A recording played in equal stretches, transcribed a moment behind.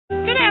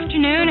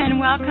afternoon and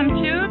welcome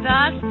to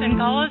the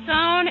Spingola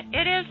Zone.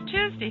 It is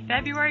Tuesday,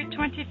 February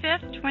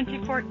 25th,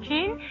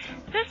 2014.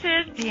 This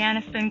is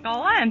Deanna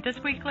Spingola, and this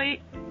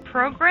weekly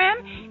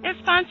program is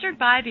sponsored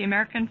by the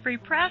American Free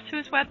Press,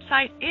 whose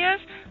website is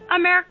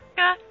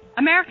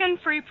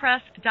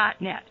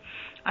americanfreepress.net.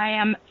 I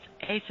am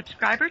a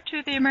subscriber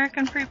to the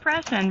American Free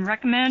Press and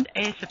recommend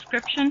a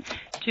subscription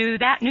to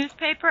that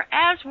newspaper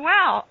as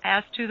well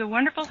as to the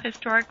wonderful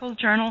historical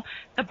journal,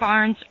 the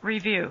Barnes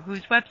Review,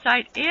 whose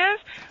website is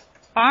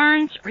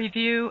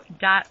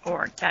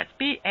barnesreview.org. That's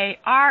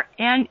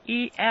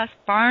B-A-R-N-E-S,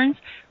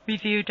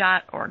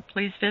 barnesreview.org.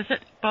 Please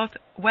visit both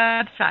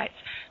websites.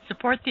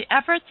 Support the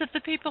efforts of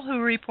the people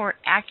who report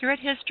accurate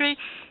history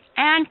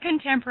and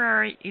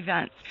contemporary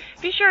events.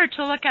 Be sure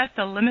to look at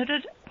the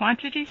limited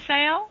quantity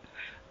sale,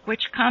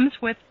 which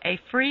comes with a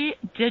free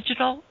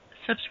digital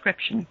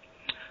subscription.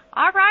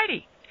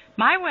 Alrighty,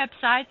 my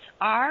websites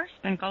are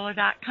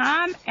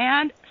spingola.com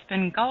and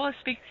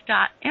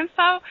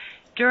spingolaspeaks.info.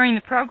 During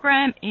the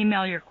program,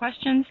 email your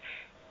questions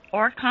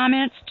or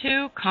comments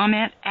to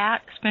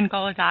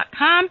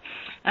comment@spingola.com.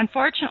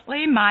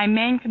 Unfortunately, my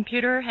main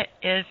computer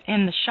is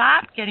in the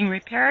shop getting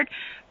repaired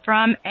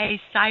from a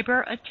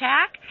cyber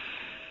attack.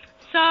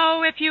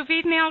 So if you've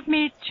emailed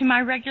me to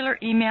my regular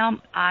email,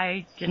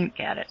 I didn't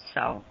get it.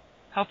 So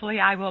hopefully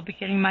I will be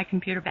getting my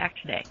computer back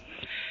today.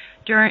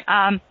 During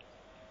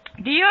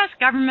the U.S.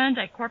 government,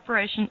 a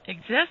corporation,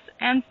 exists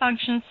and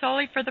functions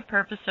solely for the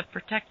purpose of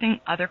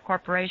protecting other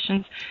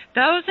corporations,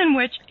 those in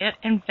which it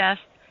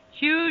invests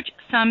huge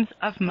sums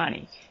of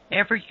money.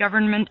 Every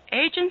government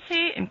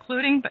agency,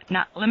 including but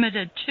not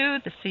limited to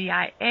the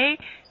CIA,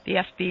 the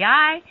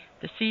FBI,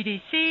 the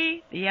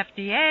CDC, the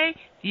FDA,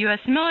 the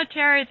U.S.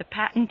 military, the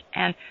Patent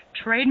and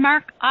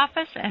Trademark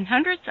Office, and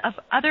hundreds of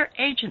other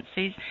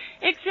agencies,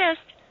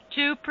 exist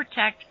to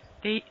protect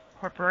the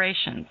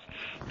corporations.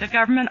 The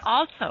government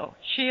also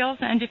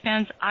shields and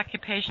defends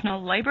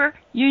occupational labor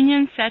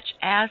unions such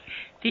as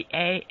the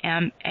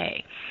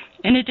AMA.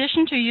 In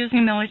addition to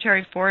using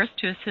military force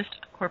to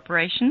assist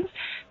corporations,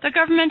 the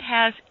government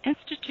has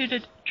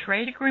instituted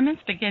trade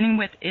agreements beginning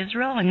with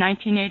Israel in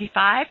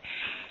 1985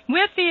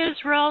 with the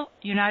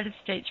Israel-United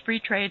States Free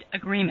Trade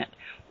Agreement.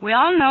 We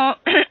all know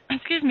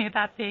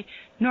about the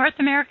North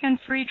American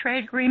Free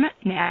Trade Agreement,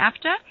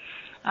 NAFTA,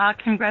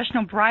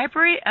 congressional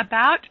bribery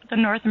about the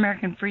North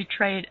American Free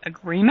Trade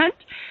Agreement,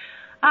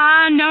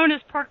 known as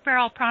pork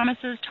barrel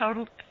promises,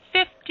 totaled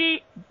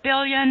 $50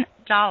 billion.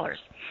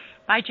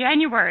 By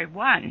January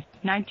 1,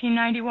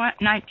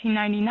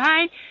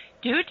 1999,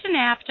 due to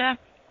NAFTA,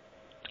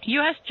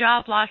 U.S.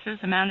 job losses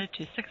amounted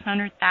to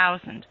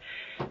 600,000.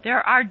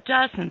 There are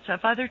dozens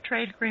of other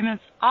trade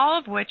agreements, all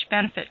of which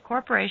benefit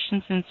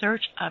corporations in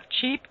search of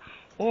cheap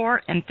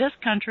or, in this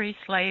country,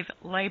 slave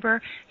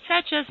labor,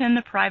 such as in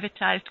the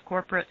privatized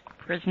corporate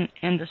prison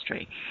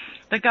industry.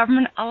 The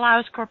government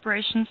allows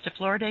corporations to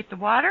fluoridate the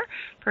water,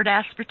 put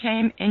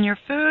aspartame in your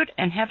food,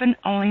 and heaven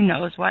only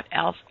knows what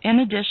else, in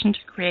addition to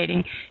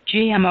creating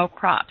GMO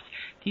crops.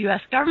 The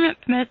U.S. government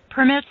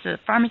permits the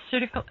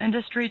pharmaceutical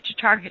industry to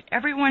target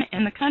everyone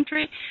in the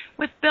country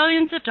with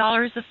billions of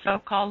dollars of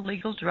so-called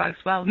legal drugs,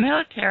 while the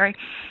military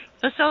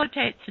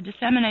facilitates the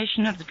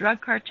dissemination of the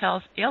drug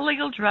cartel's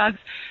illegal drugs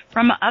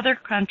from other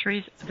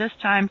countries, this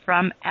time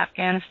from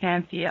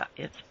Afghanistan via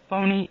its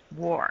phony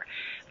war.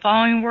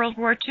 Following World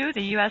War II,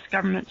 the U.S.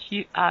 government,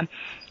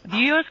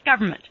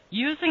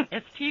 using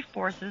its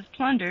T-forces,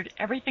 plundered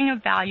everything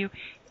of value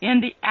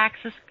in the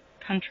Axis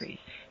countries,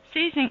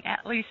 seizing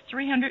at least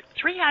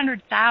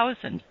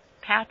 300,000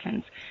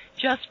 patents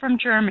just from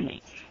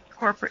Germany.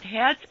 Corporate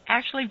heads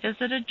actually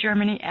visited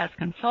Germany as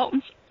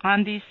consultants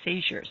on these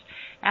seizures.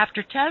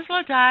 After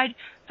Tesla died,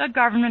 the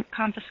government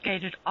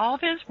confiscated all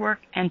of his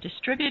work and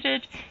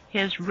distributed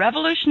his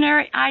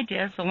revolutionary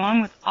ideas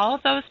along with all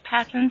of those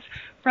patents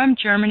from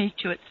Germany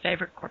to its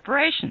favorite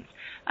corporations.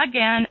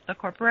 Again, the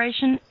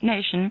corporation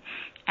nation,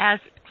 as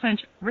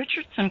Clint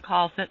Richardson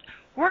calls it,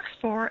 works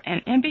for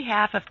and in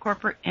behalf of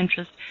corporate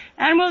interests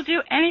and will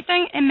do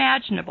anything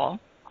imaginable,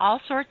 all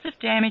sorts of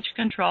damage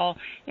control,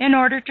 in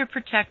order to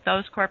protect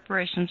those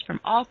corporations from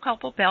all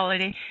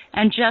culpability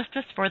and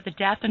justice for the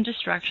death and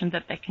destruction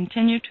that they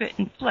continue to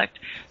inflict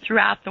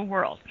throughout the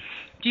world.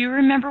 Do you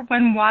remember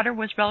when water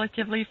was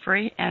relatively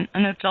free and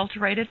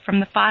unadulterated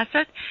from the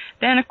faucet?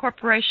 Then a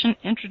corporation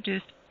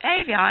introduced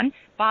Evian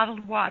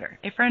bottled water.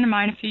 A friend of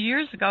mine a few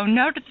years ago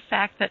noted the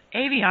fact that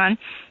Evian,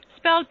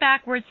 spelled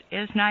backwards,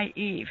 is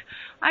naive.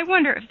 I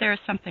wonder if there is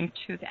something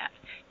to that.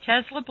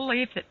 Tesla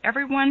believed that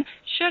everyone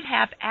should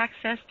have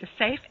access to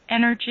safe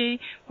energy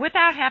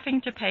without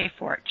having to pay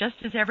for it, just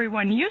as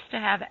everyone used to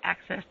have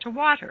access to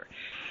water.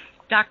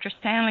 Dr.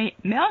 Stanley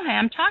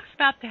Milham talks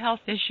about the health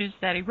issues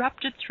that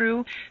erupted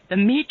through the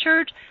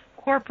metered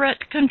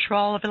corporate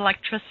control of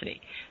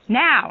electricity.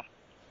 Now,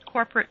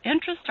 corporate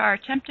interests are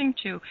attempting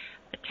to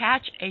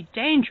attach a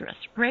dangerous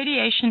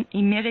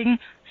radiation-emitting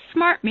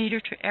smart meter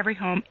to every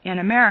home in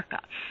America.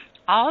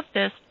 All of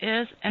this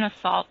is an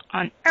assault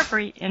on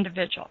every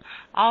individual.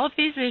 All of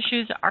these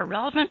issues are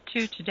relevant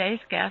to today's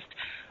guest,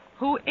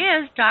 who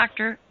is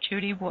Dr.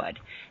 Judy Wood.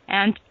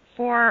 And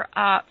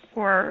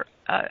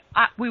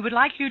we would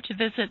like you to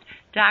visit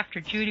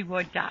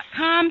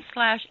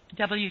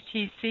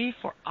drjudywood.com/WTC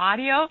for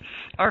audio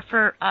or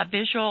for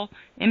visual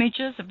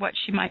images of what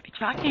she might be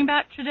talking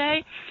about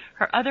today.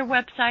 Her other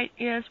website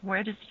is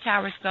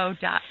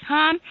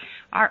wheredostowersgo.com.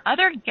 Our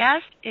other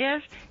guest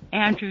is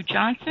Andrew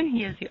Johnson.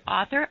 He is the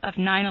author of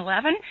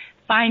 9/11,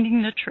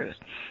 Finding the Truth.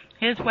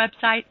 His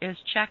website is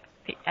Check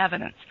the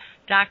Evidence.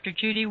 Dr.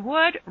 Judy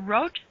Wood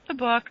wrote the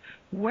book,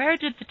 Where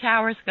Did the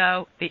Towers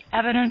Go? The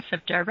Evidence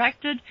of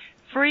Directed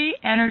Free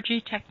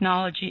Energy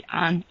Technology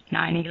on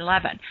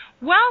 9/11.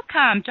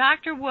 Welcome,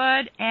 Dr.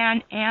 Wood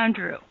and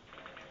Andrew.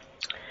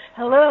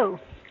 Hello.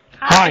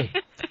 Hi.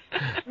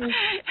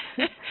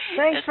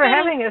 Thanks for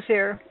having us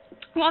here.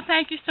 Well,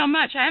 thank you so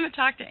much. I haven't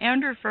talked to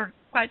Andrew for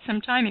quite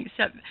some time,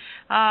 except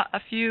a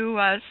few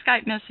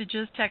Skype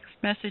messages, text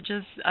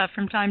messages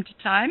from time to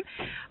time.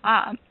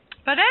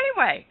 But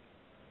anyway,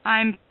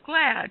 I'm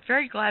glad,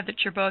 very glad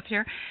that you're both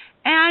here.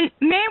 And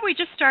may we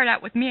just start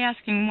out with me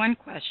asking one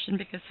question,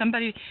 because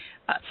somebody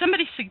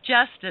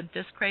suggested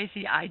this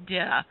crazy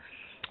idea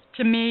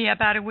to me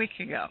about a week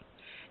ago.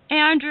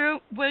 Andrew,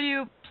 will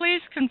you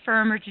please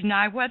confirm or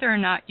deny whether or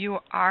not you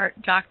are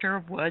Dr.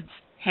 Wood's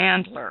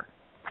handler?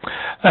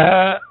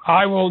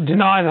 I will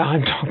deny that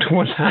I'm Dr.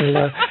 Wood's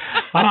handler,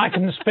 and I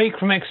can speak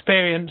from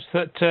experience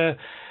that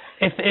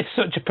if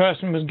such a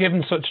person was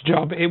given such a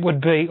job, it would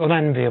be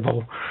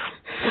unenviable.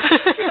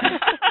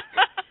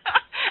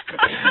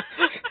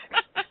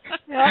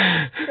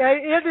 Yeah,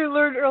 Andrew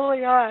learned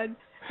early on.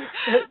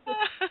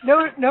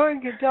 No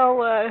one can tell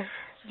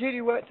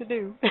Judy what to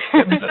do.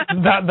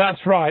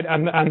 That's right,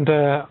 and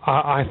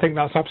I think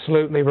that's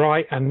absolutely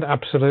right, and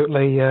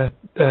absolutely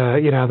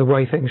the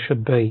way things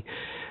should be.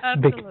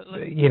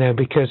 Absolutely.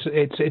 Because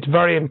it's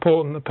very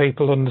important that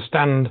people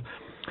understand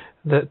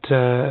that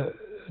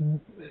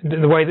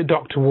the way that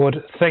Dr.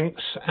 Wood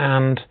thinks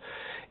and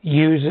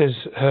uses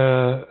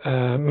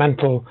her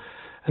mental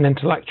and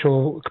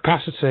intellectual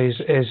capacities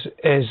is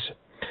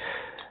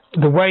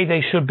the way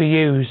they should be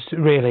used,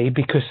 really,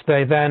 because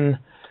they then,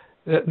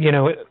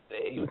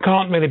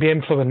 can't really be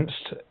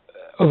influenced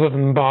other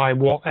than by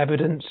what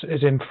evidence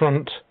is in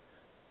front,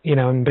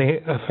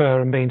 of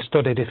her and being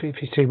studied. If you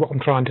see what I'm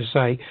trying to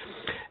say,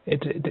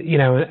 and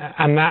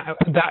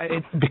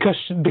because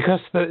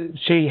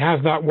she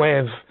has that way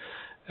of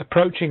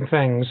approaching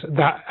things,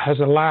 that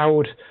has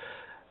allowed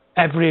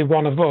every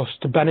one of us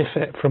to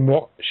benefit from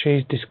what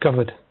she's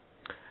discovered.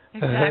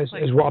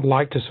 Exactly. Is what I'd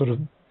like to sort of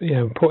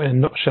put in a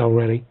nutshell,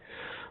 really.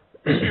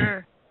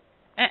 Sure.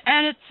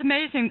 And it's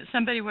amazing that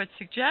somebody would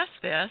suggest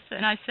this,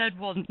 and I said,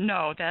 well,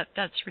 no,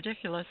 that's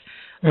ridiculous.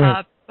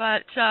 But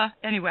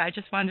anyway, I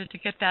just wanted to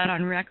get that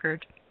on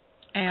record,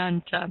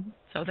 and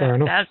so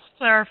that's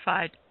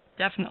clarified,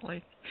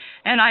 definitely.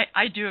 And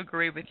I do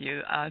agree with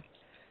you.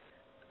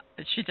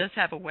 She does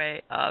have a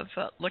way of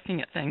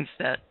looking at things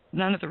that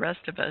none of the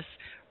rest of us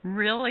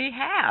really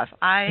have.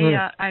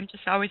 I'm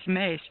just always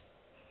amazed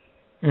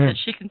that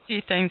she can see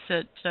things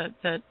that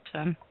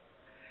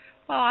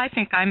well, I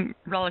think I'm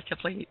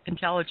relatively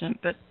intelligent,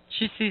 but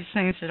she sees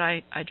things that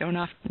I don't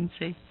often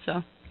see.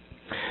 So.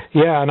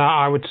 Yeah, and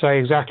I would say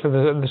exactly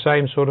the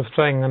same sort of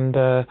thing. And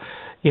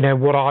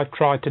what I've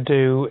tried to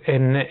do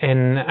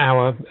in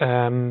our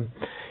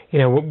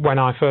when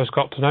I first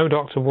got to know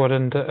Dr. Wood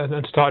and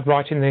started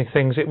writing these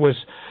things,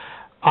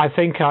 I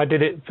think I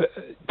did it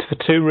for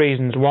two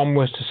reasons. One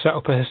was to set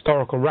up a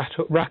historical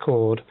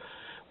record,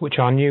 which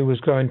I knew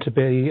was going to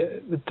be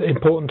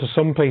important to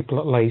some people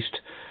at least,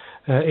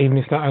 even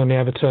if that only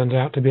ever turns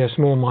out to be a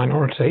small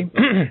minority.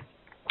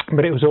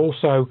 But it was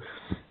also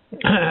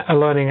a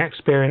learning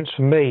experience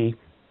for me,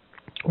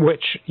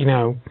 which,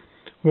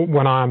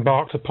 when I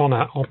embarked upon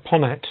it,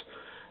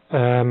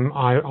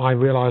 I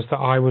realised that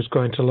I was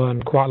going to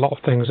learn quite a lot of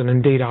things, and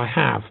indeed I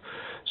have.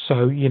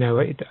 So,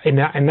 in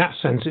that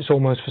sense, it's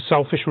almost for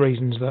selfish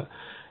reasons that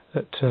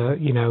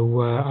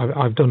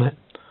I've done it.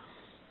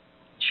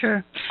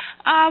 Sure.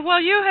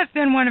 Well, you have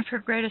been one of her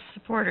greatest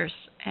supporters,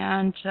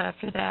 and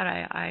for that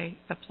I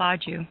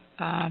applaud you.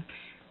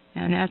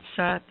 And that's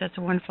a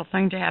wonderful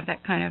thing to have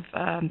that kind of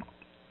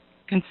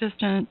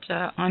consistent,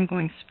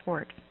 ongoing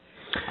support,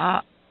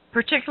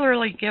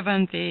 particularly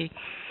given the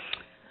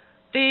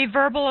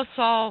verbal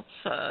assaults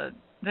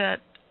that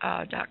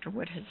Dr.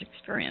 Wood has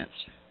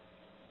experienced.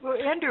 Well,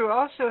 Andrew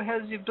also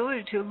has the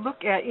ability to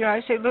look at,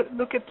 I say,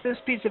 look at this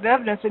piece of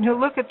evidence, and he'll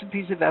look at the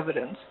piece of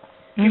evidence.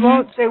 He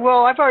won't say,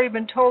 well, I've already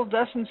been told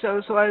thus and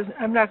so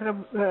I'm not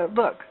going to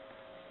look.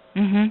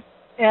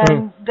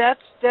 And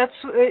that's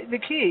the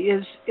key,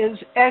 is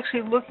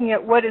actually looking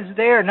at what is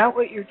there, not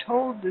what you're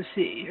told to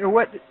see or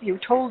what you're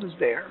told is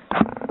there.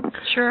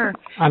 Sure.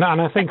 And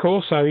I think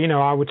also,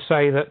 I would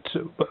say that,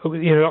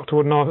 Dr.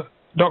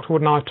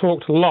 Wood and I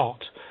talked a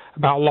lot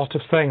about a lot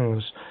of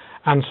things.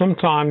 And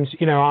sometimes,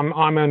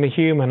 I'm only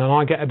human, and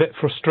I get a bit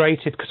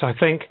frustrated because I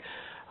think,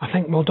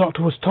 well,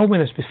 Dr. Wood's told me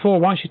this before.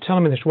 Why is she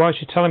telling me this? Why is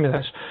she telling me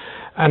this?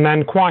 And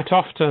then quite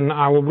often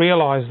I will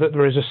realise that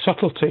there is a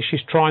subtlety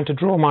she's trying to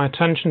draw my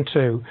attention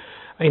to,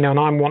 and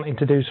I'm wanting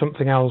to do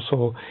something else,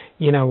 or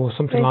or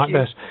something like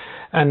this,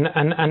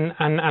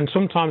 and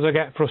sometimes I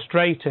get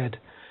frustrated,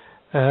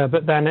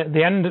 but then at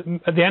the end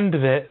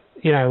of it,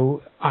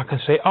 I can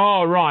say,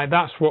 oh right,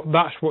 that's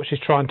what she's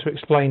trying to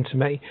explain to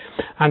me,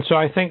 and so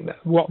I think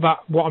that what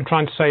I'm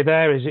trying to say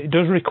there is it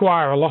does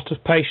require a lot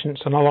of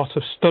patience and a lot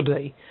of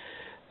study,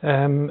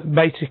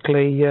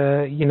 basically,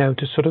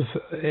 to sort of,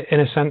 in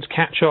a sense,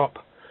 catch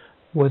up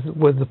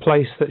with the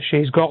place that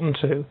she's gotten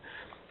to.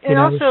 And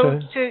also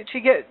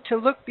to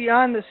look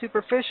beyond the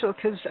superficial,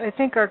 because I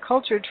think our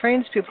culture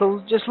trains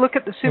people to just look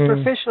at the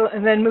superficial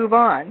and then move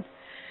on.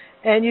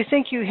 And you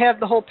think you have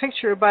the whole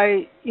picture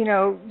by,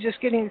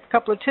 just getting a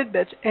couple of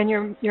tidbits, and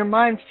your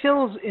mind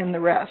fills in the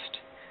rest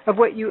of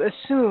what you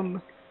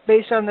assume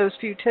based on those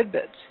few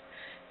tidbits.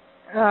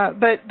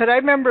 But I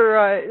remember,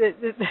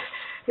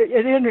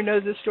 and Andrew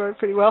knows this story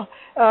pretty well,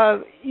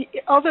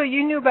 although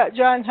you knew about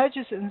John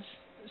Hutchison's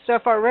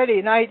stuff already,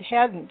 and I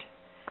hadn't.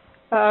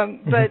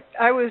 But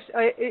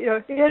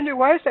Andrew,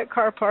 why is that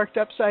car parked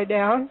upside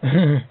down?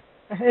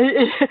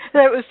 That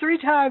was 3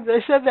 times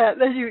I said that.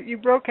 Then you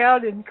broke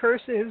out in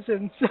curses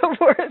and so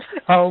forth.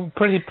 Oh,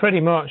 pretty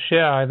much,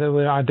 yeah. I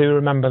do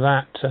remember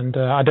that, and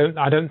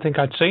I don't think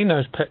I'd seen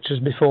those pictures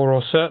before,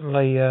 or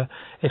certainly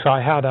if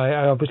I had,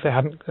 I obviously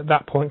hadn't at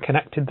that point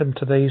connected them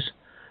to these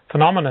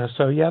phenomena.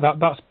 So yeah,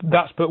 that's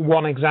but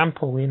one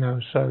example,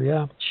 So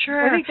yeah.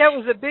 Sure. I think that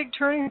was a big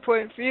turning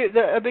point for you,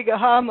 a big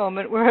aha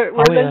moment, where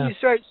then you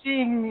start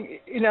seeing,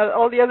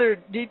 all the other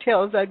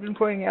details I'd been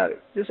pointing out.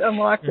 Just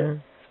unlocked it.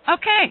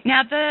 Okay,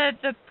 now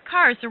the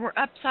cars that were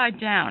upside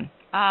down.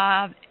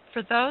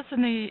 For those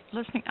in the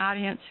listening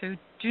audience who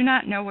do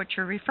not know what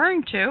you're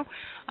referring to,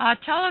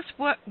 tell us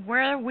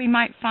where we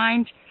might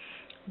find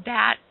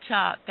that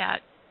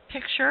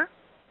picture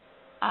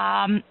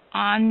on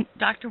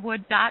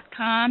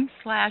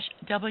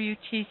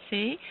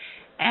drwood.com/WTC,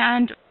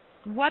 and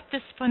what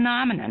this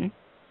phenomenon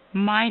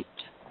might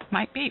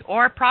be,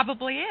 or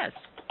probably is.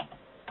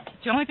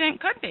 It's the only thing it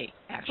could be,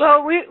 actually.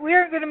 Well, we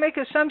aren't going to make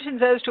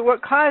assumptions as to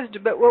what caused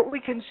it, but what we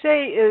can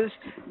say is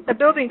a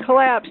building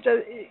collapsed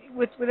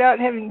without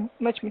having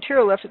much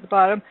material left at the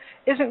bottom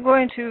isn't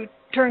going to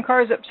turn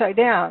cars upside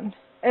down,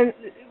 and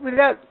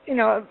without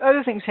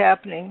other things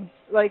happening,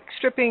 like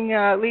stripping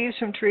leaves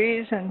from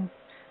trees and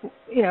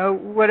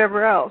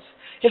whatever else.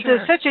 If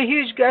there's such a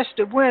huge gust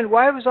of wind,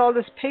 why was all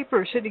this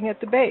paper sitting at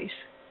the base?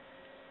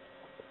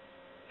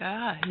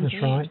 Yeah,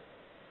 that's right.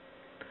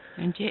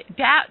 Indeed,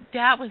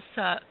 that was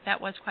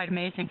quite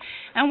amazing,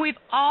 and we've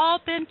all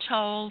been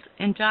told,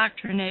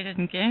 indoctrinated,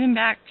 and getting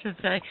back to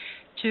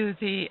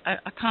the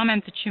a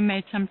comment that you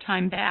made some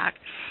time back,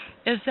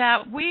 is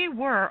that we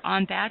were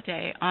on that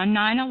day on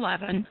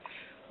 9/11,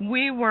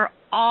 we were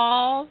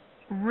all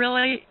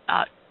really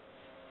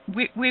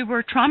we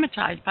were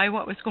traumatized by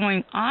what was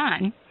going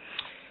on,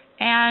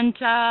 and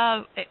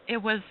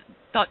it was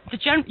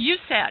you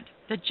said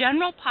the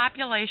general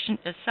population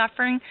is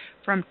suffering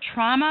from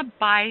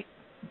trauma-based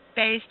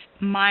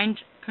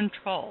mind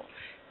control.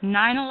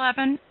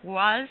 9/11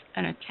 was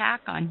an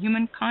attack on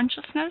human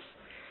consciousness.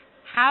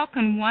 How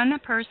can one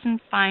person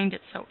find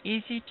it so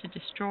easy to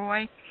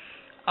destroy?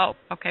 Oh,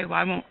 okay, well,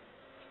 I won't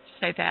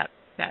say that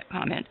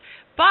comment,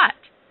 but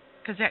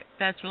because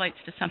that relates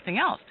to something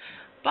else.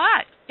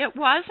 But it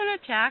was an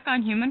attack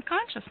on human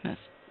consciousness.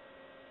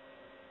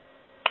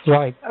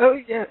 Right. Oh,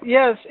 yeah,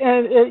 yes,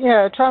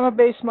 and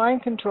trauma-based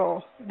mind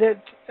control.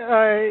 That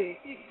there's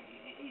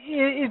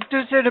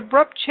an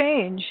abrupt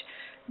change,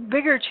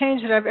 bigger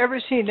change than I've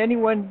ever seen any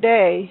one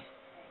day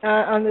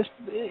on this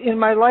in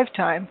my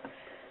lifetime.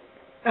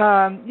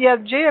 The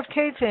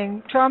JFK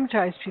thing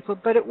traumatized people,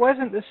 but it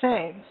wasn't the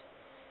same.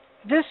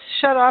 This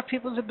shut off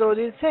people's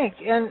ability to think,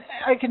 and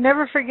I can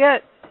never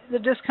forget the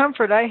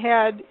discomfort I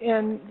had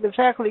in the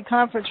faculty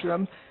conference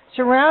room,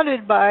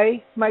 surrounded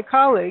by my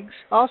colleagues,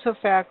 also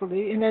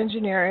faculty in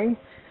engineering,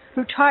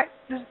 who taught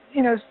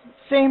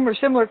same or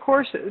similar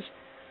courses,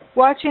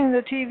 watching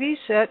the TV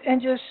set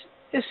and just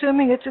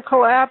assuming it's a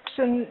collapse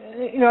and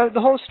the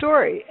whole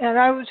story. And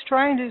I was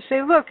trying to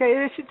say, look,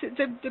 they're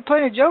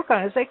playing a joke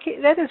on us.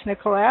 That isn't a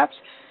collapse.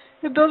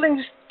 The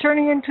building's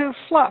turning into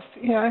fluff,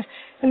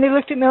 And they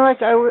looked at me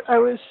like I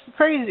was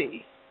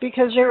crazy,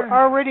 because they were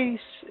already,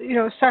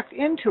 sucked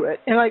into it,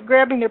 and like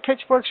grabbing their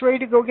pitchforks, ready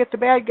to go get the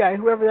bad guy,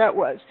 whoever that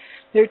was.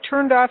 They're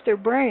turned off their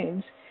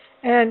brains,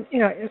 and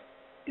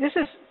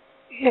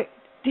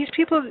these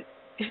people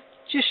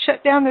just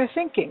shut down their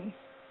thinking.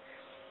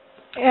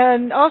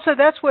 And also,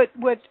 that's what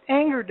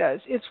anger does.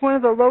 It's one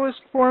of the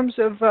lowest forms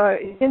of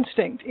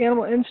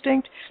animal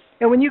instinct,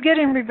 and when you get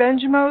in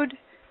revenge mode,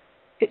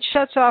 it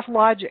shuts off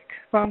logic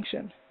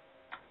function.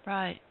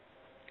 Right.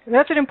 And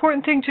that's an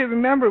important thing to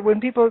remember when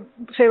people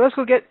say, let's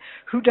go get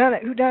who done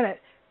it.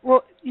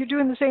 Well, you're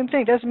doing the same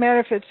thing. It doesn't matter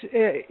if it's,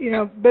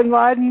 Bin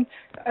Laden,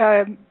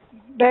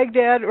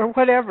 Baghdad, or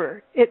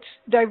whatever. It's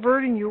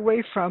diverting you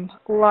away from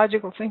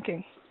logical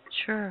thinking.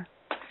 Sure.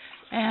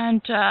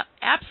 And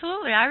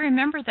absolutely, I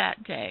remember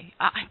that day.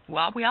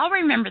 We all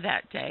remember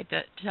that day,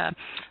 that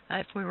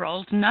if we were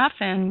old enough,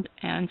 and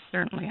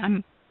certainly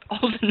I'm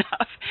old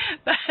enough,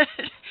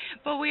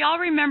 but we all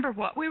remember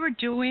what we were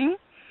doing,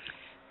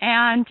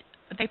 and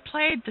they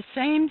played the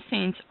same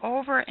scenes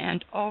over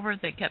and over.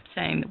 They kept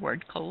saying the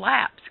word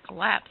collapse,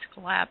 collapse,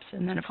 collapse,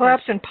 and then of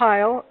collapse course, and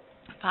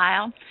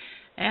pile.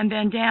 And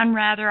then Dan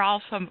Rather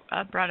also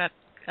brought up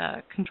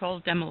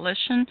controlled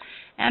demolition,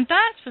 and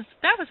that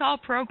was all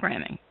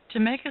programming to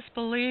make us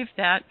believe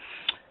that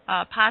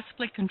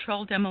possibly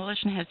controlled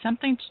demolition had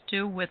something to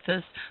do with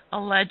this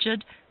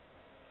alleged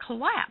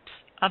collapse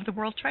of the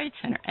World Trade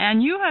Center.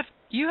 And you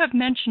have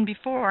mentioned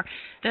before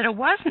that it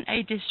wasn't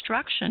a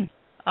destruction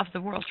of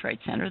the World Trade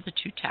Center, the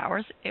two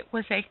towers. It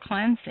was a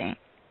cleansing.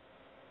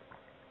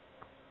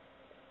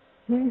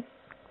 I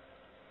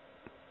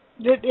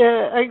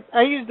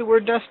use the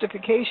word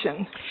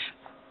dustification.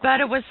 But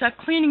it was a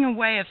cleaning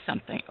away of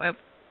something.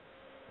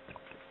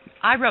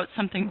 I wrote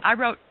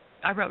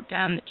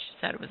down that she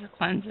said it was a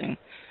cleansing.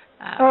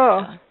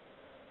 No.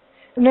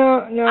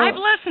 I've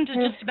listened to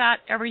just about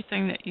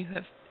everything that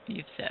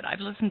you've said.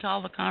 I've listened to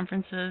all the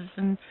conferences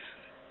and.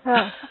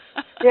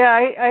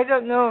 I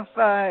don't know if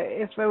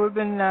I would have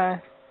been.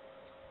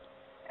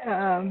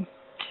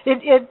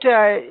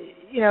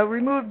 It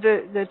removed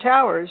the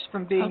towers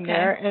from being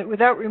there, and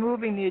without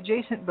removing the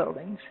adjacent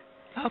buildings.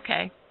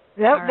 Okay.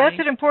 That's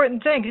an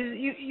important thing, because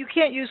you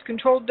can't use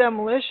controlled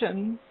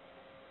demolition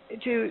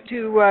to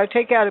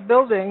take out a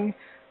building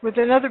with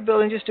another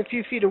building just a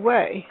few feet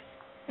away,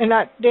 and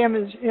not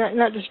damage,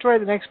 not destroy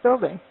the next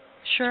building.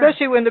 Sure.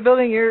 Especially when the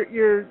building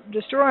you're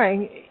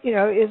destroying,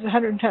 is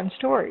 110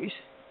 stories.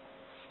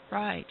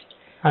 Right.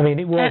 I mean,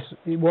 it was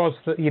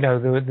that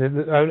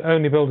the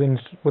only buildings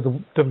with the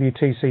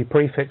WTC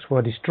prefix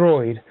were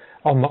destroyed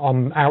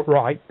on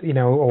outright,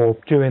 or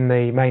during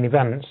the main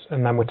events,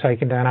 and then were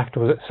taken down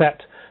afterwards.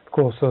 Except, of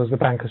course, there was the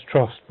Bankers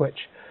Trust,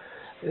 which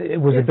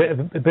it was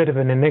a bit of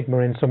an enigma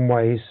in some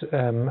ways.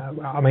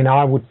 I mean,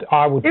 I would.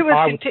 It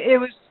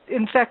was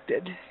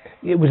infected.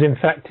 It was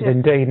infected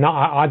indeed.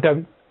 I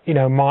don't.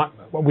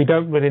 We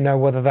don't really know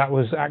whether that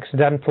was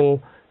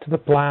accidental to the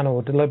plan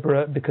or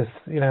deliberate, because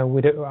we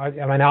do.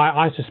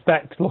 I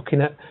suspect, looking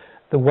at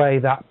the way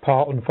that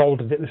part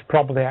unfolded, it was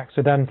probably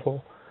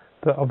accidental,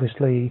 but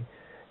obviously,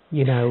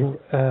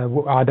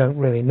 I don't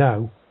really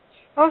know.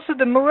 Also,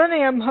 the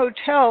Millennium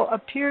Hotel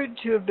appeared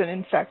to have been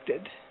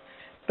infected,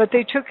 but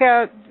they took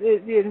out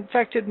the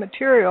infected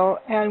material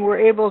and were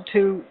able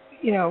to,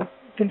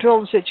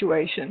 control the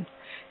situation.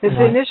 As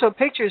the initial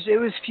pictures, it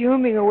was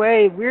fuming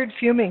away, weird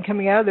fuming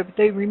coming out of there, but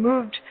they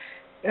removed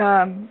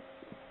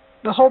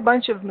the whole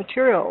bunch of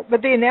material.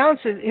 But they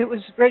announced it was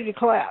ready to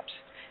collapse.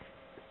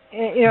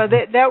 And,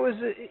 that was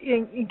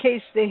in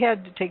case they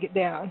had to take it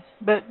down.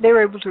 But they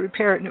were able to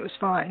repair it, and it was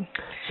fine.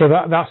 So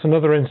that's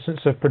another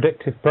instance of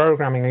predictive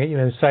programming,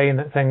 saying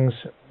that things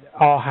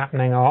are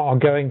happening or are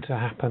going to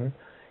happen,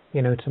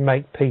 to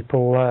make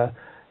people,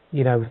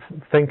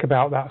 think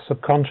about that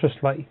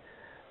subconsciously.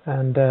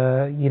 And,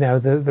 there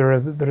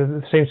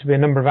seems to be a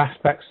number of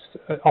aspects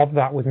of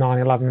that with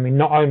 9/11. I mean,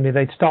 not only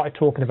they'd started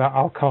talking about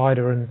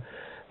Al-Qaeda, and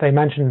they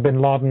mentioned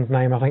bin Laden's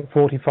name, I think,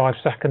 45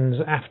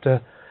 seconds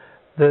after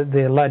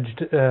the alleged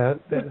the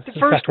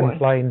first second one.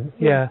 plane.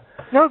 Yeah.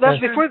 No, that's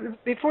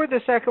before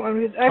the second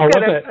one. I've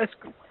got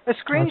a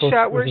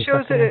screenshot where it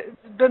shows that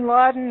bin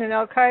Laden and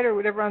Al-Qaeda or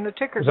whatever on the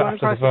ticker going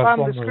across the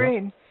bottom of the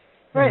screen.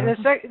 Right, and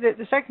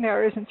the second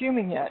tower isn't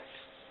fuming yet.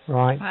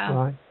 Right,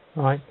 wow.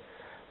 Right.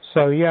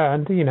 So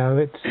and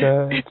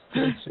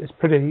it's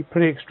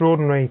pretty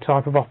extraordinary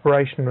type of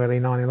operation, really,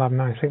 9/11.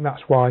 I think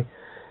that's why,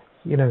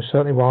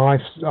 certainly why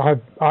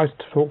I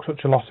talk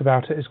such a lot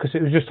about it, is because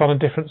it was just on a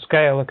different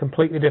scale, a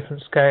completely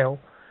different scale,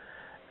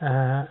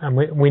 and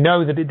we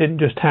know that it didn't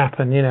just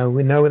happen.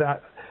 We know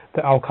that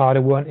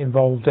Al-Qaeda weren't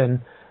involved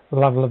in the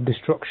level of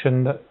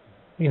destruction that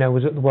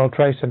was at the World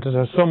Trade Center.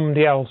 So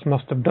somebody else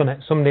must have done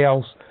it. Somebody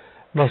else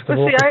must have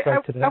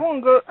orchestrated it. I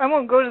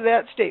won't go to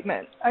that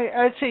statement.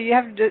 I'd say you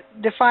have to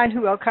define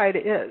who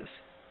Al-Qaeda is.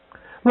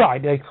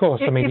 Right, of course.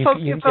 If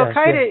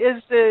Al-Qaeda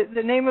is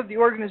the name of the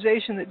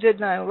organization that did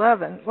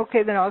 9/11,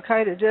 okay, then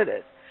Al-Qaeda did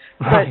it.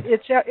 Right. But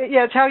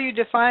it's how you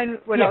define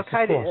what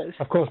Al-Qaeda is.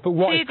 Of course, but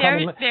what is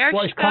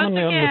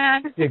commonly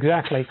understood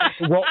exactly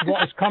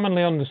what is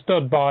commonly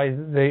understood by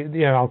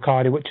the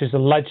Al-Qaeda, which is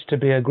alleged to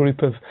be a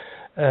group of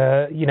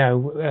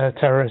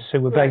terrorists who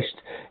were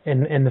based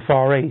in the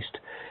Far East.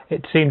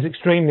 It seems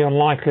extremely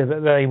unlikely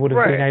that they would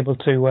have been able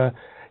to,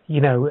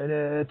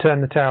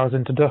 turn the towers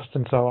into dust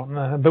and so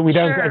on. But we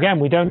don't. Sure. Again,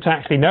 we don't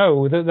actually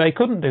know that they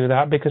couldn't do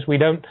that, because we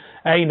don't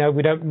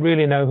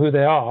really know who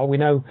they are. We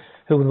know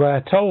who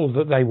we're told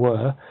that they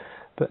were,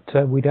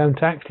 but we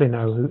don't actually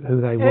know who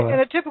they were.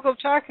 And a typical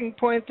talking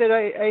point that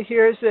I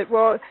hear is that,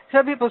 well,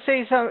 some people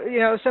say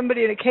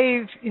somebody in a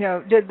cave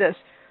did this.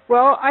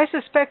 Well, I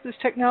suspect this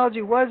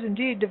technology was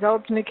indeed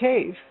developed in a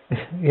cave.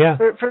 Yeah.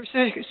 For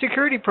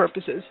security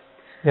purposes.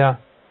 Yeah.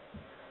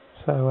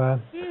 So.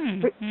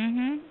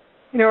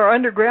 Or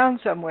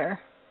underground somewhere.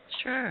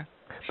 Sure.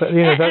 But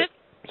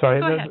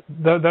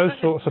those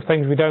sorts of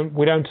things we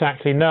don't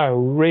actually know.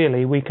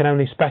 Really, we can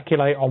only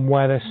speculate on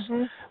where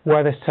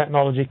where this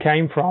technology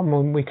came from,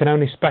 and we can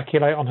only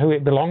speculate on who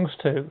it belongs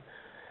to.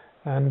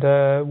 And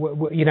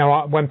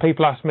when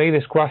people ask me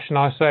this question,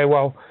 I say,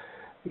 well,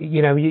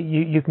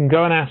 you can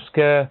go and ask.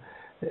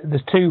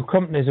 There's two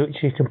companies which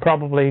you can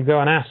probably go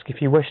and ask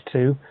if you wish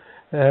to,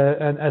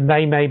 and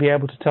they may be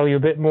able to tell you a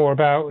bit more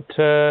about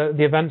the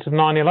events of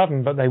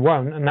 9/11, but they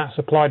won't. And that's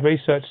Applied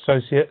Research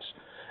Associates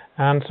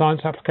and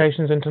Science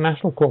Applications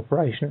International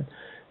Corporation,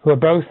 who are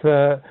both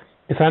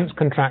defence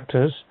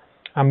contractors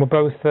and were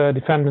both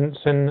defendants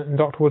in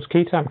Dr. Wood's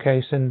Ketam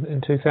case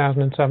in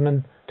 2007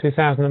 and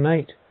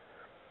 2008.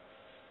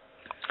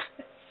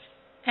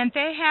 And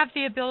they have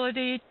the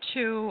ability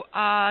to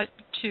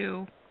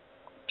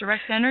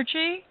direct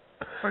energy,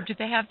 or do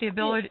they have the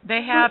ability?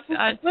 They have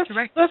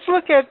direct. Let's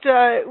look at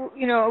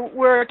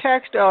where our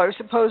tax dollars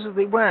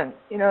supposedly went.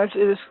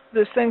 It's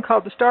this thing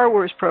called the Star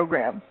Wars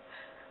program,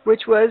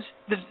 which was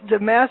the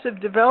massive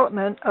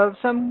development of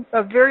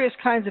various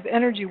kinds of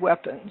energy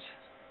weapons.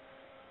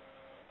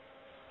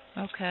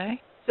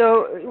 Okay.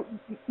 So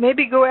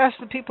maybe go ask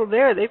the people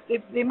there.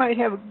 They might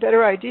have a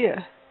better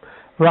idea.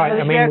 Right.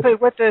 Exactly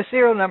what the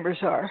serial numbers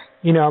are.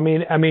 I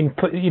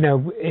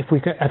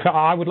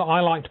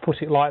like to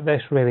put it like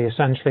this, really,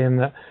 essentially, in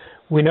that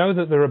we know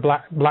that there are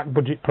black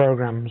budget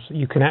programs.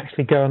 You can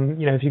actually go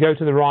and, if you go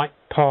to the right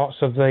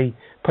parts of the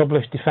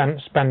published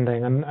defence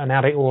spending and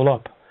add it all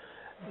up,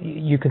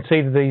 you can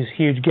see these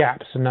huge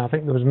gaps. And I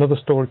think there was another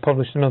story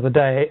published the other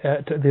day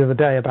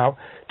about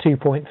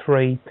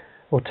 2.3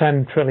 or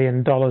 $10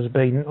 trillion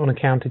being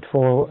unaccounted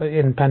for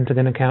in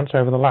Pentagon accounts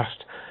over the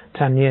last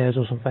 10 years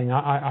or something.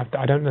 I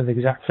don't know the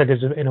exact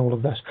figures in all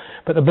of this,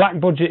 but the black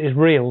budget is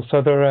real.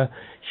 So there are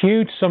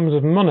huge sums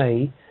of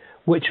money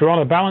which are on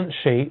a balance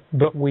sheet,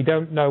 but we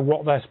don't know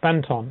what they're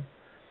spent on.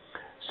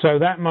 So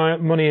that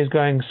money is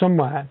going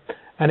somewhere,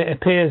 and it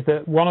appears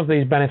that one of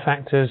these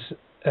benefactors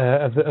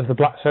of the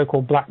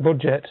so-called black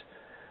budget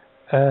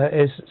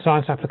is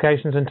Science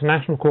Applications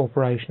International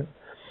Corporation.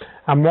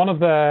 And one of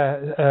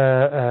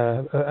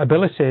their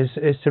abilities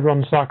is to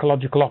run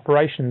psychological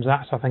operations.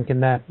 That's, I think,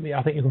 in there.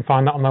 I think you can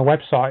find that on their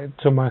website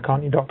somewhere,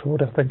 can't you, Dr.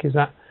 Wood? I think, is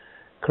that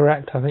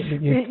correct? I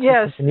think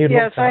yes.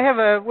 I have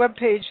a web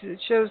page that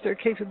shows their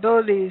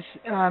capabilities.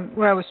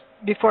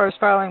 Before I was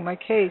filing my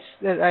case,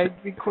 that I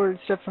recorded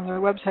stuff from their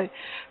website.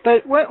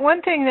 But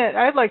one thing that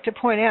I'd like to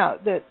point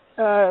out that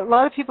a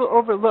lot of people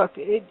overlook,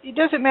 it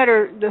doesn't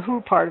matter the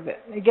who part of it.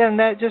 Again,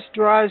 that just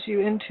draws you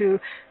into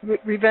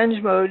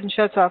revenge mode and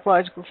shuts off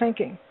logical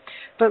thinking.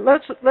 But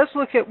let's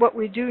look at what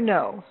we do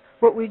know.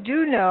 What we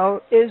do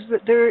know is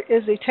that there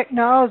is a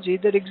technology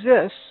that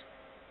exists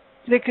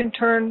that can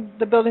turn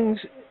the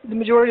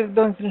majority of the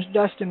buildings into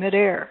dust in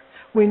midair.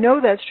 We know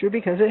that's true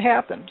because it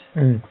happened.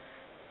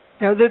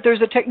 That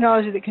there's a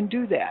technology that can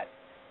do that.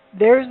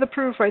 There's the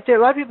proof right there.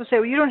 A lot of people say,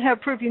 well, you don't have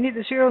proof, you need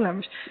the serial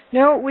numbers.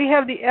 No, we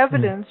have the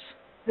evidence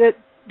that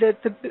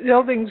the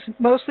buildings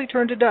mostly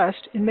turn to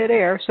dust in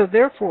midair, so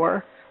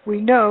therefore we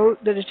know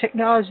that a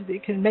technology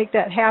that can make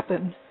that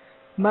happen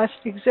must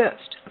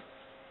exist.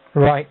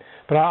 Right,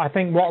 but I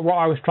think what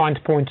I was trying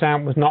to point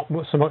out was not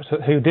so much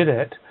that who did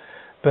it,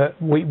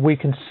 but we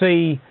can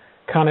see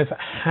kind of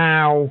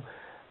how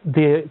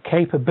the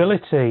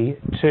capability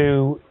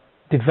to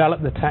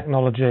develop the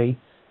technology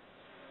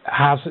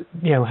has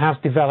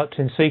developed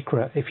in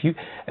secret.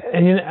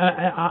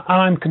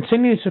 I'm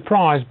continually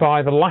surprised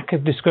by the lack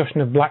of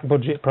discussion of black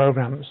budget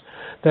programs.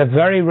 They're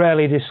very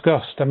rarely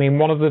discussed. I mean,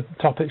 one of the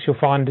topics you'll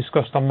find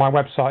discussed on my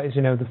website is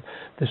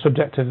the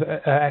subject of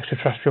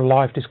extraterrestrial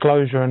life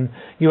disclosure and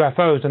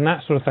UFOs and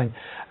that sort of thing.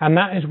 And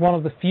that is one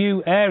of the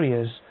few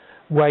areas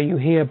where you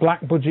hear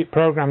black budget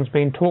programs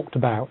being talked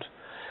about.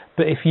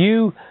 But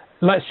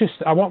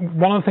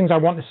one of the things I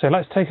want to say,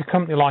 let's take a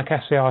company like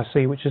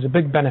SAIC, which is a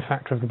big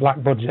benefactor of the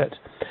black budget.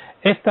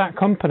 If that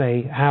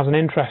company has an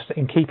interest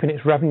in keeping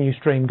its revenue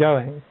stream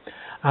going,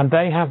 and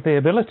they have the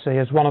ability,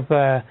 as one of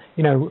their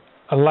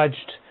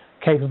alleged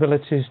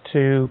capabilities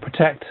to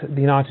protect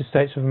the United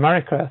States of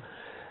America,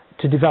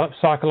 to develop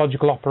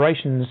psychological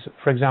operations,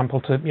 for example,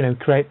 to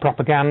create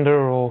propaganda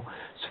or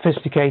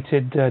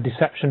sophisticated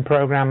deception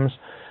programs,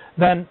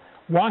 then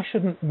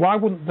why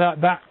wouldn't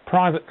that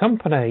private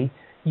company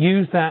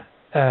use that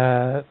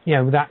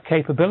that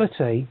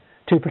capability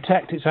to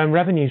protect its own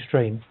revenue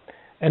stream?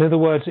 In other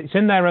words, it's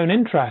in their own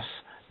interests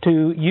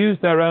to use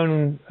their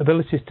own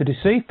abilities to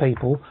deceive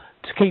people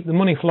to keep the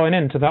money flowing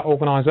into that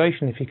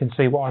organisation, if you can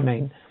see what I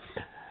mean.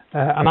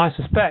 And I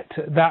suspect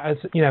that, as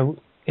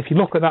if you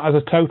look at that as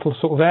a total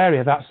sort of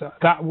area,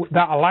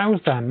 that allows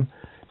them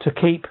to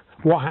keep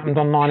what happened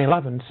on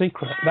 9/11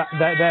 secret.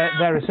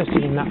 They're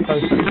assisting in that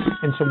process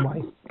in some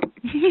way.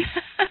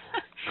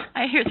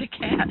 I hear the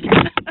cat.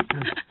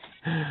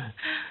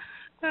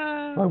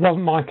 Well, it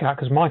wasn't my cat,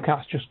 because my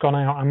cat's just gone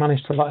out. I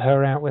managed to let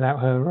her out without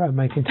her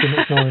making too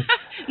much noise.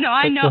 No,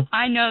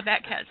 I know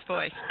that cat's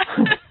voice.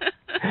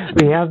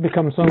 He has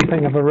become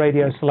something of a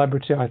radio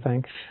celebrity, I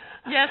think.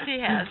 Yes, he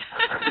has.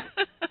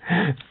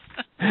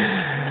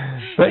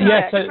 But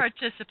yes,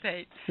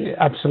 participate.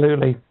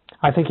 Absolutely.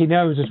 I think he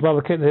knows as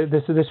well.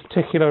 This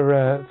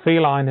particular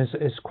feline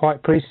is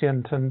quite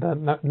prescient and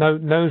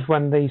knows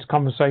when these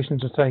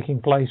conversations are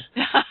taking place.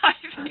 I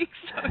think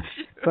so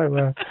too.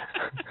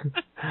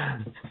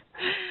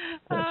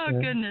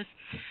 Goodness.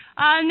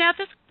 Now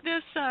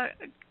this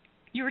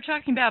you were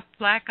talking about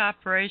black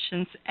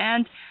operations,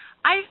 and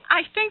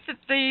I think that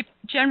the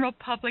general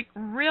public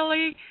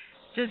really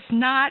does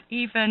not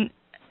even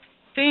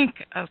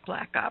think of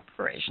black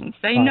operations.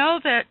 They know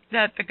that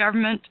the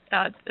government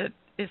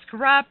is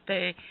corrupt.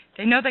 They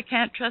know they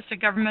can't trust the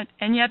government,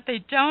 and yet they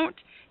don't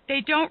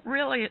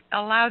really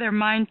allow their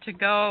mind to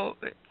go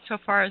so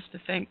far as to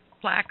think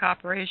black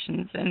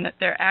operations, and that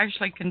they're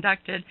actually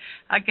conducted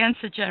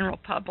against the general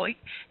public,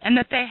 and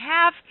that they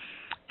have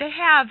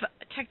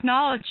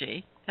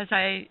technology, as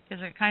I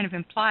kind of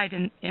implied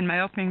in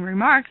my opening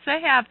remarks.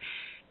 They have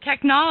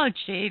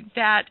technology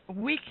that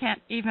we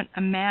can't even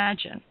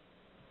imagine.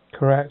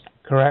 Correct.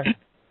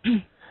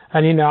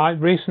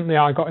 And recently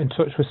I got in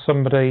touch with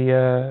somebody.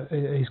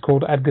 He's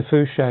called Edgar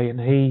Fouché, and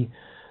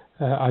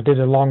I did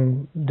a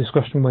long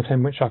discussion with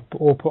him, which I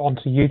all put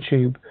onto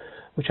YouTube,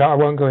 which I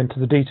won't go into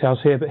the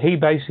details here. But he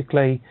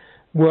basically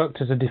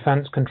worked as a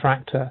defence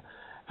contractor,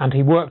 and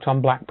he worked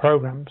on black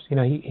programs.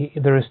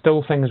 There are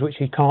still things which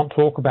he can't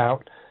talk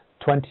about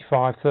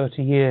 25,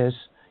 30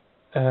 years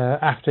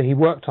after he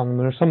worked on them.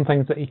 There are some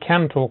things that he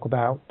can talk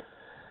about,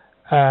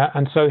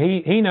 and so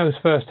he knows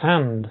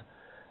firsthand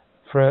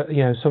for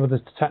some of the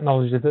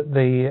technology that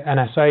the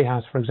NSA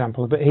has, for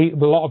example. But a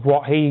lot of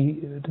what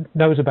he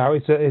knows about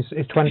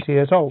is 20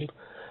 years old,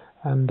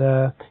 and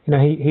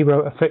he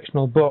wrote a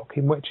fictional book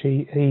in which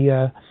he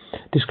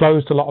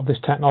disclosed a lot of this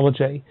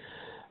technology.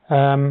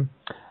 But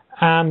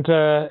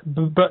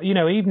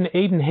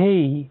even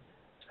he,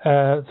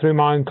 through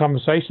my own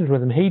conversations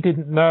with him, he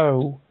didn't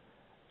know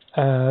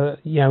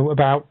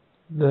about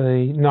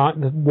he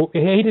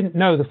didn't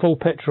know the full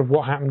picture of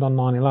what happened on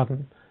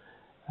 9/11.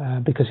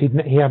 Because he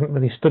hadn't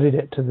really studied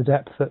it to the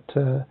depth that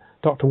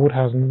Dr. Wood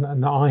has and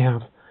that I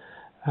have,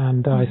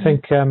 and I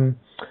think that,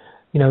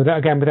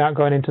 again, without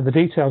going into the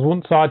details,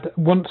 once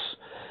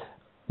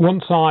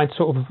I'd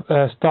sort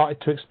of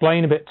started to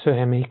explain a bit to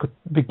him, he could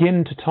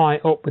begin to tie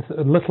it up with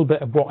a little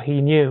bit of what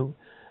he knew,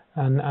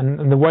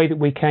 and the way that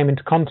we came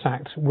into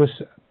contact was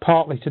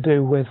partly to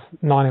do with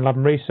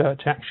 9/11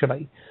 research,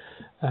 actually,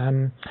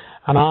 and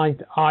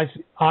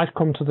I've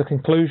come to the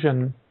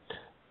conclusion.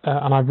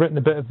 And I've written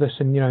a bit of this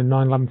in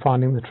 9/11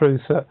 Finding the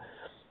Truth, that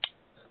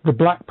the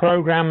black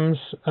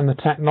programs and the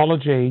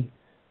technology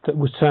that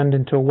was turned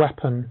into a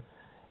weapon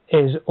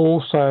is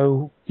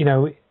also,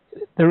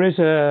 there is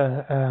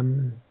a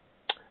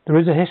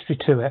history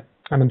to it,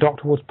 and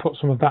Dr. Wood put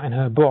some of that in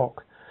her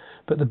book.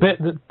 But the bit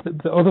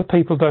that other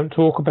people don't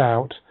talk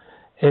about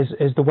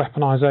is the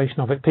weaponization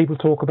of it. People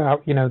talk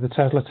about the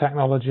Tesla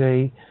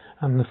technology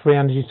and the free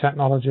energy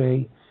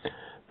technology,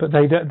 but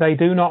they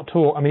do not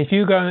talk. I mean, if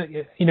you go,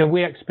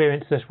 we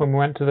experienced this when we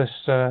went to this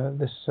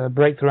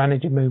Breakthrough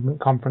Energy Movement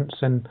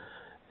conference in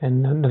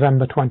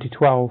November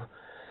 2012,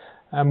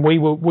 and we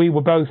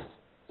were both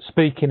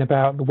speaking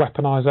about the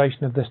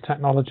weaponization of this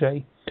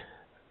technology.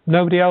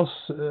 Nobody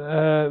else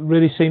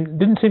really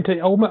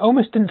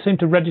almost didn't seem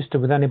to register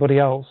with anybody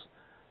else.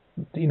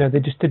 They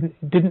just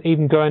didn't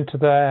even go into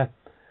their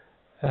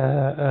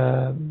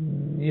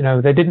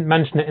they didn't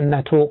mention it in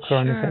their talks or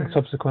anything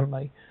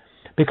subsequently,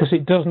 because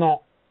it does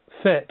not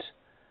fit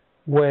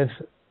with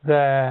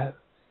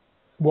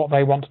what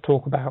they want to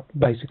talk about,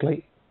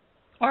 basically,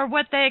 or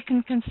what they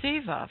can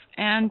conceive of.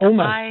 And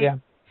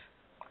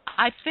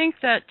I think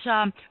that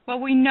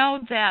we know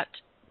that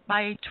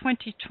by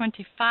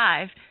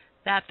 2025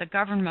 that the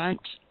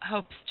government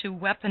hopes to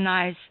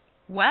weaponize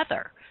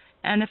weather,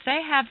 and if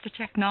they have the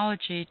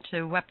technology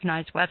to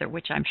weaponize weather,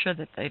 which I'm sure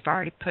that they've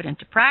already put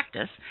into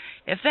practice,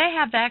 if they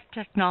have that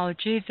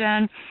technology,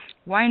 then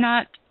why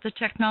not the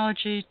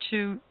technology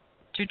to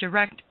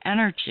direct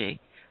energy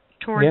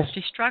towards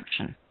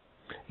destruction?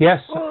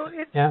 Yes. Well,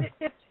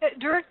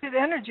 directed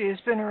energy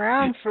has been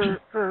around for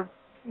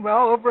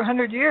over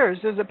 100 years.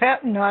 There's a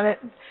patent on it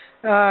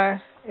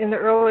in the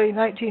early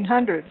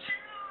 1900s.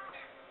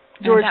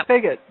 George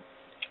Spigot.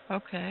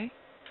 Okay.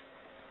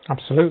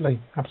 Absolutely.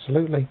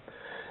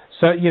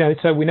 So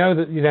so we know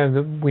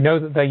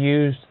that they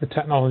used the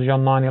technology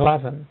on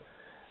 9/11,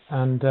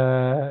 and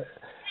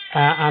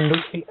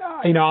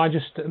I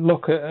just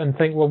look at and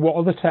think, well, what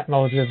other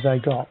technology have they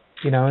got?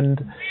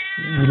 And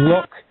you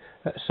look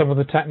at some of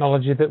the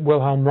technology that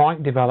Wilhelm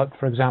Reich developed,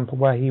 for example,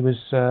 where he was,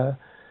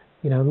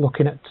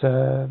 looking at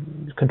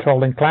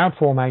controlling cloud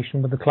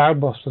formation with the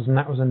cloudbusters, and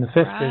that was in the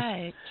 50s.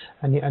 Right.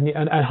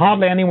 And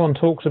hardly anyone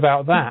talks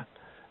about that.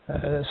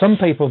 Some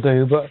people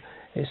do, but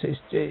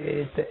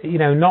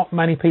not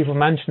many people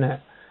mention it.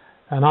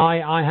 And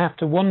I have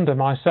to wonder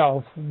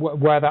myself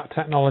where that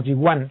technology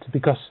went,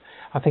 because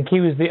I think he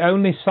was the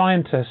only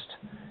scientist,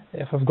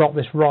 if I've got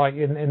this right,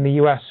 in the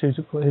US whose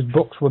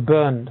books were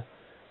burned.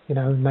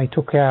 And they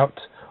took out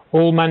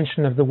all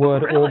mention of the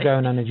word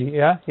orgone energy.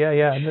 Yeah.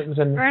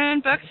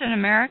 Burning books in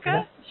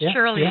America?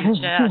 Surely you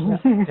did.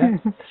 Yeah.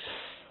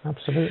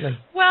 Absolutely.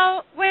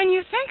 Well, when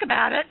you think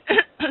about it,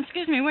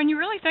 when you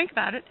really think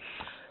about it,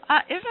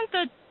 isn't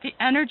the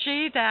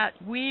energy that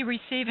we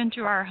receive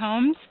into our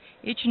homes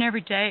each and every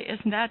day,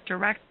 isn't that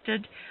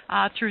directed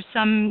through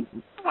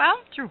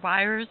through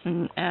wires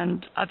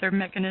and other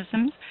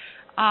mechanisms?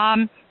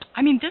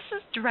 This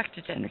is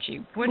directed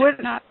energy. Would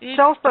it not be?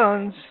 Cell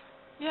phones,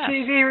 yes.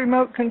 TV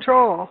remote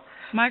control,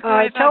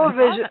 microwave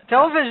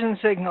television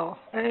signal,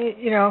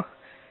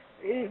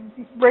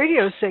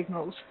 radio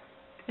signals.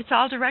 It's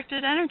all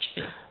directed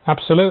energy.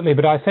 Absolutely,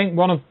 but I think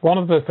one of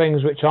the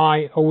things which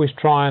I always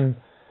try and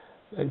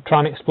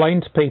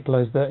explain to people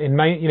is that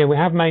we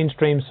have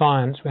mainstream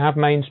science, we have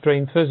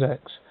mainstream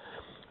physics,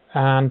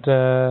 and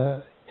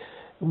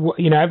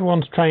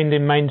everyone's trained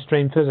in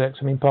mainstream physics.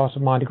 Part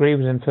of my degree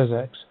was in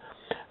physics,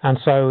 and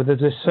so there's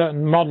this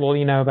certain model,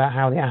 about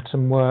how the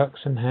atom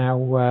works and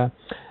how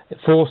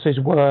forces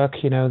work,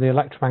 the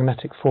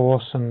electromagnetic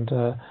force and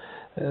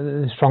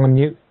the strong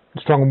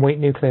and weak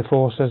nuclear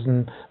forces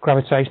and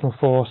gravitational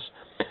force,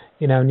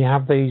 and you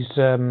have these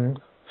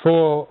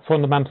 4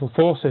 fundamental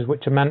forces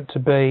which are meant to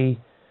be,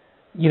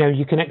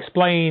 you can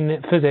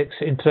explain physics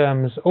in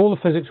terms, all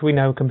the physics we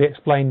know can be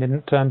explained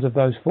in terms of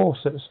those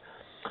forces.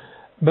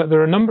 But there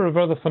are a number of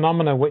other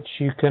phenomena which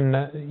you can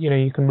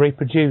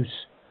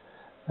reproduce,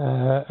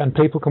 and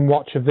people can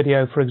watch a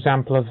video, for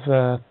example, of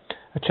a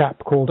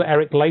chap called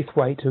Eric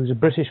Laithwaite, who's a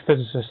British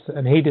physicist,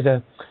 and he did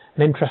an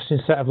interesting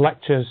set of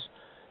lectures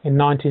in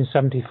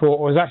 1974. It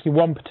was actually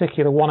one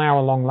particular 1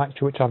 hour long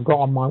lecture which I've got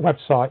on my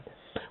website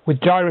with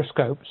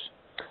gyroscopes,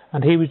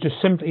 and he was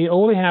just simply,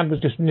 all he had was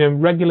just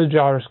regular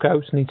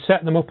gyroscopes, and he'd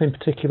set them up in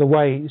particular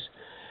ways,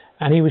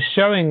 and he was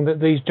showing that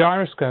these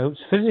gyroscopes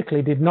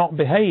physically did not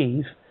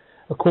behave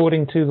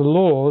according to the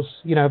laws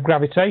of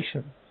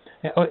gravitation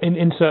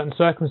in certain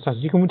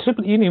circumstances. You can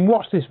simply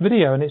watch this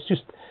video, and it's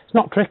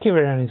not tricky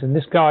or anything.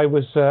 This guy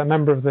was a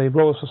member of the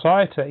Royal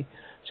Society,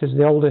 which is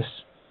the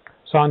oldest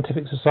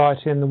scientific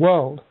society in the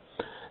world.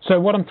 So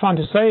what I'm trying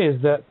to say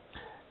is that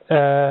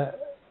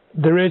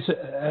there is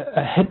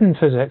a hidden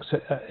physics,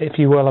 if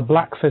you will, a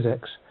black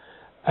physics,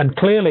 and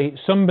clearly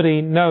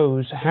somebody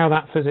knows how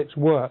that physics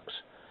works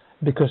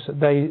because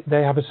they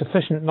have a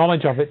sufficient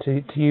knowledge of it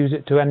to use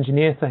it to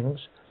engineer things,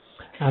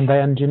 and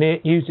they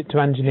use it to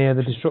engineer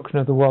the destruction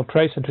of the World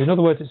Trade Center. In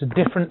other words, it's a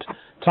different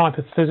type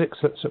of physics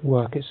that's at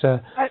work.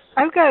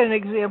 I've got an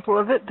example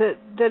of it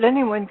that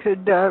anyone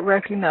could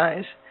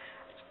recognize.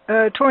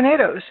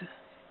 Tornadoes.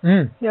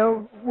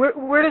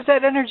 Where does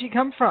that energy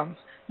come from?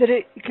 That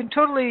it can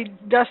totally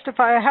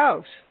dustify a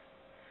house,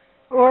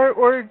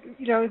 or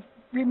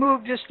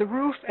remove just the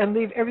roof and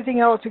leave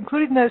everything else,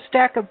 including the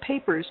stack of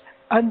papers,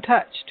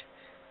 untouched.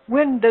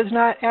 Wind does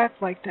not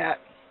act like that.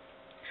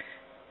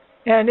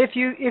 And if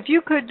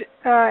you could,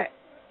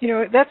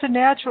 that's a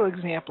natural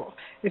example.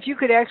 If you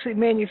could actually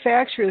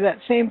manufacture that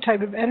same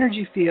type of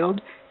energy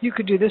field, you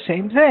could do the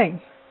same thing.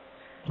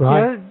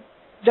 Right.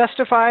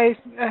 Dustify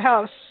a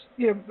house,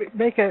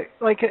 make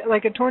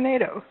like a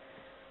tornado.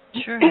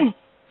 Sure.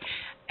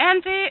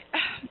 And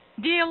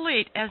the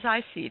elite, as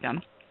I see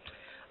them,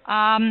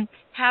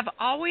 have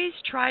always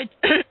tried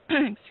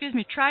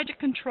to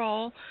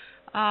control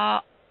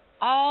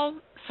all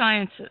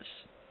sciences.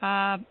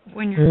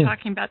 When you're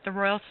talking about the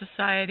Royal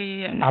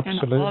Society and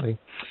absolutely,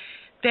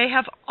 they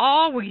have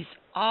always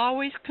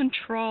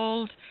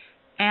controlled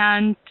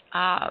and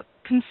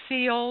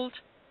concealed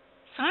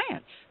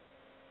science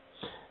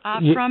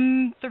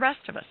from the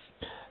rest of us.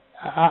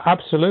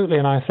 Absolutely,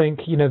 and I think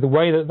the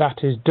way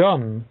that is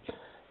done,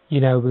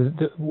 is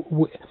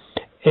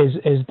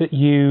that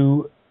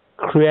you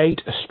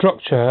create a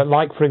structure,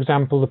 like for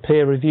example the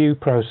peer review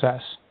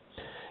process.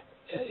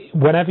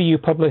 Whenever you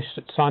publish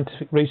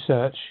scientific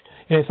research,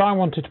 if I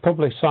wanted to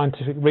publish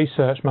scientific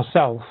research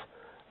myself,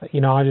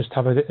 I just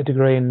have a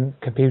degree in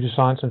computer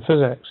science and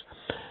physics,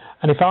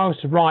 and if I was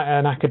to write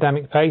an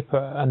academic paper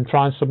and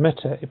try and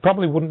submit it, it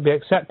probably wouldn't be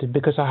accepted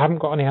because I haven't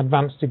got any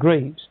advanced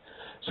degrees.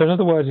 So in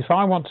other words, if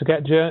I want to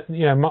get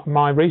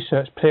my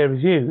research peer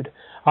reviewed,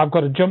 I've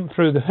got to jump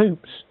through the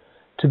hoops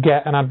to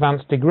get an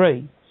advanced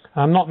degree.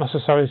 And I'm not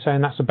necessarily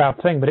saying that's a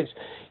bad thing, but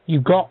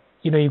you've got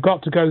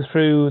to go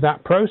through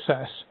that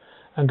process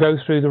and go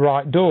through the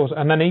right doors.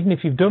 And then even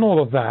if you've done all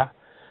of that,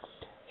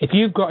 if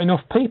you've got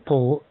enough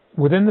people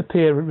within the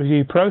peer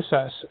review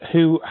process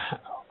who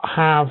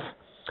have,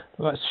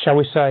 shall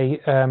we say,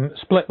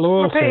 split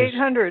loyalties. Or pay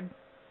 $800.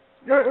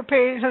 Or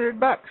pay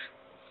 $800.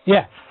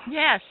 Yeah.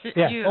 Yes.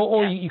 Yeah.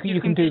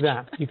 You can do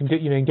that. You can do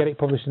get it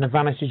published in a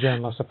vanity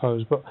journal, I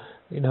suppose. But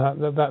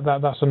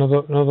that's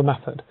another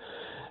method.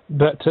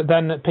 But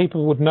then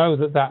people would know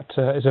that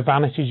is a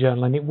vanity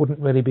journal, and it wouldn't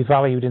really be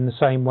valued in the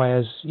same way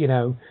as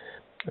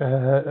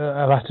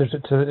a letter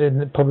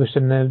published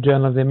in the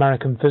Journal of the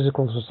American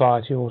Physical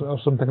Society or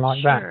something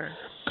like that.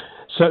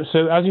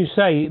 So as you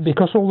say,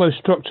 because all those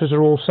structures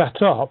are all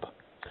set up,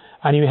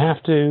 and you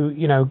have to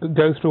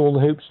go through all the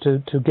hoops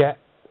to get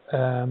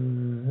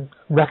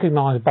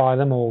recognised by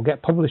them or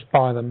get published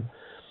by them,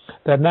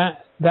 then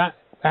that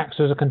acts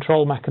as a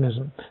control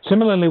mechanism.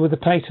 Similarly with the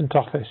patent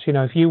office,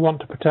 if you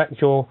want to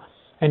protect your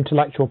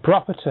intellectual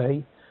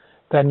property,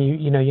 then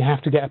you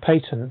have to get a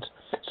patent.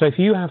 So if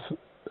you have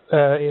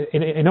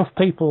enough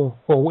people,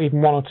 or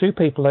even one or two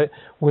people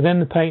within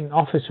the patent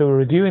office who are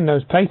reviewing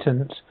those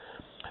patents,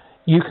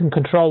 you can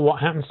control what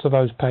happens to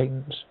those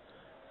patents.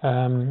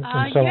 And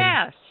so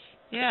on.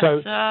 Yes.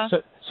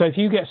 So if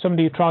you get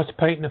somebody who tries to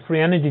patent a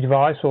free energy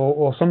device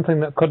or something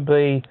that could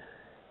be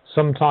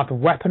some type of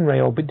weaponry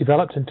or be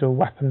developed into a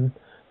weapon,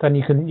 then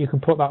you can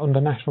put that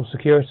under national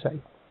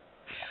security.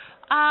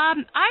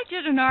 I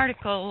did an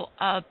article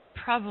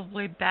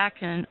probably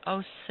back in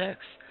 '06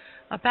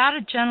 about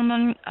a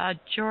gentleman,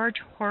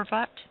 George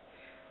Horvat,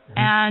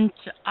 and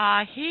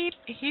he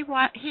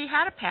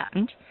had a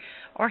patent,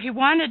 or he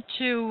wanted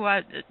to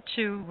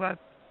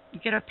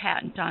get a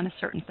patent on a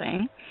certain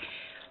thing.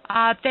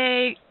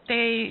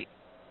 They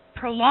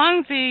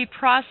prolonged the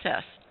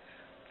process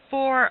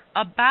for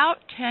about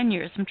 10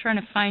 years. I'm trying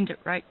to find it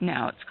right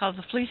now. It's called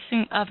The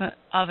Fleecing of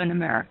an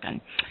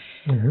American.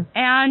 Mm-hmm.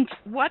 And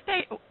what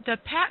the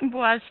patent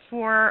was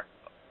for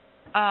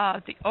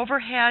the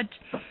overhead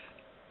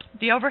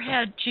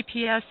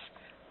GPS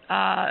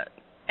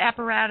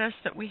apparatus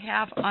that we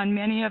have on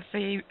many of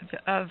the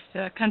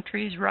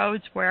country's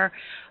roads, where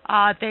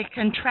they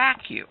can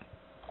track you.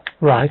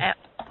 Right.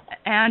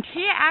 And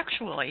he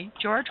actually,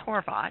 George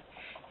Horvat,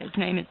 his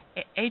name is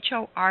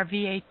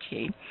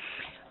Horvat,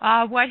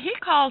 what he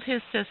called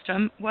his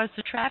system was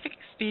the traffic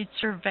speed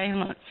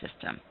surveillance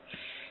system.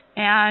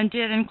 And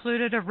it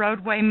included a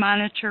roadway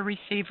monitor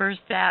receivers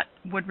that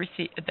would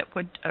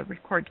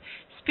record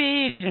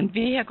speed and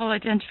vehicle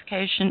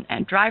identification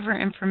and driver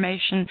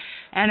information,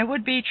 and it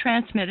would be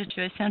transmitted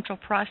to a central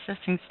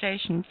processing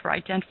station for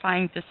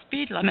identifying the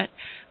speed limit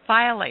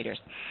violators.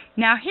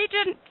 Now, he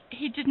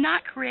did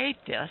not create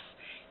this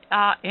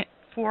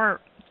for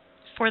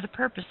the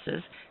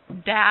purposes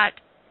that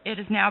it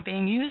is now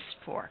being used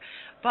for.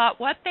 But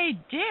what they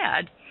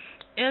did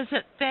is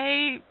that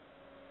they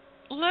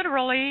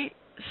literally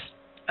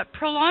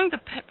prolonged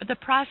the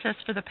process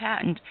for the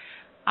patent,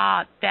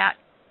 that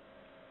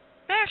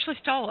they actually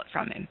stole it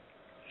from him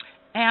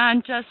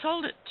and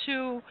sold it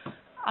to,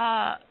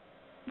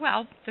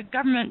 the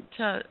government.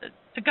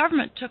 The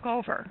government took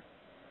over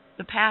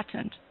the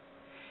patent,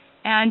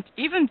 and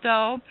even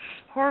though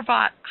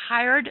Horvat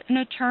hired an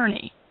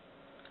attorney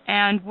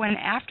and went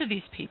after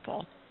these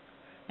people,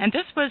 and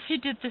he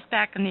did this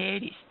back in the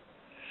 80s,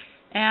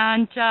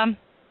 and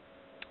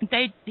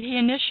he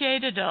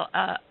initiated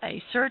a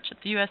search at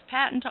the U.S.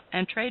 Patent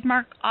and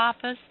Trademark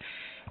Office,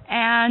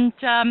 and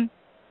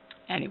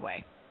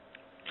anyway,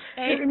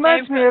 they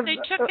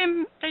took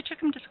him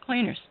to the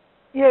cleaners.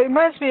 Yeah, it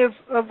reminds me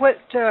of what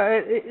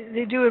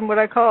they do in what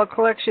I call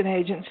collection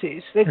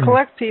agencies. They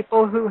collect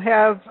people who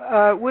have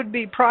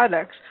would-be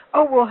products.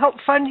 Oh, we'll help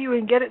fund you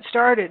and get it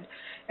started.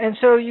 And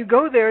so you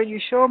go there, you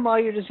show them all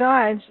your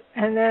designs,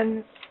 and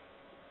then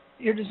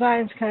your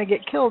designs kind of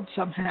get killed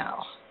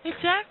somehow.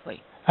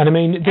 Exactly. And I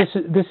mean,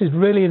 this is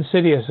really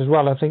insidious as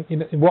well. I think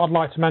what I'd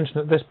like to mention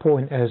at this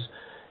point is,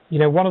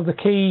 one of the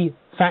key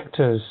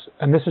factors,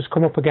 and this has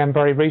come up again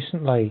very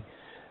recently,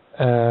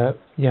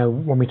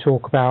 when we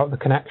talk about the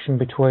connection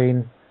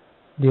between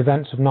the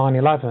events of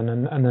 9/11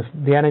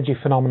 and the energy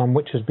phenomenon,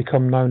 which has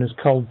become known as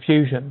cold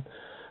fusion.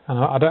 And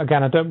I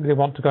don't really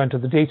want to go into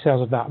the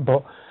details of that,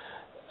 but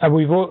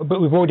we've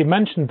already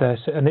mentioned this,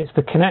 and it's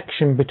the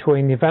connection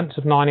between the events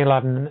of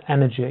 9/11 and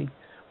energy.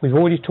 We've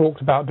already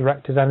talked about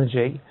directed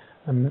energy,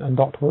 and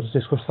Dr. Wood has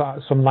discussed that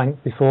at some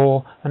length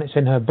before, and it's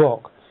in her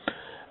book.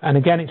 And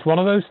again, it's one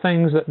of those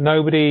things that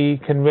nobody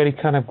can really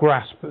kind of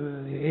grasp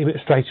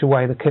straight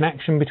away, the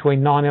connection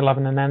between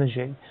 9/11 and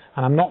energy.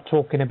 And I'm not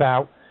talking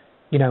about,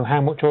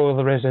 how much oil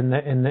there is in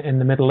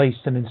the Middle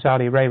East and in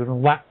Saudi Arabia and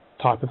all that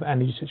type of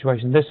energy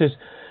situation. This is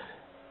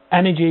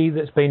energy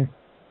that's been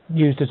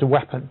used as a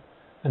weapon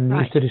and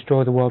used to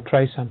destroy the World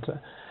Trade Center.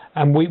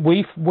 And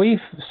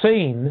we've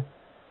seen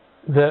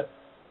that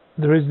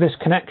there is this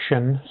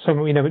connection.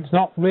 So it's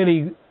not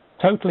really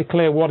totally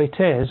clear what it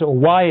is or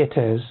why it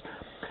is,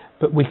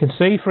 but we can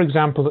see, for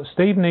example, that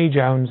Stephen E.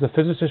 Jones, the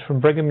physicist from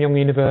Brigham Young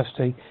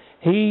University,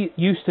 he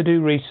used to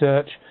do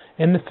research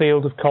in the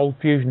field of cold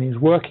fusion. He was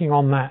working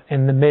on that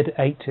in the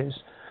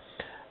mid-80s.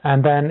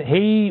 And then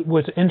he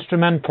was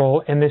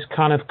instrumental in this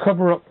kind of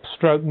cover-up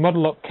stroke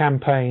muddle-up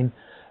campaign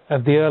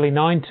of the early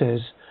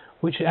 90s,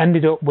 which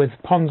ended up with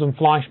Pons and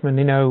Fleischmann,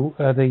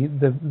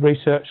 the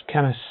research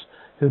chemists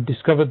who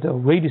discovered or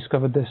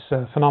rediscovered this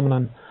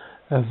phenomenon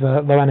of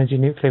low-energy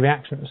nuclear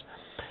reactions.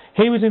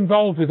 He was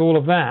involved with all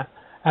of that.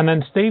 And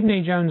then Stephen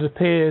E. Jones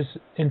appears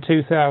in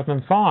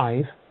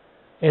 2005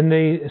 in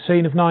the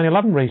scene of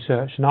 9/11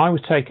 research, and I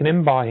was taken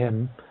in by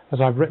him, as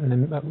I've written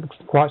in at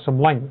quite some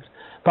length.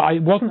 But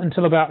it wasn't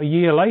until about a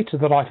year later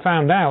that I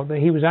found out that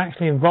he was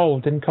actually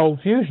involved in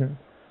cold fusion.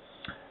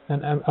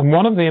 And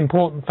one of the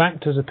important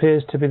factors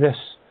appears to be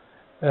this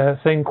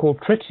thing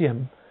called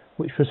tritium,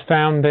 which was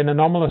found in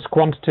anomalous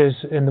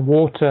quantities in the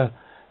water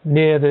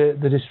near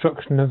the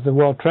destruction of the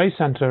World Trade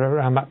Center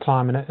around that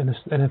time in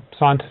a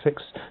scientific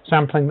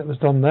sampling that was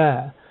done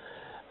there.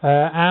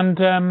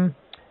 And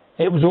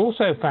it was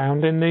also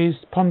found in these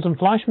Pons and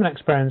Fleischmann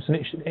experiments, and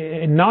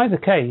in neither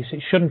case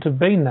it shouldn't have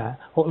been there,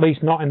 or at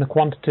least not in the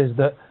quantities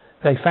that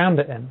they found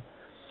it in.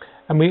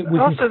 And we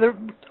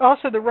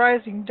also the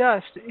rising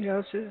dust,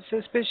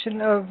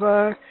 suspicion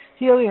of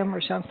helium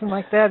or something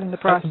like that in the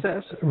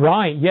process.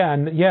 Right,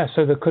 yeah,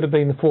 so there could have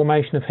been the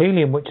formation of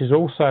helium, which is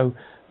also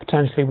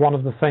potentially one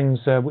of the things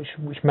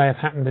which may have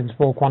happened in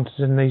small quantities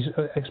in these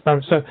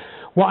experiments. So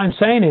what I'm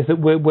saying is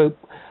that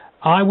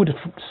I would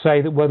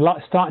say that we're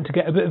starting to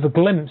get a bit of a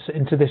glimpse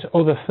into this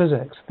other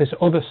physics, this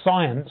other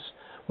science,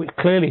 which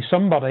clearly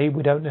somebody,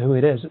 we don't know who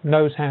it is,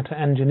 knows how to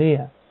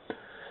engineer.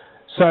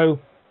 So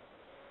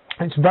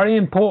it's very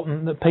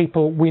important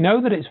that we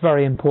know that it's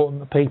very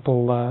important that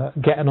people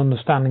get an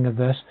understanding of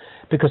this,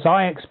 because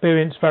I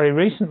experienced very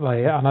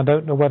recently, and I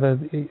don't know whether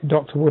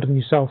Dr. Wood and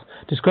yourself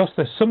discussed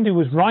this, somebody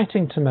was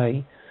writing to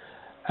me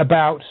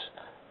about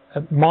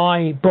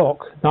my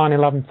book,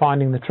 9/11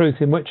 Finding the Truth,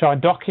 in which I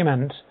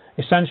document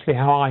essentially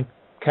how I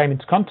came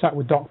into contact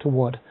with Dr.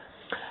 Wood.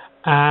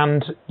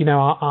 And,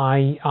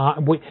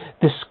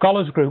 this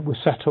scholars group was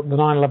set up, the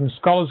 9/11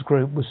 scholars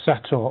group was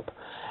set up,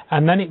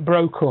 and then it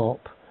broke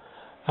up.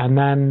 And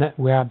then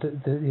we had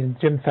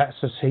Jim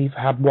Fetzer, he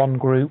had one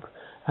group,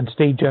 and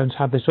Steve Jones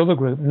had this other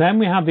group. And then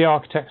we had the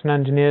architects and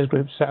engineers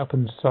group set up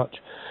and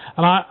such.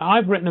 And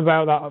I've written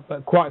about that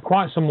at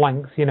quite some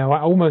length,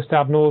 almost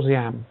ad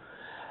nauseam.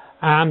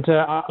 And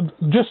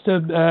just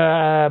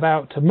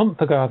about a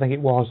month ago, I think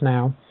it was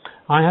now,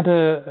 I had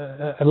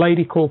a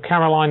lady called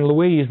Caroline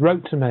Louise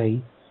wrote to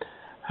me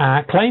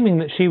claiming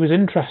that she was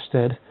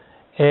interested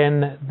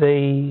in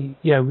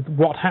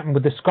what happened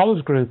with the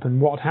scholars group and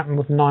what happened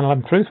with the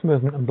 9/11 Truth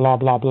Movement and blah,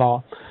 blah,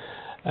 blah.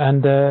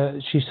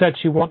 And she said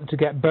she wanted to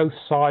get both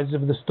sides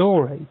of the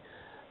story.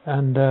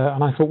 And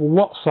I thought, well,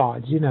 what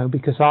sides?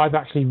 Because I've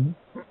actually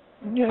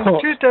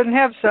truth doesn't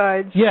have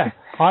sides. Yeah,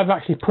 I've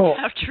actually put...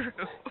 How true.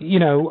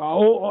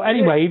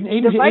 Anyway...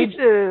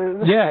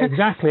 Divisive. Yeah,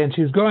 exactly. And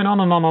she was going on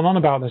and on and on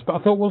about this. But I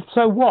thought, well,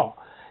 so what?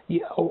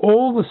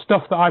 All the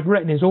stuff that I've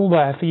written is all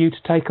there for you to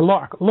take a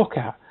look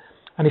at.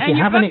 And if you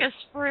have your book is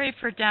free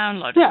for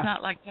download. Yeah. It's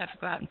not like you have to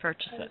go out and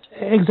purchase it.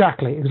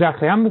 Exactly.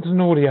 And it's an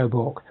audio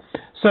book.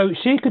 So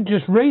she could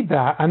just read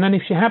that, and then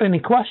if she had any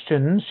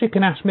questions, she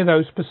can ask me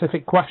those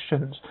specific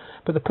questions.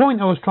 But the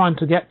point I was trying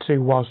to get to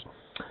was,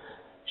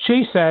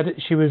 she said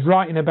she was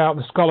writing about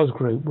the scholars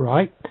group,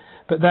 right?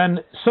 But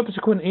then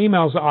subsequent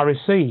emails that I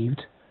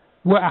received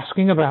were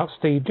asking about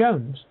Steve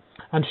Jones.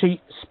 And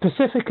she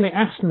specifically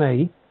asked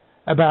me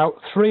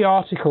about 3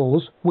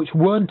 articles which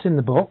weren't in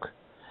the book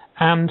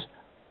and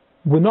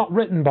were not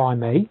written by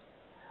me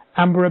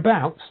and were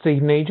about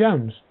Stephen E.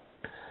 Jones.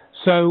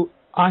 So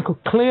I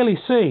could clearly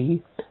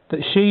see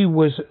that she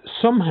was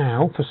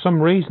somehow, for some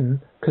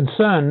reason,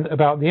 concerned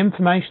about the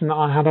information that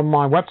I had on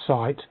my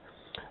website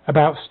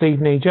about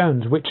Stephen E.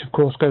 Jones, which of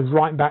course goes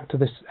right back to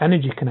this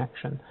energy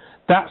connection.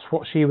 That's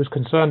what she was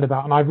concerned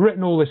about, and I've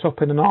written all this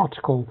up in an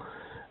article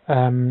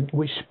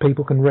which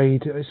people can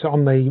read. It's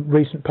on the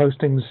recent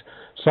postings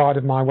side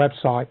of my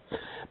website.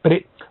 But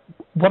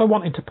what I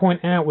wanted to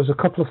point out was a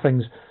couple of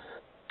things.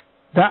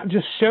 That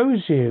just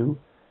shows you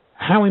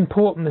how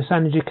important this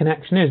energy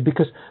connection is,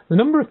 because the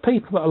number of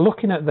people that are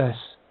looking at this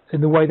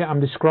in the way that I'm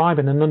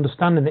describing and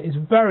understanding it is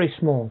very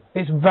small.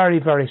 It's very,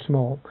 very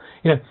small.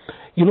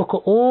 You look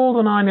at all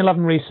the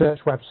 9/11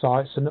 research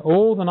websites and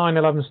all the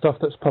 9/11 stuff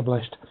that's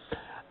published,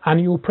 and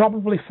you'll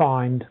probably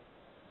find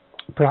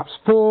perhaps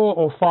 4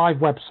 or 5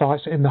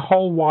 websites in the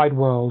whole wide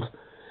world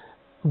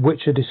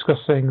which are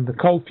discussing the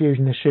cold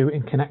fusion issue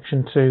in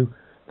connection to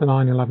the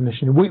 9/11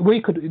 issue.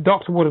 We could,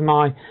 Dr. Wood and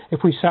I,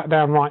 if we sat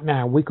down right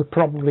now, we could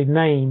probably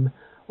name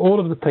all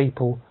of the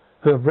people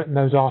who have written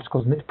those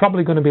articles, and it's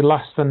probably going to be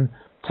less than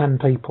 10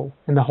 people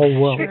in the whole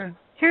world. Sure.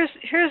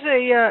 Here's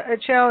a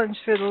challenge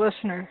for the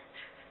listener.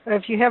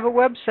 If you have a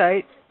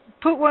website,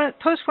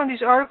 post one of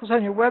these articles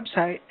on your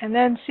website, and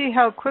then see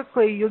how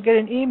quickly you'll get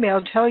an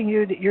email telling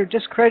you that you're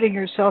discrediting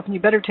yourself and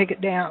you better take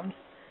it down.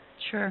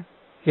 Sure.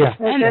 Yeah.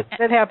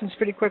 That happens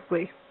pretty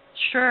quickly.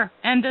 Sure.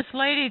 And this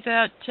lady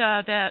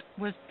that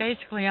was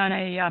basically on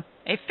a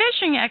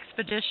fishing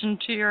expedition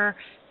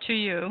to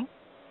you,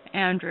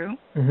 Andrew,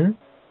 mm-hmm.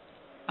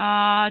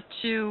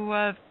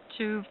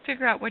 To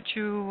figure out what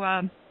your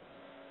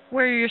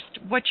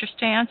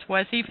stance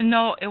was, even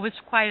though it was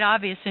quite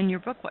obvious in your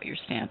book what your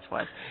stance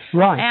was.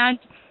 Right.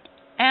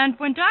 And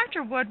when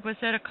Dr. Wood was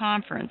at a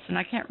conference, and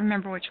I can't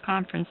remember which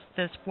conference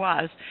this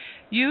was,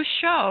 you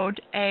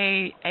showed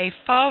a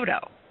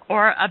photo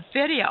or a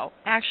video.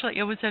 Actually,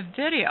 it was a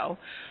video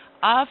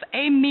of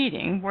a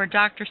meeting where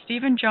Dr.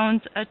 Stephen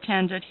Jones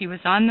attended. He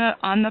was on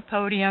the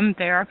podium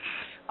there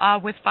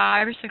with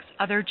 5 or 6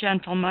 other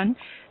gentlemen.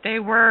 They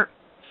were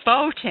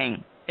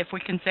voting, if we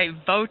can say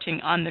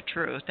voting on the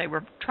truth. They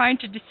were trying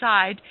to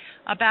decide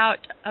about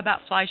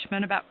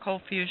Fleischmann, about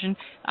cold fusion.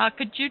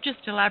 Could you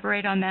just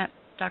elaborate on that,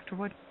 Dr.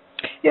 Wood?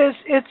 Yes,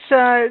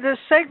 it's this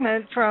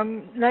segment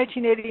from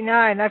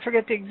 1989. I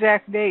forget the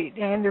exact date.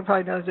 Andrew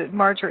probably knows it.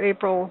 March or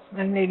April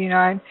in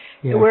 '89,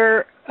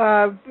 where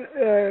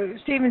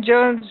Stephen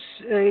Jones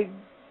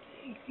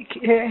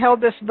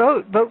held this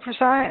vote for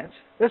science.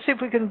 Let's see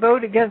if we can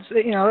vote against.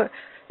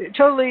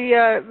 Totally.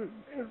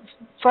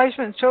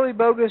 Fleischman's totally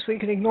bogus. We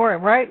can ignore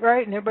him, right?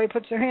 And everybody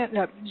puts their hand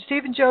up.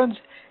 Stephen Jones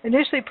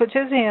initially puts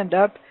his hand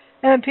up,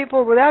 and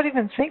people, without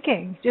even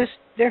thinking, just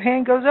their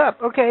hand goes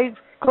up. Okay,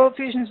 cold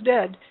fusion's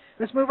dead.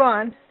 Let's move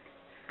on.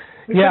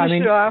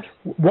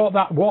 What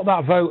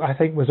that vote I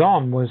think was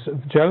on was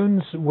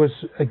Jones was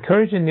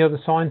encouraging the other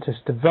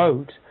scientists to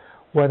vote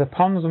whether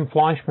Pons and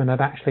Fleischman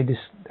had actually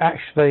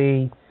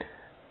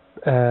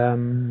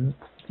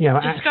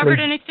discovered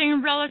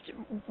anything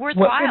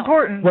worthwhile.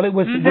 Important. Well, it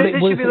was.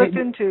 It should be looked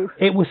into.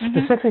 It was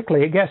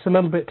specifically. It gets a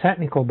little bit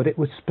technical, but it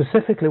was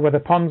specifically whether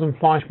Pons and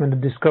Fleischman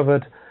had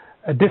discovered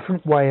a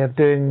different way of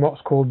doing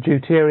what's called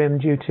deuterium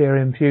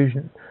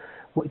fusion,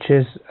 which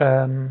is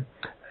a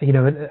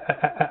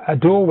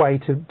doorway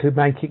to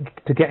make it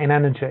to getting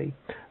energy,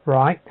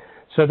 right?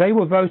 So they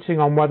were voting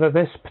on whether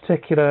this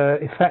particular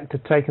effect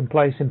had taken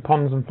place in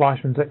Pons and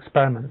Fleischman's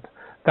experiment.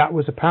 That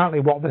was apparently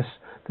what this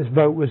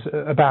vote was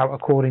about,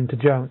 according to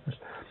Jones.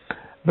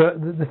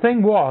 But the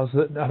thing was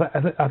that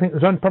I think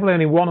there's probably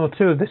only one or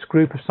two of this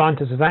group of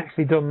scientists have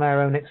actually done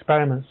their own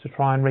experiments to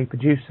try and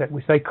reproduce it,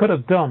 which they could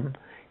have done.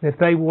 If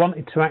they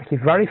wanted to actually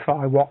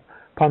verify what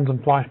Pons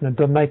and Fleischman had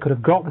done, they could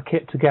have got the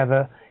kit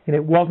together, and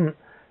it wasn't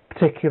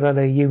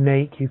particularly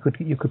unique. You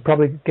could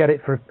probably get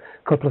it for a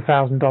couple of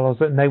 $1,000s,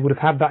 and they would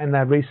have had that in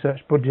their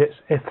research budgets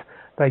if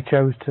they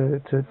chose to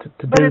do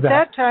that. But at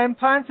that time,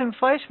 Pons and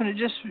Fleischman had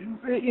just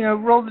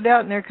rolled it out,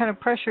 and they're kind of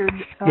pressured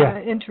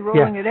into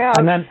rolling it out.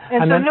 And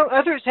so no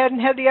others hadn't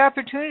had the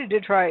opportunity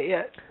to try it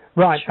yet.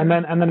 Right, sure.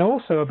 and then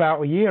also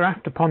about a year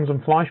after Pons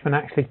and Fleischman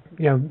actually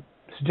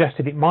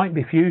suggested it might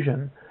be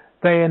fusion,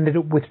 they ended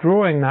up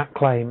withdrawing that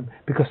claim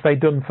because they'd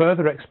done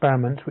further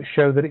experiments which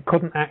showed that it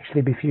couldn't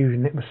actually be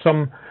fusion. It was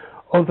some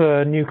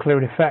other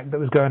nuclear effect that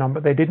was going on,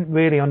 but they didn't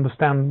really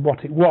understand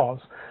what it was.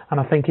 And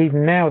I think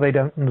even now they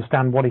don't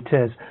understand what it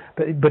is.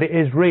 But it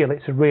is real.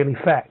 It's a real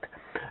effect.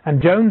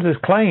 And Jones has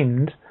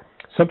claimed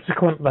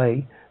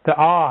subsequently that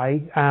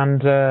I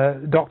and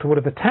Dr. Wood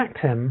have attacked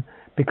him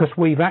because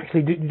we've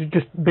actually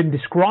just been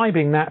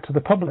describing that to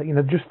the public.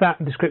 Just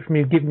that description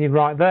you've given me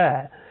right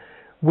there.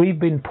 We've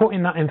been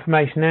putting that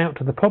information out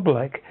to the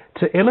public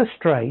to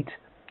illustrate,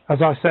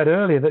 as I said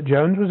earlier, that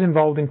Jones was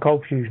involved in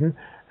cold fusion,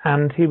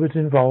 and he was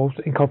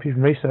involved in cold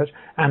fusion research,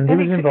 and he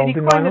was involved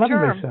in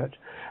 9/11 research.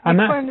 And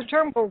he coined the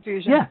term cold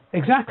fusion. Yeah,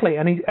 exactly.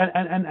 And I've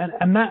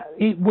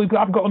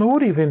got an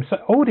audio of him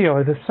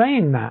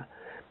saying that.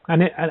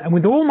 And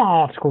with all my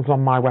articles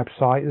on my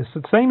website,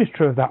 the same is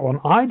true of that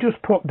one. I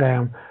just put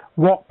down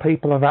what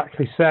people have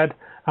actually said,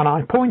 and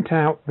I point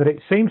out that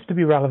it seems to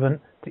be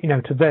relevant,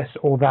 to this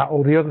or that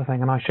or the other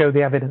thing, and I show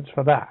the evidence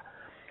for that.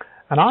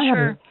 And I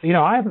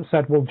haven't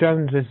said, well,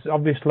 Jones is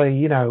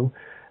obviously,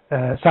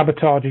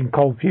 sabotaging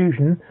cold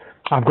fusion.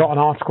 I've got an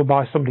article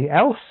by somebody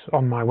else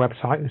on my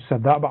website who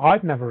said that, but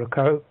I've never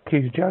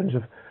accused Jones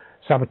of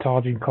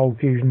sabotaging cold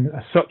fusion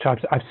as such.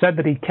 I've said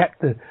that he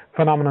kept the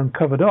phenomenon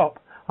covered up,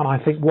 and I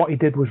think what he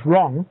did was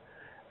wrong.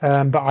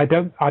 But I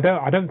don't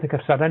think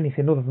I've said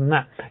anything other than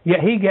that. Yet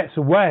he gets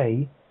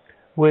away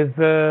with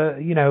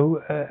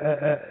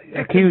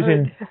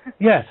accusing,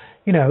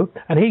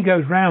 and he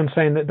goes round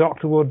saying that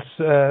Dr. Wood's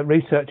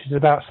research is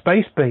about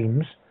space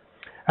beams,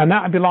 and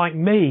that would be like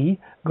me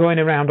going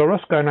around, or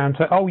us going around and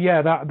say, oh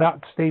yeah, that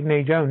Stephen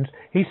E. Jones,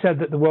 he said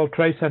that the World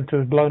Trade Center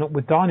was blown up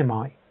with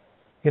dynamite,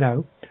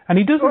 and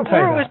he doesn't say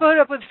that. Or it was blown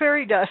up with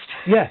fairy dust.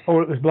 Yeah,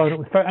 or it was blown up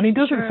with fairy, and he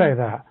doesn't say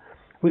that.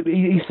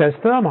 He says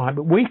thermite,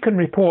 but we can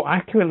report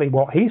accurately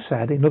what he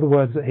said. In other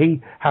words, that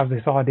he has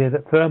this idea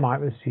that thermite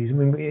was used. I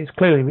mean, it's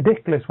clearly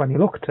ridiculous when you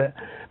look at it,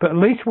 but at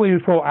least we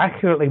report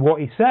accurately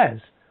what he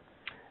says,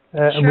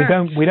 and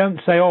we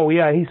don't say, oh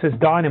yeah, he says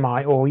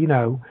dynamite or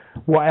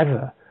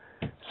whatever.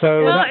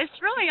 So it's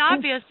really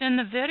obvious in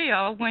the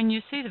video, when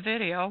you see the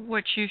video,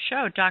 which you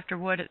showed Dr.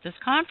 Wood at this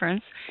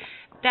conference,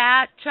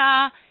 that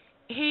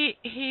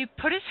he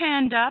put his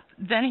hand up,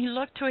 then he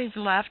looked to his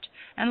left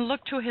and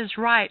looked to his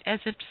right as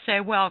if to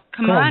say, well,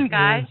 come on,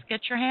 guys,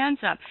 get your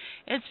hands up.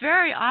 It's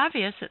very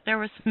obvious that there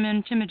was some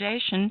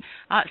intimidation,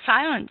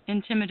 silent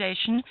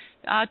intimidation,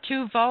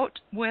 to vote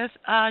with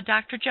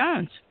Dr.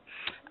 Jones.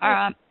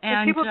 And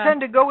people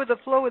tend to go with the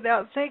flow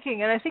without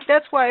thinking, and I think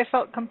that's why I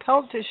felt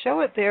compelled to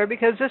show it there,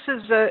 because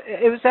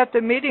it was at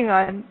the meeting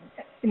on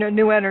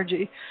new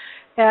energy,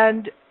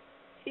 and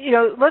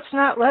let's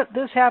not let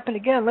this happen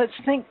again. Let's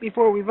think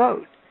before we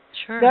vote.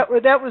 Sure.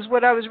 That was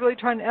what I was really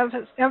trying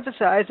to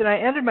emphasize, and I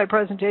ended my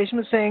presentation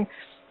with saying,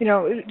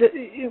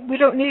 we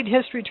don't need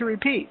history to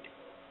repeat.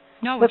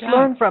 No, let's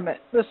learn from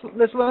it.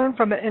 Let's learn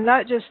from it, and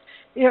not just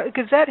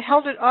because that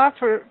held it off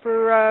for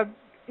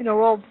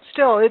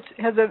still it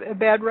has a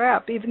bad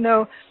rap. Even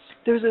though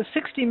there was a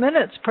 60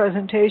 Minutes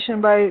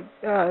presentation by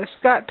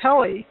Scott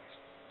Pelley,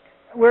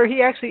 where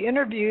he actually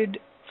interviewed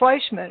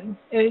Fleischman,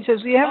 and he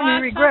says, "Do you have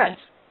any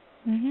regrets?"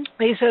 Mm-hmm.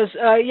 He says,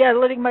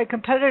 letting my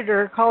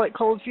competitor call it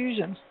cold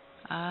fusion.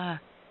 Ah.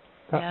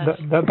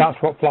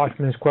 That's what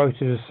Fleischmann is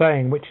quoted as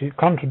saying, which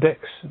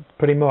contradicts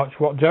pretty much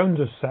what Jones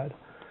has said.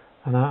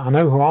 And I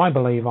know who I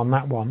believe on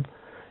that one,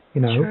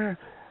 you know. Sure.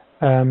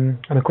 And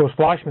of course,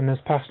 Fleischmann has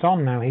passed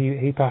on now.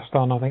 He passed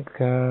on, I think,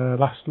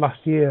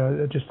 last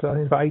year, I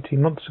think about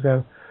 18 months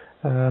ago,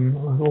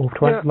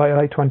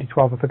 late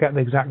 2012. I forget the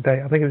exact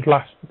date. I think it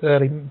was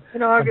early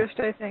in August,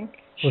 I think.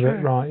 Was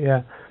it right?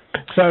 Yeah.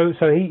 So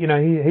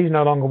he's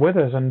no longer with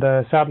us, and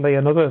sadly,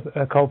 another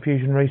cold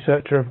fusion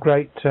researcher of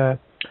great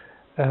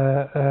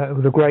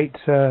with a great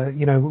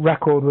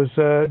record was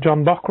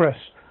John Bockris,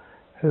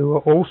 who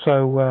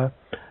also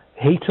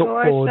he took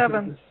forward.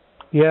 7th.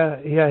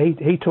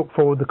 He took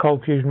forward the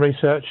cold fusion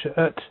research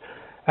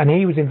and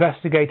he was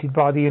investigated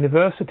by the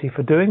university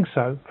for doing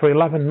so for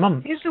 11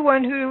 months. He's the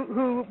one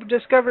who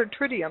discovered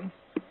tritium.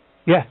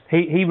 Yeah,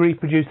 he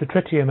reproduced the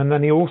tritium, and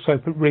then he also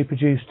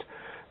reproduced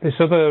this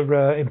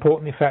other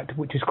important effect,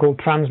 which is called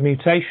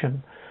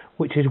transmutation,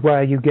 which is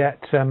where you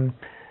get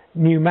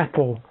new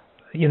metal,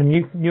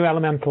 new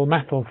elemental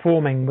metal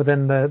forming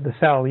within the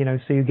cell.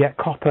 So you get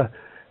copper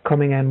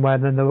coming in where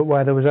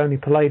there was only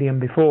palladium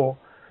before.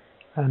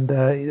 And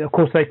of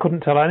course, they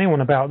couldn't tell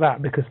anyone about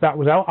that because that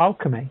was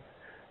alchemy,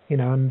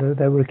 and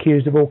they were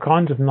accused of all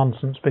kinds of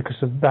nonsense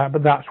because of that.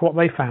 But that's what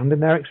they found in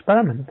their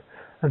experiment,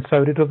 and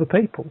so did other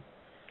people.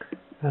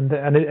 And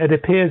it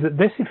appears that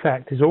this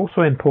effect is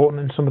also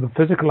important in some of the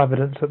physical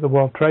evidence at the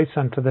World Trade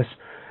Center. This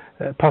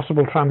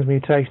possible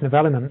transmutation of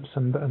elements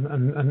and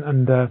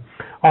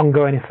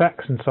ongoing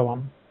effects and so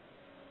on.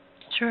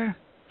 Sure.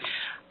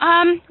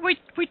 We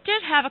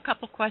did have a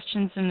couple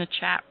questions in the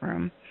chat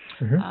room.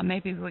 Mm-hmm.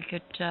 Maybe we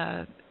could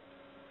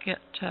get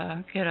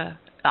a.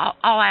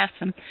 I'll ask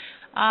them.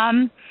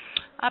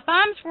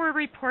 Bombs were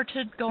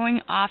reported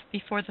going off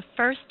before the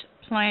first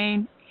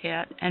plane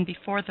hit and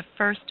before the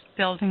first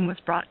building was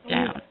brought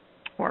down.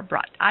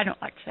 I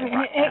don't like to say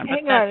brought down.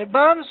 Hang on.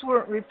 Bombs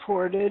weren't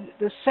reported.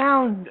 The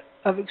sound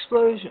of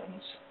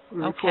explosions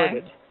were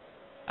reported.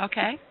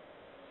 Okay.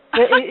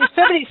 If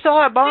somebody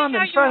saw a bomb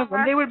in front of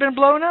them, they would have been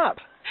blown up.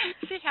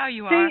 See how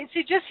you are.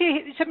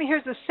 Somebody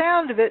hears the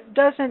sound of it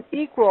doesn't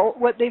equal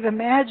what they've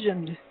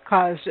imagined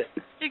caused it.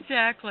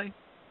 Exactly.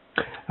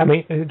 I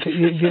mean,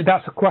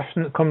 that's a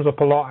question that comes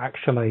up a lot,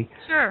 actually.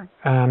 Sure.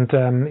 And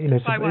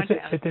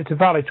it's a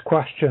valid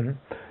question.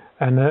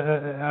 And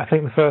I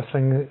think the first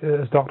thing,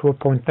 as Dr. Wood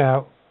pointed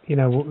out,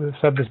 we've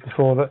said this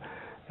before, that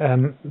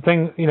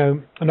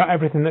not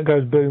everything that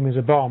goes boom is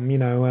a bomb.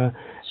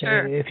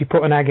 Sure. If you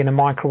put an egg in a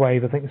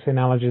microwave, I think it's the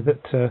analogy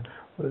that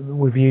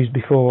we've used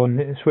before,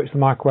 and switch the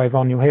microwave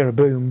on, you'll hear a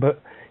boom,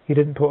 but you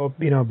didn't put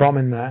a bomb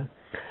in there.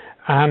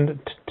 And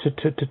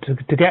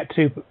to get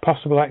to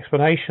possible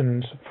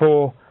explanations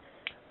for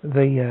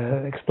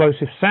the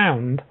explosive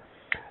sound,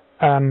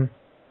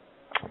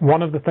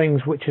 one of the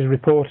things which is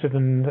reported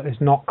and is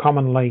not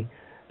commonly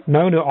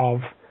known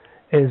of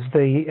is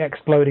the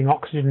exploding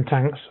oxygen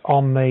tanks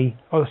on the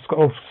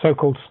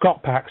so-called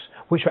Scott packs,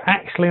 which are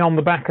actually on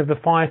the back of the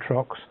fire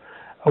trucks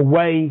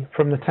away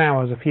from the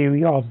towers a few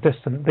yards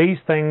distant. These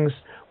things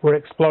were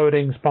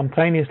exploding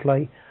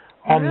spontaneously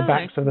on the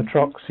backs of the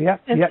trucks.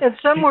 And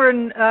some were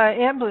in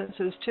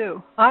ambulances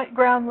too, at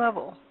ground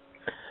level.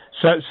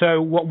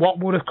 So what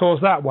would have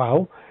caused that?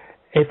 Well,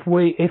 if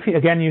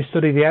you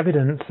study the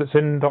evidence that's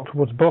in Dr.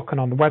 Wood's book and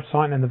on the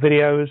website and in the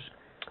videos,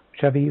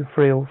 whichever you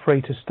feel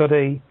free to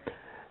study,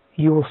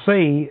 you will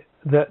see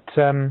that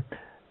the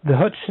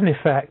Hutchison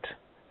effect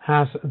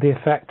has the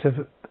effect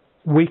of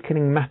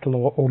weakening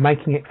metal or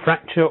making it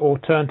fracture or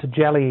turn to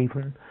jelly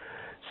even.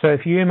 So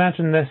if you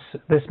imagine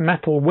this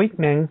metal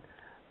weakening,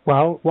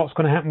 well, what's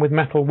going to happen with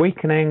metal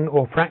weakening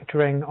or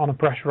fracturing on a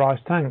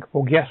pressurized tank?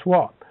 Well, guess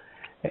what?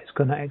 It's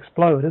going to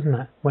explode, isn't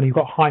it? When you've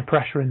got high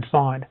pressure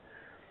inside.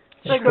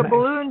 It's like a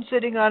balloon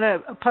sitting on a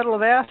puddle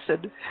of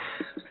acid.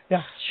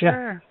 Yeah,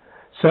 sure.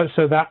 Yeah.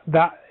 So that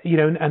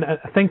and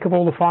think of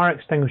all the fire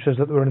extinguishers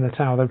that were in the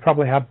tower. They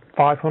probably had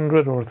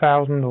 500 or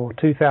 1,000 or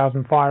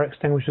 2,000 fire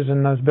extinguishers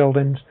in those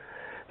buildings.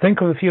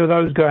 Think of a few of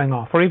those going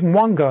off, or even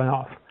one going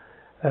off,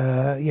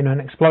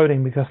 and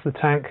exploding because the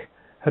tank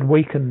had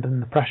weakened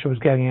and the pressure was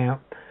going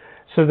out.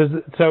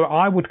 So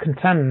I would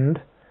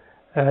contend,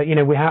 I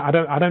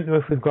don't know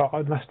if we've got,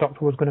 unless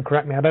Dr. was going to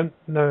correct me, I don't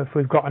know if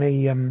we've got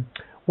any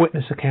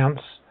witness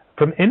accounts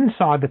from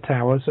inside the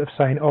towers of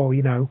saying,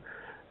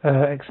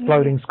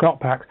 exploding Scott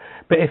packs.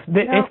 But if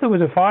there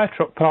was a fire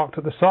truck parked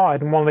at the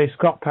side and one of these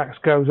Scott packs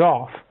goes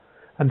off,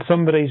 and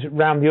somebody's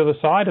round the other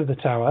side of the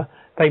tower,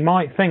 they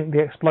might think the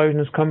explosion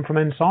has come from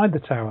inside the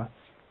tower,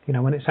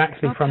 when it's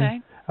actually from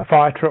a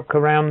fire truck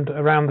around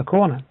the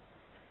corner.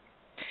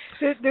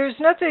 There's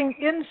nothing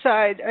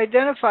inside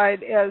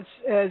identified as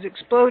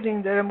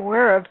exploding that I'm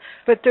aware of,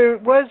 but there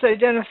was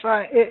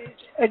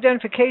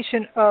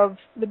identification of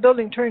the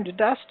building turning to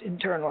dust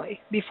internally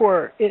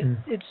before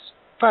its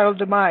final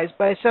demise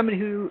by somebody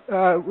who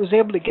was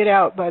able to get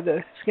out by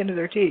the skin of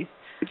their teeth.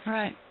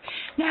 Right.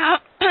 Now,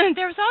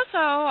 there's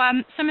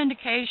also some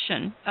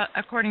indication,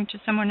 according to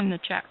someone in the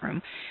chat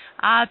room,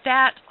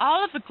 that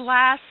all of the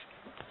glass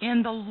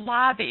in the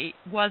lobby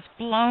was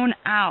blown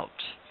out.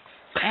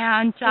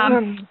 And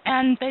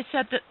they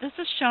said that this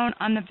is shown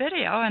on the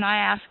video, and I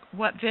asked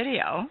what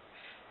video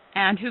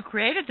and who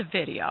created the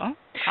video.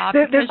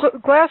 The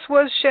glass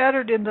was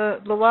shattered in the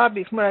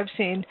lobby, from what I've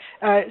seen.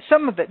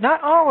 Some of it,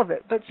 not all of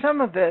it, but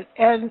some of it.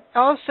 And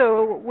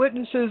also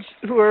witnesses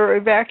who are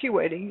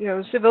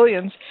evacuating,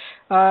 civilians,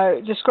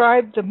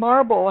 described the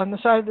marble on the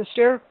side of the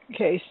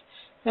staircase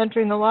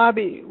entering the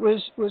lobby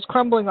was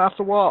crumbling off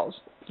the walls.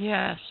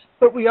 Yes.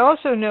 But we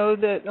also know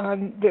that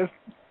on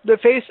the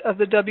face of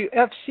the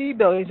WFC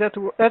buildings,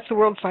 that's the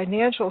World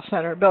Financial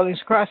Center buildings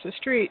across the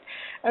street,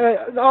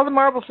 all the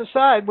marbles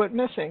aside went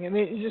missing. I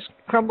mean, it just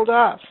crumbled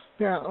off,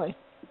 apparently.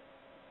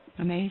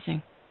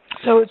 Amazing.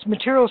 So it's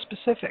material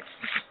specific.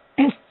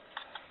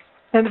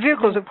 And the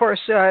vehicles, of course,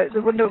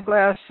 the window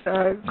glass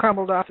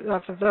crumbled off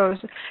of those.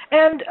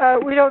 And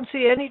we don't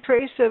see any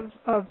trace of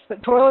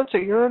toilets or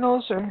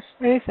urinals or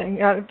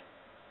anything out of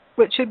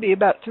what should be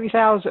about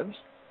 3,000.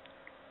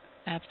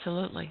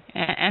 Absolutely.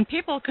 And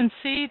people can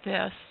see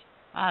this,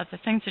 the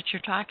things that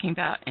you're talking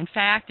about. In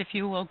fact, if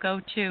you will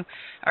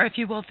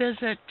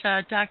visit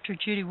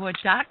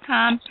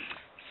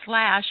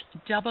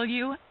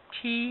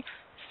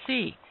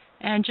drjudywood.com/WTC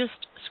and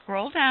just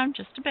scroll down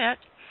just a bit,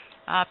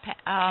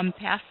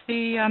 past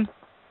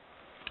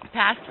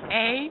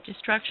A,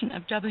 destruction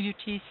of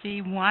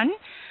WTC1,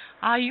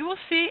 you will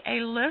see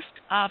a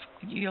list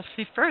you'll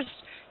see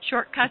first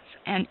shortcuts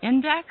and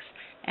index,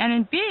 and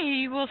in B,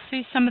 you will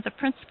see some of the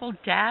principal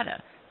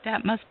data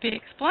that must be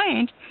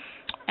explained.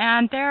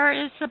 And there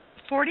is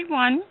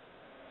 41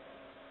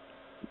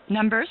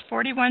 numbers,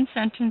 41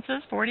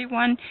 sentences,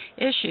 41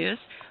 issues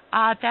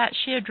that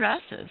she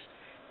addresses.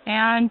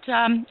 And,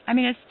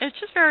 it's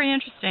just very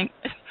interesting.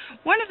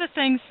 One of the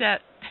things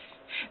that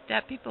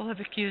people have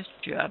accused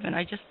you of, and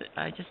I just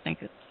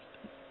think it's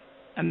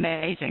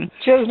amazing.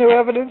 She has no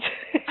evidence.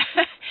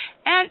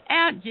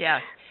 and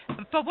yes.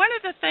 But one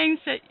of the things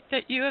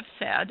that you have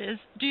said is,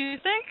 do you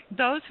think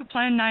those who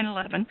planned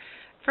 9/11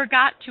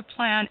 forgot to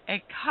plan a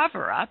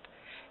cover-up?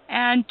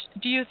 And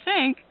do you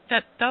think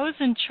that those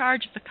in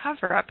charge of the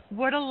cover-up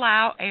would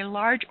allow a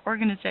large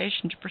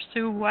organization to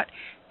pursue what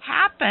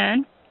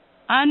happened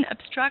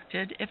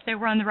unobstructed if they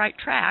were on the right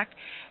track?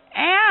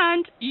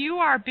 And you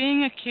are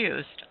being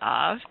accused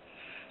of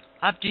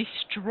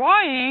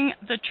destroying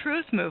the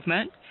truth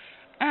movement.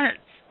 And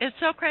it's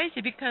so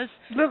crazy because...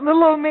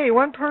 Little old me,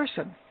 one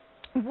person,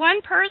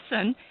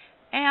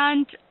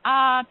 and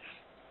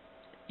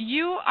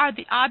you are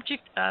the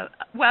object of,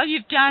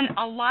 you've done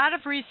a lot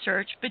of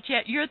research, but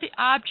yet you're the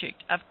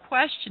object of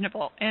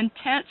questionable,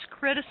 intense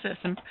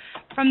criticism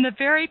from the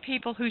very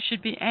people who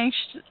should be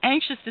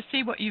anxious to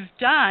see what you've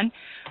done.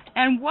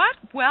 And what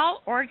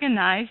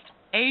well-organized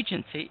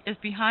agency is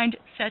behind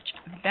such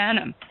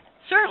venom?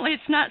 Certainly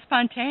it's not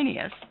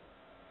spontaneous.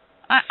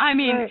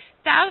 Right.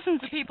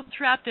 Thousands of people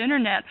throughout the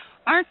Internet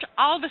aren't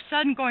all of a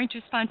sudden going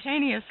to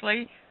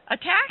spontaneously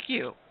attack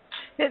you.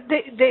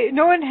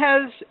 No one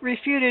has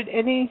refuted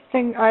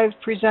anything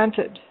I've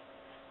presented.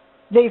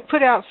 They've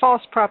put out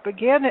false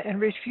propaganda and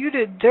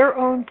refuted their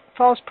own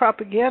false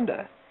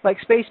propaganda, like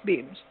space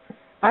beams.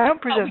 I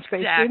don't present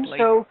space beams,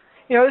 so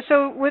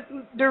what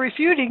they're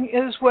refuting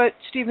is what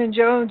Stephen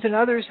Jones and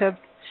others have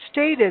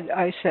stated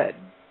I said,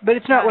 but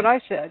it's not what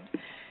I said.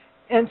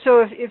 And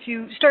so if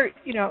you start,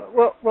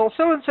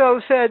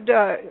 so-and-so said,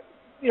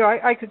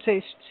 I could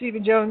say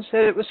Stephen Jones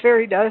said it was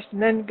fairy dust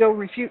and then go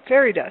refute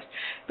fairy dust.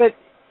 But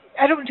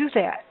I don't do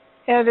that.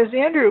 And as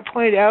Andrew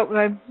pointed out when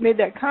I made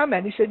that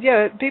comment, he said,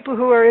 people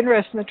who are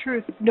interested in the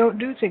truth don't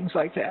do things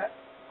like that.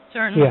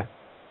 Certainly. Yeah.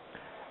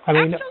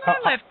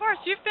 Absolutely. Of course.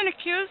 You've been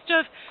accused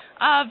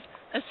of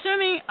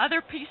assuming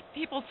other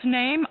people's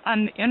name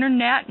on the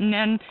Internet and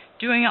then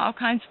doing all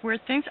kinds of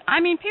weird things.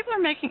 People are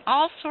making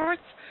all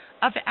sorts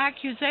of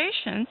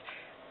accusations.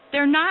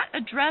 They're not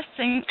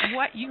addressing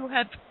what you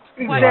have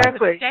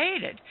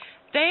stated.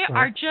 They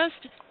are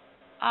just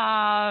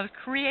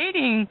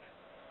creating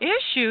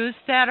issues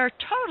that are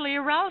totally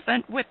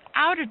irrelevant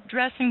without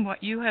addressing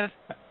what you have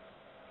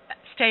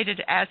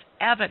stated as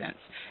evidence,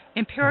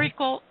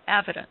 empirical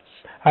evidence.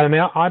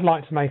 I'd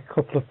like to make a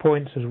couple of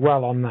points as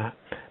well on that,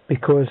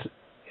 because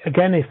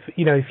again, if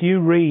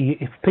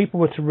people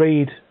were to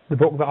read the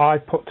book that I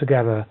put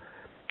together,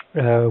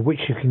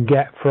 which you can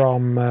get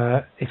from,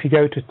 if you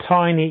go to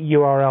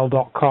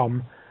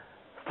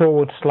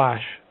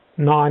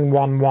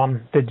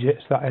tinyurl.com/911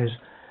 digits, that is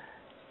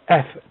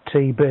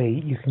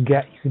FTB, you can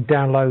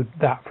download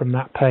that from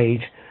that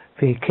page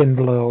for your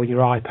Kindle or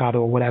your iPad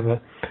or whatever,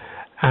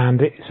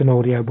 and it's an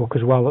audio book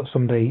as well that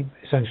somebody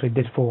essentially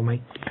did for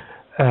me.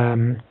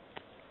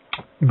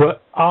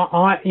 But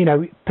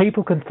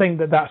people can think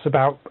that that's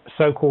about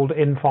so-called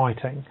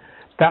infighting.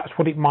 That's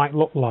what it might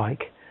look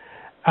like.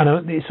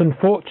 And it's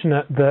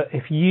unfortunate that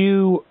if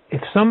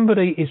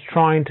somebody is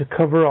trying to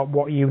cover up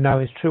what you know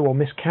is true or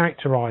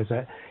mischaracterize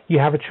it, you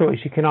have a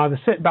choice. You can either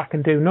sit back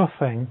and do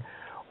nothing,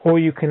 or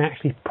you can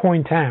actually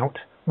point out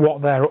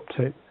what they're up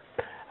to.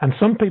 And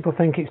some people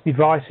think it's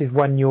divisive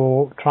when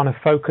you're trying to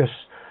focus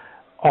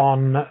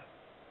on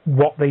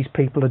what these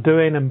people are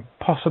doing and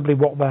possibly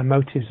what their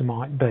motives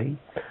might be.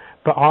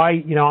 But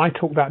I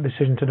took that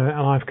decision to do it,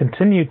 and I've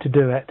continued to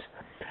do it.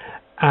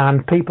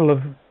 And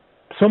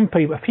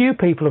a few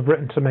people have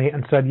written to me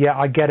and said, yeah,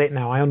 I get it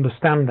now, I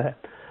understand it.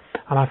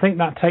 And I think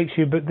that takes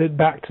you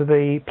back to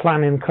the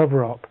planning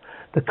cover-up.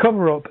 The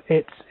cover-up,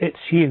 it's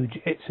huge,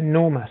 it's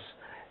enormous,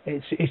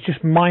 it's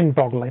just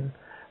mind-boggling.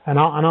 And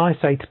I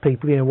say to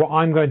people, what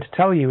I'm going to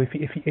tell you,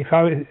 if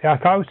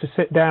I was to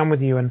sit down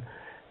with you and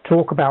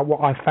talk about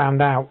what I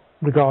found out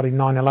regarding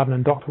 9/11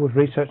 and Dr. Wood's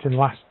research in the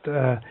last,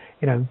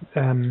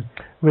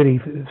 really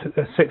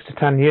 6 to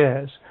 10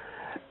 years,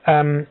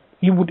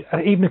 you would,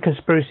 even a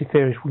conspiracy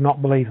theorist would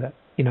not believe it.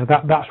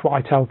 That's what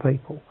I tell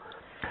people.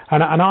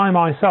 And I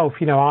myself,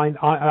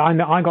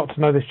 I got to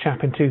know this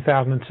chap in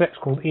 2006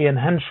 called Ian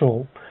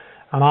Henshall,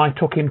 and I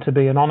took him to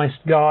be an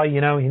honest guy,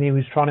 and he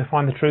was trying to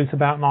find the truth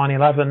about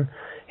 9/11.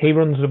 He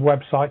runs a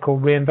website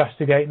called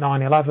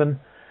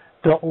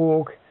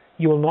reinvestigate911.org.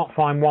 You will not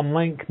find one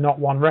link, not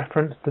one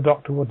reference to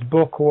Dr. Wood's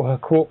book or her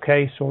court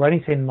case or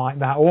anything like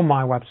that, or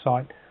my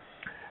website.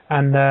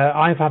 And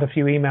I've had a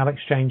few email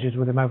exchanges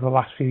with him over the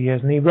last few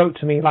years, and he wrote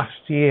to me last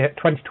year,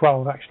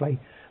 2012 actually,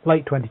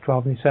 late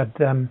 2012, and he said,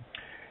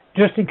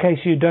 just in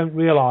case you don't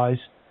realise,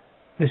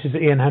 this is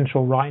Ian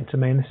Henshall writing to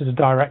me, and this is a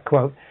direct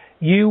quote,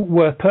 you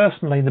were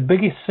personally the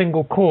biggest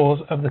single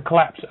cause of the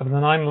collapse of the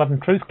 9/11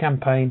 Truth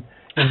Campaign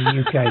in the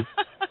UK.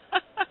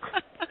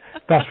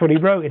 That's what he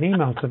wrote in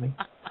email to me.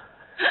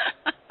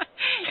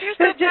 You're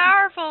so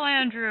powerful,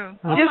 Andrew.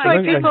 Just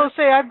like people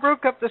say, I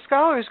broke up the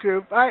scholars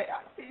group. That's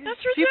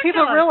ridiculous. Few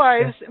people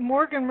realize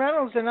Morgan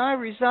Reynolds and I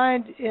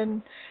resigned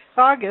in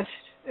August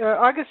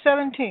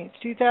 17th,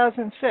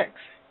 2006.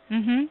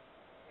 Mm-hmm.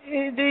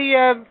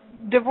 The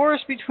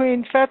divorce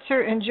between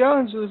Fetzer and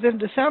Jones was in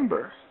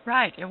December.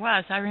 Right, it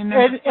was. I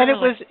remember. And it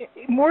was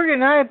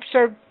Morgan and I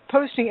started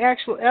posting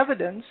actual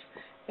evidence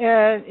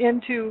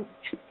into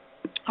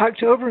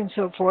October and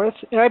so forth.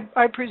 And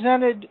I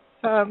presented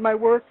my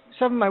work,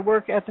 some of my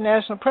work at the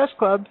National Press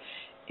Club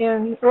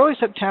in early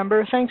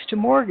September, thanks to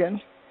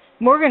Morgan.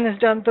 Morgan has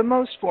done the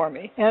most for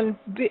me. And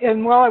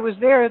while I was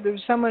there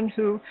was someone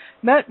who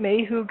met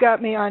me who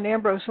got me on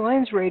Ambrose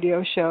Lane's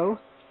radio show.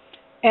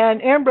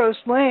 And Ambrose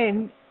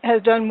Lane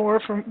has done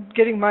more for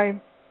getting my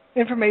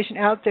information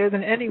out there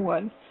than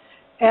anyone.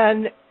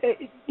 And,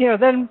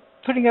 then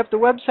putting up the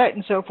website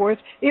and so forth,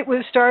 it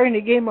was starting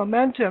to gain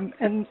momentum.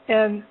 And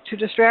to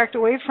distract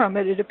away from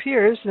it, it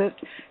appears that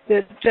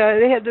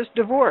they had this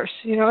divorce,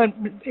 and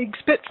big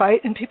spit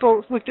fight, and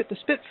people looked at the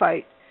spit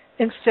fight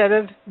instead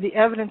of the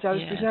evidence I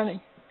was presenting.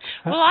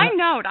 Well, I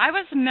note, I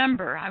was a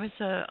member. I was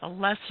a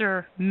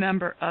lesser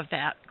member of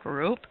that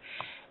group.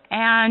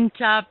 And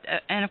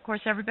of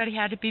course, everybody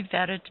had to be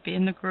vetted to be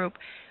in the group.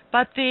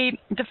 But the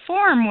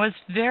forum was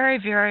very,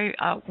 very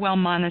well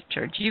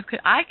monitored.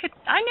 I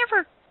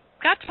never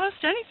got to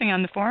post anything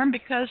on the forum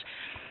because,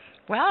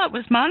 well, it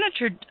was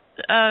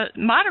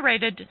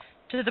moderated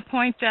to the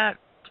point that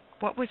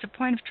what was the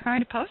point of trying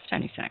to post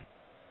anything?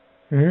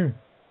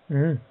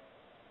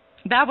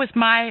 That was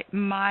my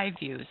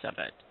views of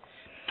it.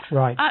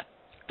 Right.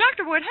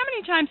 Dr. Wood, how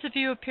many times have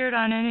you appeared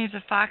on any of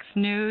the Fox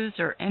News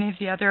or any of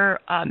the other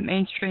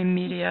mainstream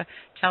media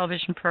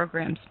television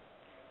programs?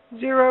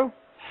 0.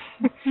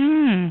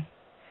 And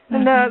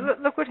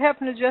look what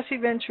happened to Jesse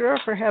Ventura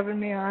for having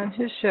me on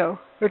his show,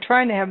 or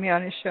trying to have me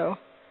on his show.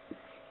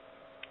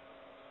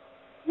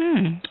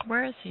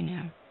 Where is he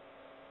now?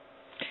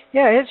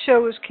 Yeah, his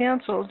show was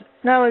canceled.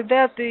 Not only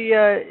that,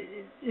 the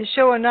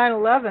show on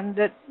 9/11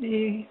 that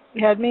he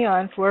had me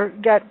on for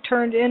got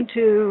turned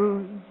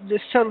into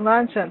this total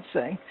nonsense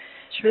thing.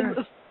 Sure.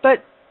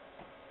 But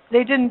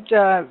they didn't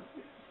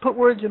put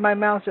words in my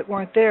mouth that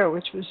weren't there,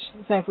 which was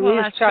thankful. Well,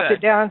 he just chopped good.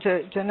 it down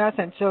to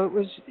nothing. So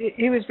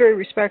he was very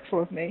respectful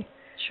of me.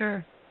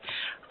 Sure.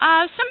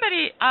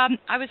 Somebody,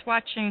 I was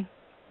watching.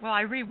 Well,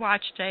 I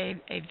rewatched a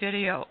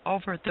video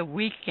over the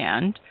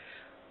weekend.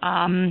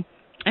 In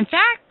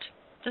fact,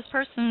 this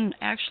person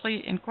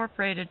actually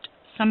incorporated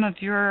some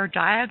of your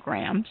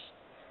diagrams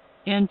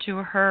into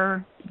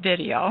her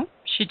video.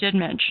 She did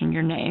mention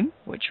your name,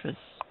 which was,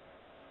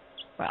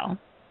 well,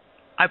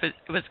 it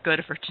was good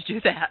of her to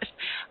do that.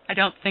 I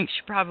don't think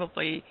she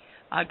probably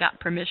got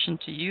permission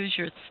to use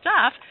your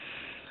stuff.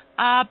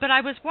 But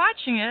I was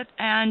watching it,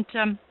 and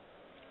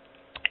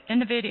in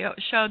the video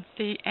it showed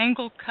the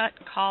angle cut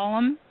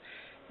column,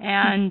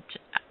 and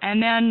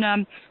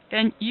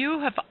then you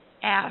have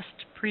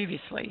asked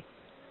previously,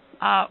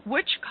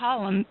 which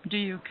column do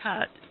you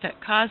cut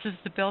that causes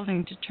the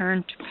building to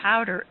turn to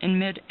powder in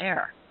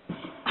midair?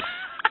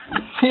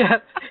 Yeah,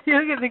 you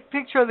look at the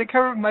picture on the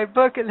cover of my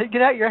book and then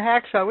get out your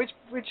hacksaw. Which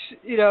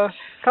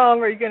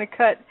column are you going to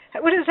cut?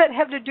 What does that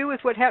have to do with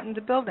what happened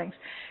to buildings?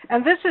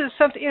 And this is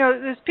something,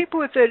 there's people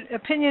with an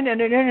opinion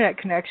and an internet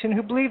connection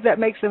who believe that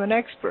makes them an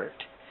expert.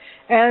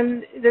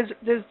 And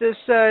there's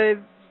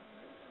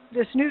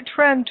this new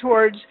trend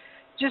towards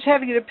just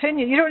having an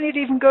opinion. You don't need to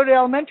even go to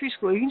elementary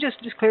school. You can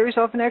just declare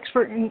yourself an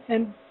expert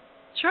and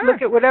Sure.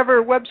 look at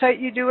whatever website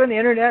you do on the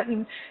internet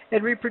and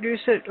reproduce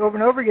it over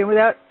and over again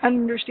without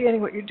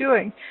understanding what you're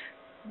doing.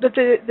 But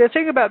the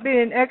thing about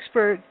being an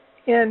expert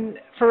in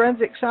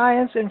forensic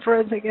science and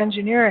forensic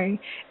engineering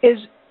is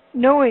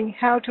knowing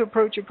how to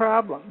approach a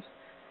problem.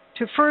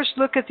 To first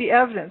look at the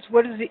evidence.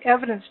 What does the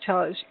evidence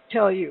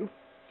tell you?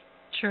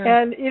 Sure.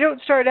 And you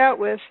don't start out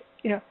with,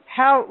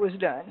 how it was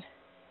done,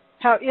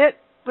 how it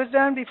was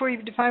done before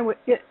you define what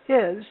it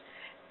is.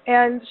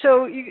 And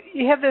so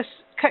you have this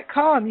cut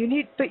column. You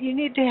need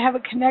to have a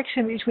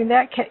connection between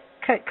that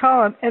cut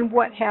column and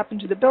what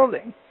happened to the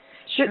building.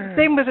 Sure.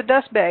 Same with a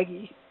dust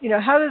baggie.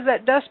 How does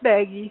that dust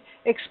baggie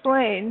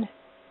explain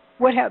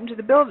what happened to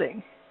the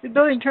building? The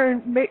building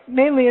turned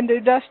mainly into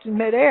dust in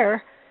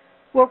midair.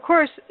 Well, of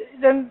course,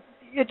 then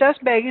a dust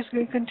baggie is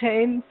going to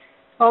contain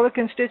all the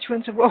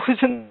constituents of what was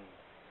in.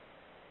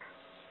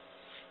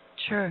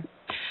 Sure.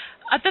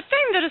 The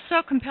thing that is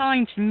so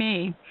compelling to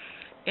me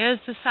is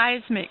the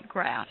seismic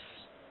graphs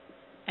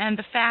and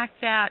the fact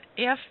that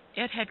if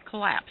it had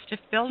collapsed, if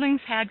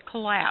buildings had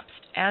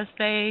collapsed, as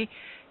they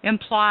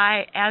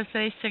imply, as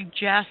they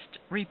suggest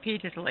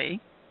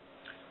repeatedly,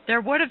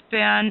 there would have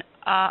been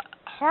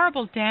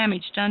horrible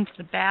damage done to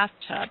the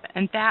bathtub,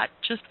 and that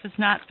just was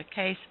not the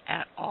case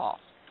at all.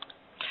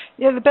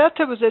 Yeah, the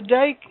bathtub was a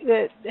dike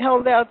that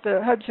held out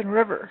the Hudson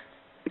River.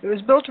 It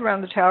was built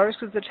around the towers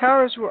because the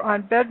towers were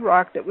on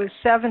bedrock that was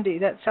 70,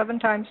 that's 7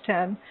 times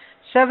 10,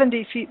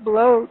 70 feet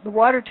below the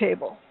water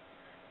table.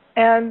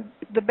 And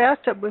the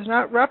bathtub was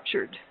not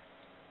ruptured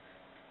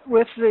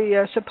with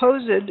the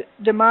supposed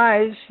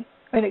demise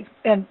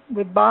and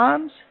with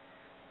bombs,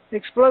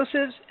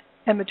 explosives,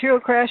 and material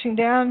crashing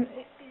down.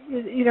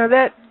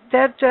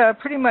 That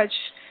pretty much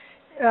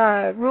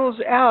rules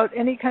out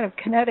any kind of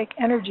kinetic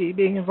energy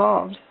being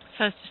involved.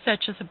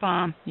 Such as a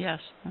bomb, yes.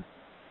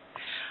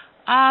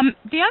 The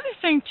other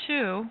thing,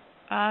 too,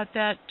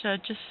 that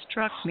just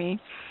struck me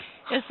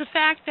is the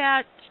fact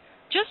that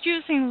just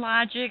using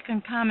logic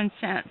and common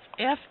sense,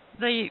 if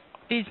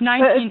these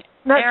 19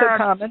 not Arabs... so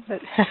common,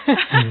 but...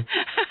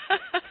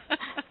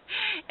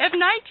 If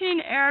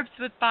 19 Arabs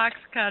with box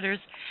cutters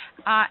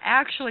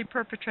actually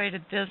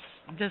perpetrated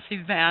this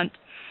event,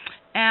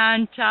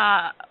 and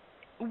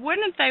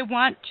wouldn't they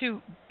want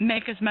to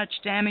make as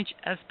much damage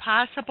as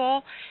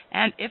possible?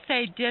 And if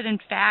they did, in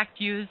fact,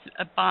 use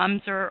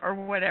bombs or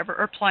whatever,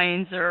 or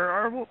planes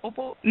or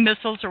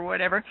missiles or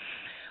whatever,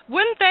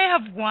 wouldn't they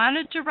have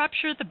wanted to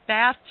rupture the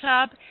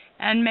bathtub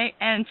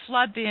and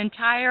flood the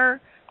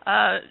entire,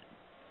 the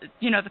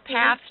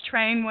paths,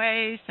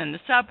 trainways, and the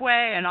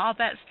subway, and all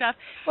that stuff?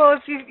 Well,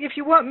 if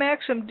you want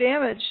maximum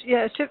damage,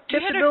 tip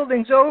the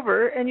buildings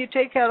over, and you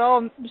take out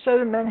all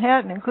southern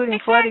Manhattan, including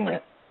flooding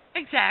it.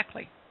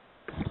 Exactly.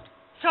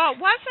 So it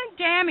wasn't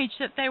damage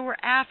that they were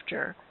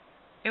after.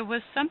 It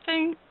was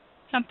something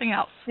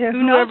else. Yeah,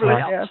 Who knows what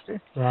was else?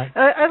 after. Right.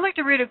 I'd like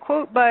to read a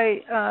quote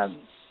by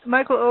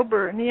Michael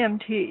Ober, an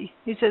EMT.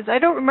 He says, "I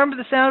don't remember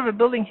the sound of a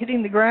building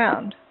hitting the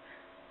ground.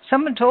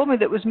 Someone told me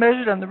that was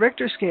measured on the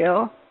Richter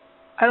scale.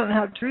 I don't know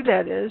how true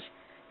that is.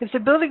 If the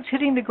building's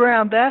hitting the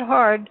ground that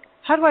hard,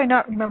 how do I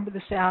not remember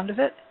the sound of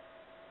it?"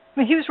 I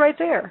mean, he was right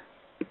there.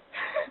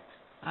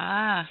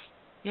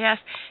 Yes.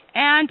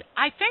 And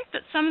I think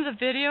that some of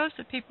the videos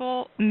that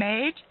people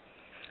made,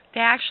 they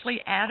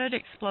actually added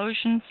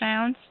explosion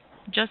sounds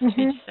just to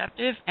be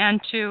deceptive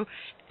and to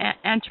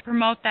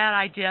promote that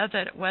idea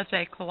that it was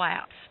a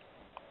collapse.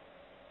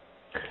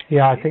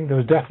 Yeah, I think there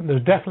was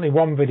definitely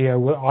one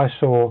video I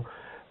saw,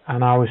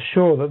 and I was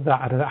sure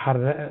that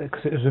had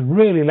because it was a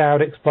really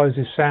loud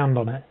explosive sound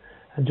on it,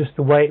 and just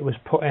the way it was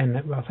put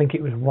in, I think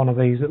it was one of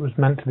these that was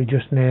meant to be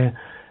just near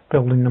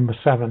building number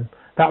 7.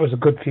 That was a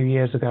good few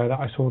years ago that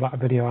I saw that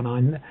video,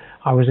 and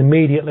I was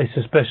immediately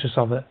suspicious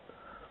of it.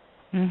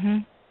 Mm-hmm.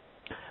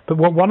 But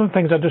one of the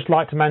things I'd just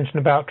like to mention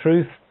about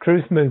truth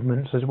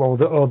movements as well,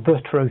 or the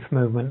truth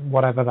movement,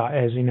 whatever that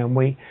is,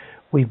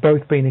 we've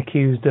both been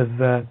accused of,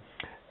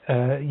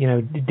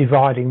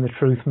 dividing the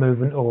truth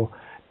movement or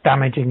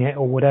damaging it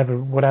or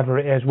whatever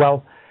it is.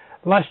 Well,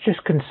 let's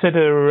just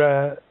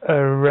consider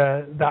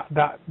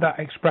that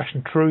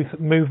expression, truth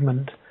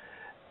movement.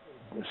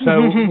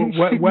 So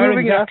where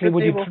exactly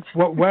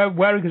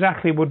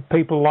would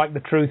people like the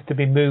truth to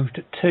be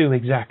moved to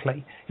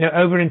exactly?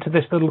 Over into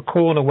this little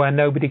corner where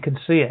nobody can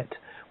see it,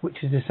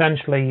 which is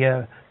essentially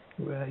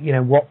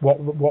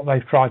what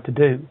they've tried to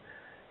do,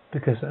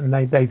 because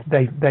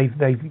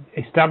they've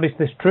established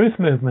this truth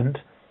movement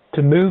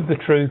to move the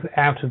truth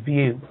out of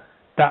view.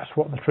 That's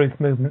what the truth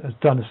movement has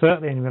done,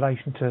 certainly in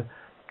relation to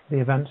the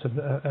events of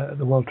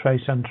the World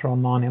Trade Center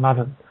on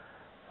 9/11.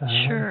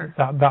 Sure.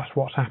 That's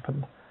what's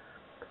happened.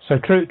 So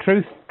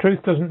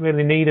truth doesn't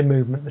really need a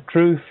movement. The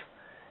truth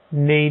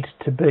needs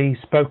to be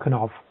spoken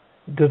of.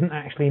 It doesn't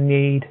actually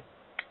need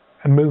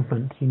a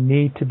movement. You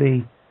need to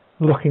be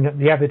looking at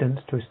the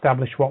evidence to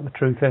establish what the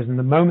truth is. And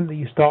the moment that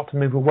you start to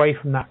move away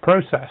from that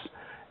process,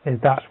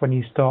 that's when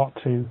you start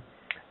to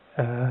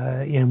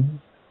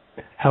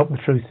help the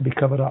truth to be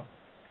covered up.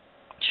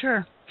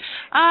 Sure.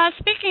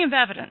 Speaking of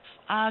evidence,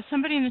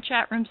 somebody in the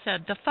chat room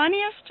said, the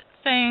funniest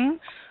thing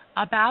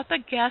about the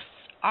guests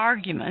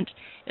argument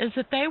is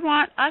that they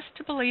want us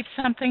to believe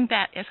something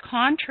that is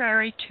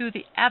contrary to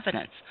the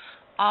evidence.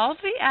 All of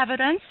the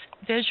evidence,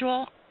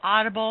 visual,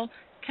 audible,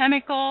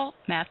 chemical,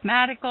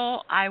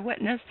 mathematical,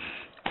 eyewitness,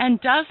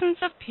 and dozens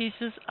of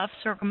pieces of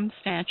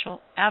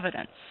circumstantial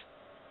evidence.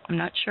 I'm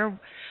not sure.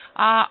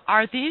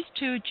 Are these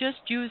two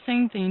just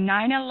using the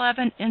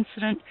 9/11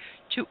 incident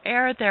to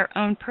air their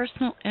own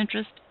personal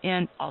interest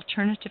in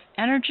alternative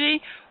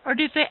energy, or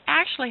do they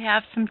actually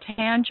have some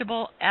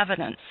tangible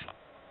evidence?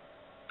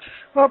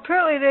 Well,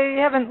 apparently they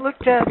haven't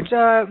looked at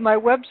my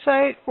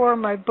website or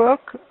my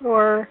book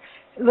or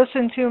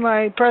listened to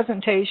my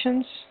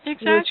presentations,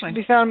 Exactly. which can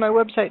be found on my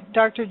website,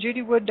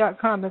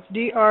 drjudywood.com. That's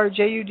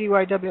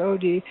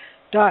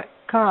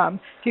drjudywood.com.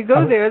 If you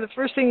go there, the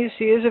first thing you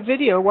see is a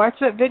video. Watch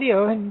that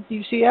video and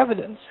you see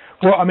evidence.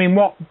 Well, I mean,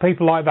 what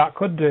people like that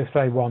could do if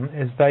they want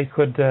is they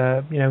could,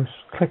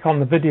 click on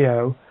the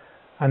video,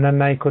 and then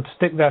they could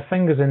stick their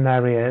fingers in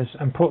their ears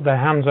and put their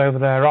hands over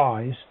their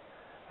eyes,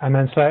 and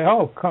then say,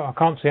 "Oh, I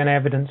can't see any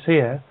evidence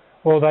here."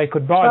 Or they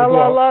could buy the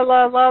book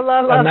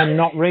and then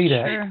not read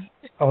it,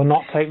 or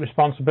not take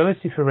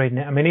responsibility for reading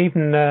it. I mean,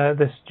 even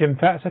this Jim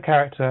Fetzer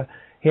character,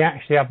 he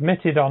actually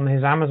admitted on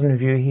his Amazon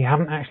review he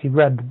hadn't actually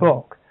read the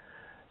book.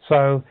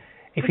 So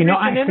if you're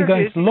not actually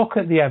going to look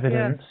at the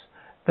evidence,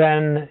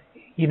 then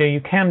you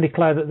can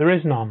declare that there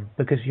is none,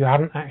 because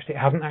it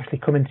hasn't actually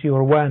come into your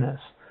awareness.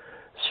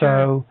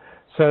 So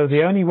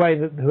the only way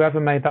that whoever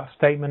made that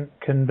statement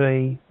can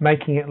be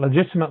making it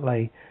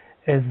legitimately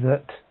is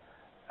that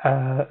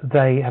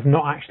they have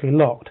not actually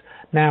looked.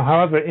 Now,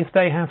 however, if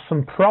they have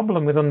some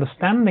problem with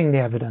understanding the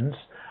evidence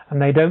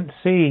and they don't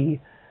see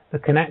the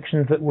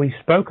connections that we've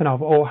spoken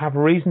of, or have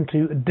reason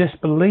to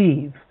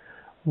disbelieve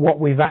what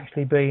we've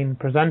actually been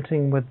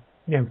presenting with,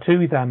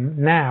 to them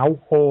now,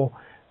 or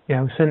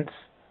since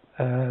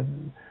to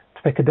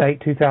pick a date,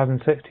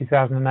 2006,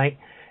 2008,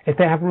 if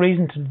they have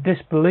reason to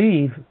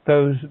disbelieve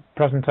those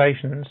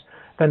presentations,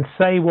 then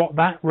say what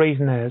that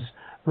reason is,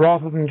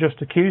 rather than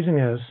just accusing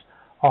us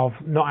of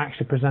not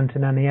actually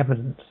presenting any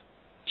evidence.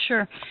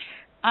 Sure.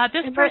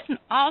 This person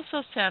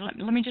also said,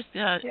 let me just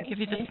give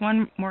you this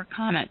one more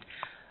comment,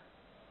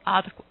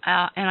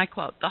 and I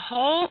quote, "The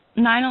whole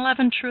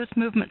 9/11 truth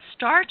movement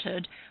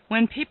started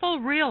when people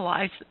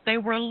realized that they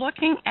were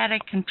looking at a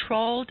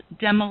controlled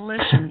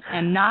demolition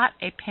and not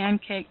a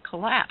pancake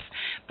collapse.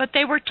 But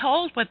they were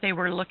told what they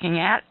were looking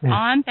at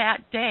on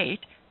that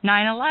date,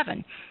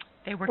 9/11.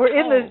 They were told.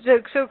 In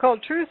the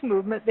so-called truth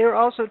movement, they were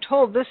also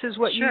told, this is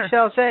what you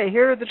shall say.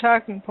 Here are the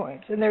talking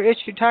points. And they're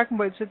issued talking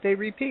points that they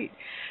repeat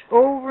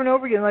over and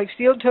over again, like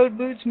steel-toed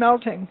boots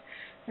melting.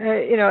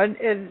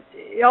 And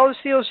all the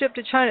steel shipped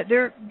to China.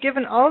 They're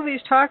given all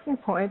these talking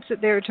points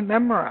that they're to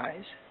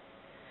memorize.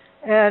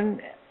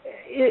 And,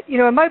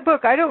 in my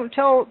book, I don't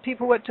tell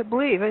people what to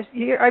believe.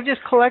 I've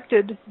just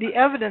collected the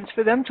evidence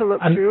for them to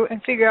look through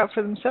and figure out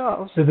for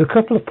themselves. There's a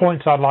couple of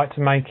points I'd like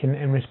to make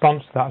in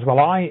response to that as well.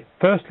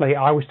 Firstly,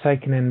 I was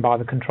taken in by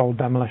the controlled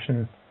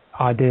demolition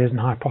ideas and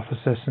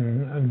hypothesis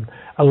and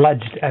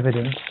alleged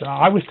evidence.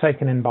 I was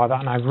taken in by that,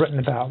 and I've written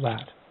about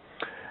that.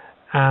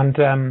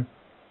 And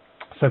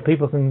so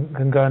people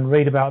can go and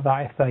read about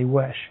that if they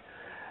wish.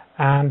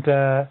 And,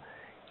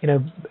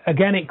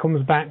 again, it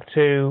comes back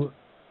to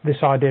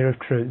this idea of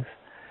truth.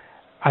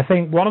 I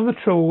think one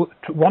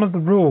of the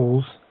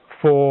rules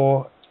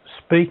for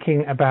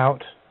speaking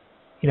about,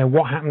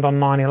 what happened on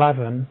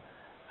 9/11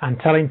 and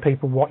telling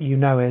people what you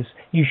know is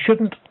you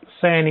shouldn't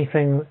say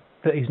anything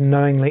that is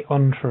knowingly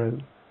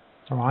untrue,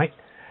 all right?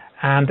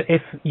 And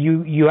if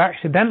you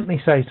accidentally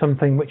say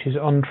something which is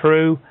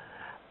untrue,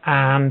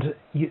 and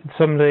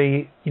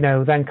somebody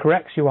then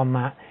corrects you on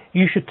that,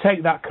 you should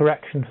take that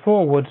correction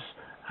forwards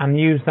and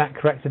use that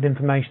corrected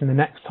information the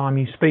next time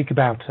you speak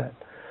about it.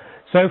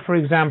 So, for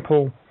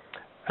example,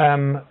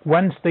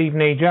 when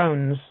Stephen E.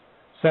 Jones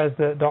says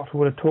that Dr.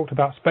 Wood had talked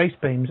about space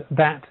beams,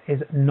 that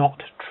is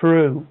not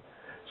true.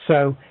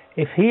 So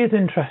if he is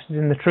interested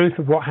in the truth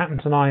of what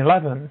happened to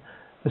 9/11,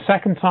 the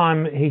second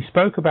time he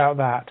spoke about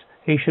that,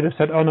 he should have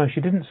said, "Oh no,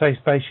 she didn't say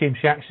space beam,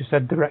 she actually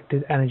said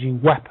directed energy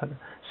weapon.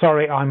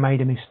 Sorry, I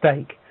made a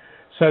mistake."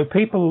 So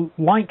people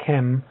like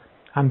him,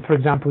 and for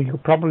example, you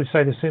could probably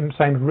say the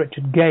same of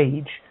Richard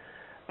Gage,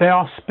 they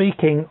are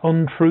speaking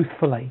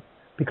untruthfully,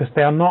 because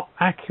they are not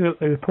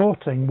accurately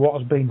reporting what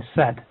has been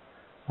said.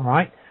 All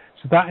right?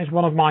 So that is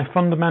one of my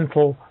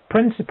fundamental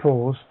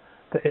principles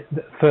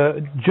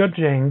for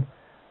judging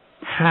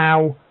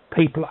how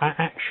people are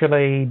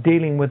actually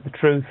dealing with the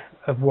truth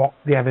of what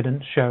the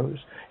evidence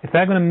shows. If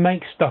they're going to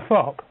make stuff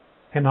up,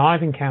 and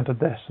I've encountered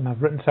this, and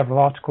I've written several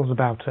articles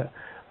about it,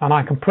 and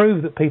I can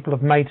prove that people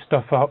have made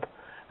stuff up,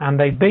 and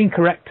they've been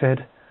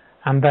corrected,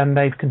 and then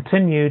they've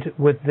continued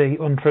with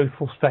the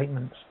untruthful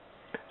statements.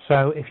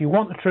 So if you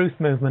want the truth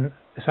movement,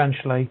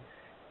 essentially,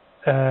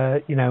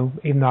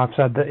 even though I've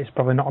said that it's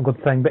probably not a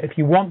good thing, but if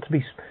you want to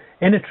be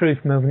in a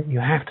truth movement, you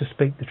have to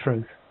speak the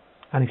truth.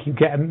 And if you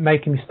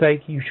make a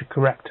mistake, you should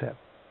correct it.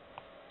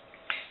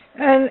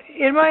 And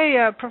in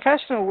my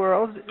professional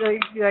world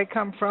that I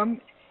come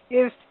from,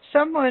 if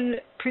someone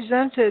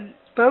presented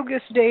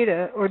bogus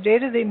data or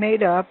data they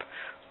made up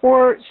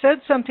or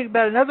said something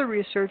about another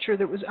researcher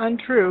that was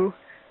untrue,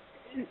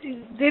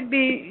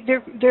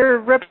 their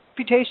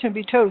reputation would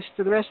be toast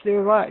for the rest of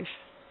their life.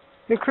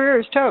 Their career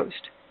is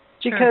toast.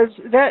 Because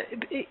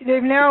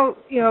they've now,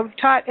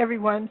 taught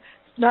everyone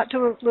not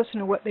to listen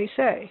to what they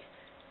say.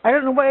 I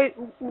don't know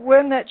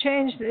when that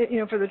changed,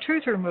 for the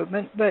truther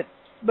movement, but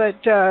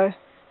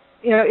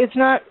it's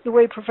not the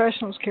way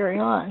professionals carry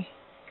on.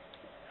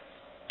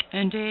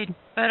 Indeed,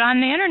 but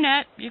on the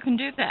internet you can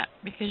do that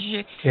because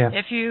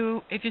if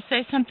you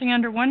say something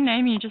under one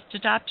name, you just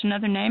adopt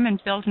another name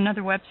and build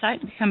another website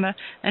and become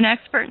an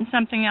expert in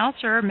something else,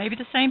 or maybe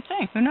the same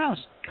thing. Who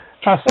knows?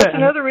 That's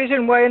another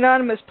reason why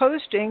anonymous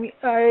posting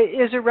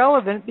is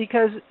irrelevant,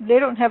 because they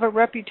don't have a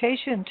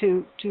reputation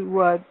to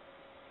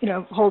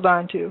hold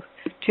on to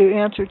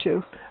answer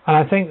to. And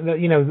I think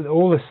that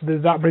all this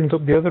that brings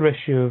up the other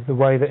issue of the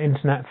way that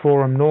internet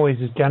forum noise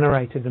is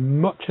generated,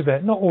 and much of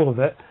it, not all of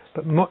it,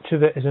 but much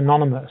of it is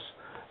anonymous.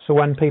 So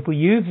when people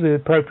use the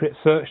appropriate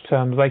search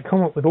terms, they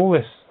come up with all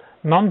this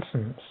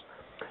nonsense.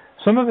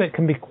 Some of it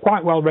can be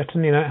quite well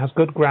written, it has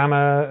good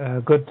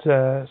grammar, good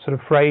sort of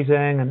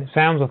phrasing, and it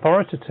sounds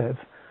authoritative,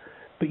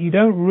 but you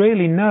don't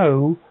really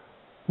know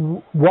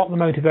what the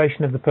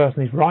motivation of the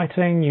person is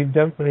writing. You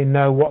don't really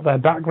know what their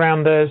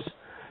background is.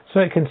 So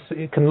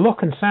it can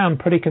look and sound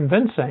pretty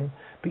convincing,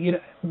 but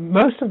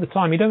most of the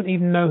time you don't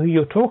even know who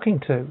you're talking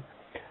to.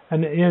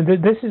 And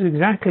this is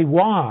exactly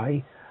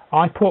why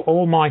I put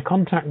all my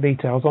contact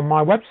details on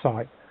my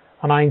website,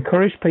 and I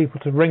encourage people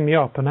to ring me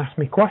up and ask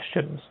me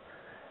questions,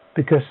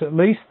 because at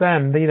least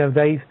then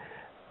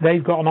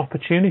they've got an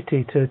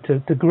opportunity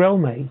to grill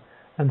me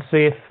and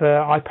see if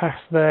I pass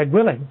their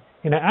grilling.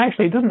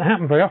 Actually, it doesn't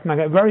happen very often. I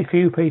get very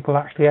few people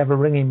actually ever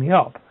ringing me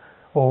up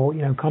or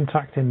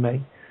contacting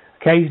me.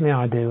 Occasionally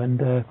I do, and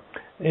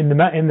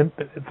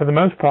for the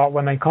most part,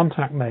 when they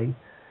contact me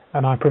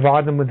and I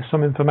provide them with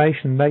some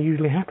information, they're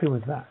usually happy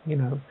with that.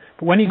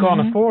 But when you go on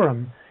a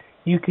forum,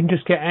 you can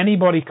just get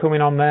anybody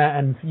coming on there.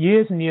 And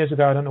years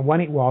ago, I don't know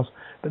when it was,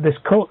 but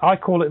I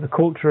call it the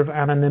culture of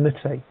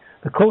anonymity.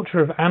 The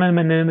culture of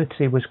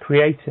anonymity was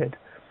created,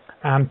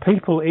 and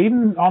people,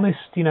 even honest,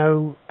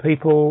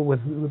 people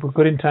with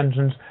good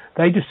intentions,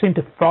 they just seem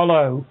to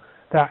follow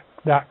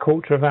that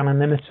culture of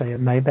anonymity,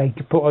 and they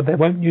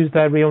won't use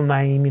their real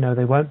name,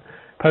 they won't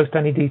post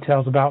any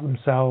details about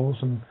themselves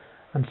and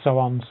so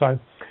on. So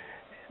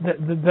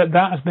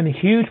that has been a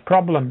huge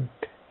problem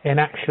in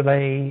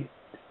actually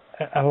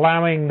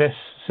allowing this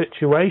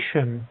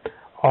situation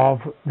of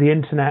the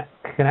internet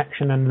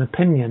connection and an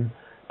opinion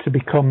to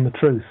become the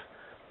truth.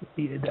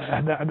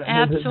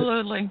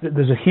 Absolutely.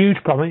 There's a huge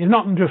problem. It's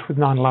not just with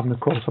 9/11, of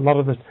course. A lot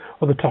of the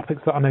other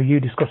topics that I know you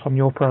discuss on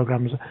your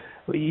programs,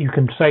 you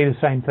can say the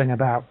same thing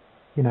about,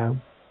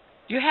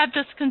 You have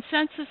this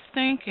consensus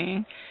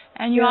thinking,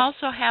 and you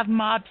also have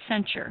mob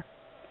censure.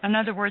 In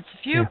other words,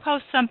 if you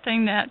post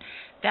something that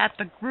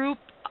the group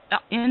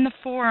in the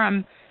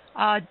forum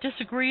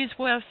disagrees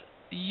with,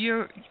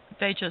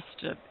 they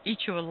just eat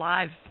you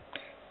alive.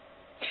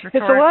 It's a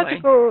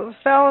logical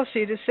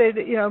fallacy to say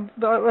that, a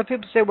lot of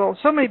people say, well,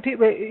 so many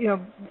people,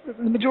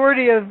 the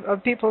majority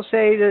of people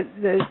say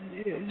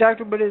that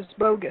Dr. Wood is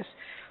bogus.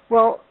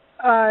 Well,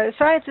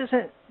 science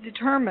isn't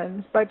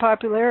determined by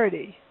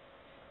popularity.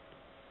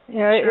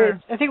 Sure.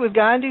 I think it was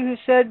Gandhi who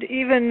said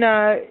even,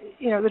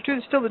 the truth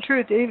is still the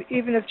truth,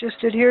 even if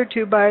just adhered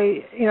to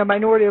by, a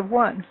minority of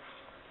one.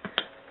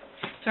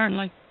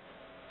 Certainly.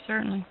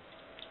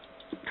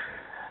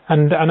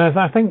 And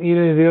I think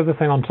the other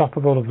thing on top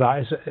of all of that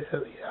is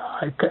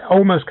it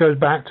almost goes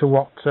back to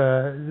what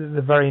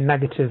the very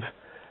negative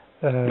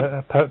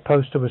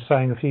poster was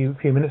saying a few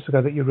minutes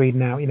ago that you read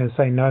now,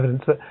 saying no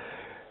evidence. That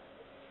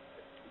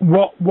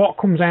what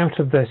comes out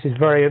of this is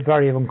very,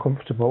 very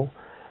uncomfortable,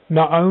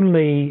 not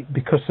only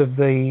because of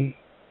the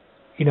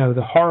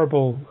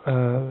horrible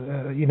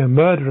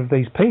murder of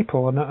these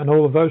people and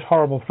all of those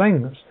horrible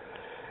things,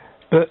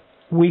 but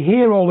we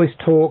hear all this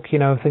talk,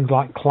 things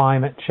like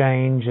climate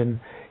change and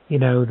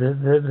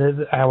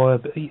our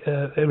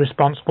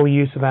irresponsible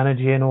use of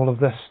energy and all of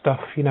this stuff,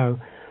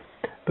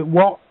 But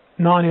what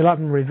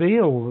 9/11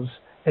 reveals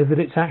is that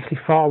it's actually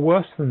far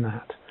worse than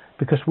that,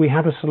 because we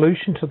have a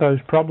solution to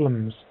those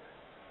problems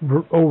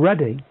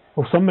already,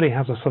 or somebody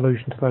has a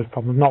solution to those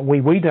problems. Not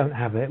we. We don't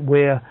have it.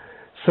 We're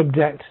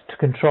subject to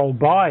control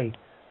by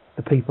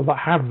the people that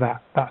have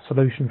that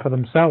solution for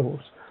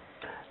themselves.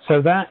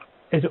 So that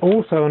is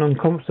also an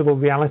uncomfortable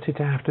reality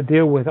to have to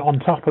deal with on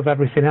top of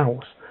everything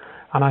else.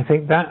 And I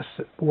think that's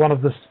one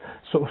of the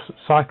sort of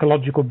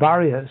psychological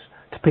barriers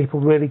to people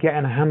really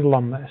getting a handle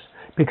on this,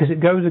 because it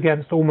goes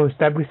against almost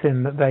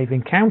everything that they've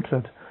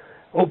encountered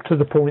up to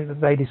the point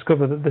that they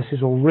discover that this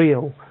is all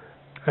real,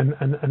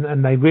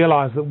 and they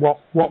realise that what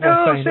we're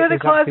saying Santa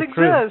is Claus actually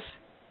true. exists.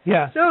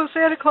 Yeah. No,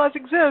 Santa Claus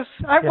exists.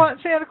 I want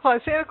Santa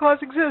Claus. Santa Claus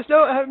exists.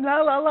 No,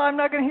 I'm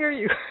not going to hear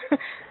you.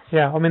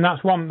 Yeah, I mean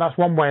that's one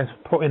way of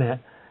putting it.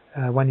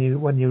 When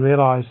you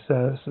realise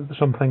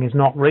something is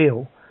not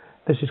real.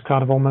 This is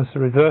kind of almost the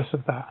reverse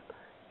of that.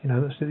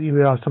 You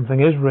realise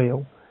something is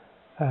real.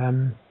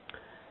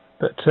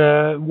 But you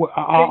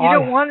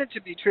don't want it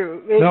to be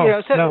true.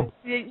 No, no.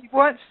 You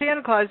want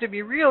Santa Claus to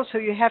be real, so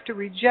you have to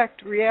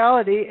reject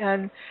reality,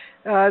 and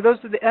those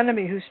are the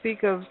enemy who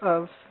speak of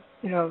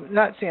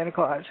not Santa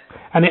Claus.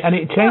 And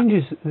it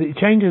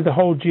changes the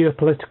whole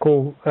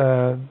geopolitical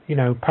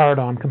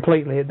paradigm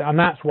completely, and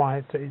that's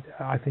why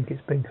I think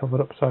it's been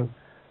covered up so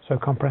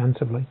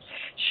comprehensively.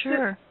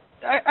 Sure.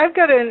 I've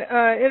got an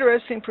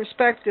interesting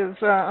perspective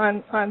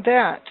on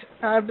that.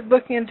 I've been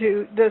looking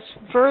into this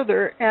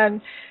further and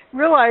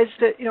realized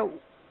that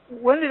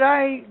when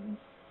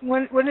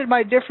did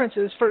my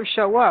differences first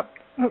show up?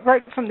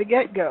 Right from the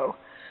get-go,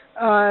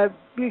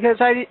 because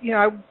I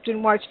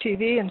didn't watch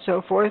TV and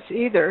so forth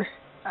either.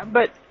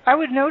 But I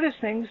would notice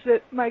things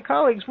that my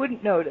colleagues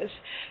wouldn't notice,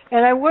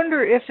 and I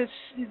wonder if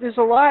there's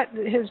a lot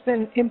that has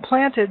been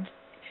implanted.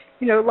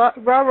 Rah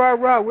rah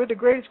rah, we're the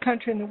greatest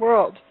country in the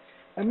world.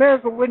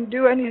 America wouldn't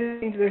do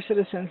anything to their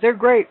citizens. They're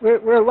great.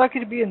 We're lucky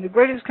to be in the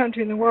greatest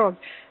country in the world.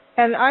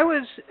 And I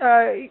was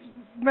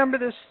remember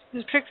this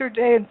particular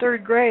day in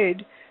third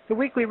grade, the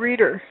Weekly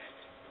Reader,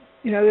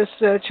 this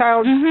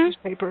child's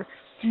newspaper.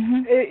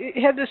 Mm-hmm.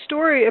 It had this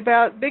story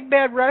about big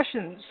bad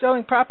Russians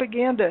selling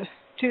propaganda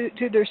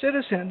to their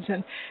citizens,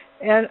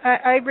 and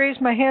I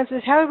raised my hand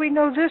and said, how do we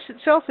know this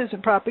itself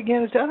isn't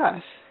propaganda to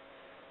us?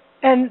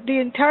 And the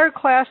entire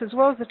class, as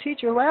well as the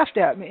teacher, laughed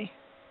at me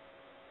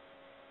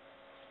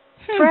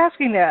for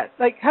asking that.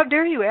 Like, how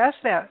dare you ask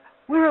that?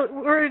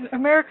 We're in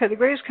America, the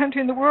greatest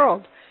country in the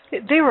world.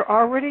 They were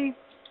already,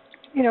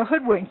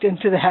 hoodwinked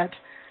into that.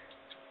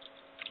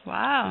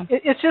 Wow.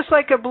 It's just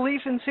like a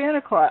belief in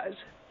Santa Claus.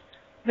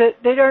 That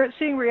they aren't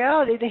seeing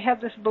reality, they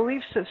have this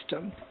belief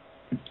system.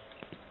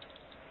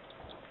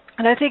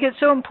 And I think it's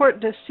so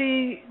important to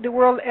see the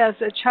world as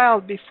a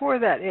child before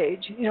that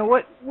age.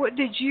 What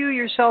did you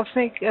yourself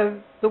think of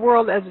the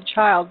world as a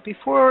child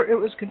before it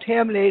was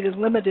contaminated,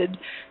 limited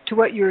to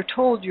what you were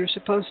told you're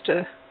supposed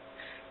to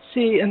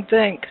see and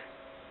think?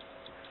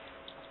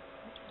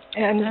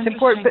 And it's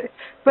important,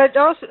 but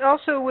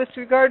also with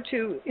regard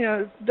to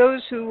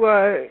those who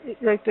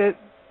like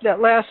that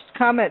last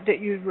comment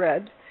that you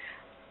read.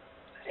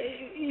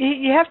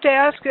 You have to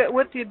ask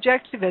what the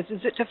objective is.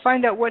 Is it to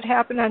find out what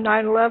happened on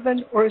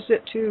 9/11, or is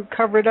it to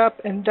cover it up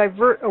and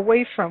divert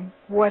away from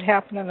what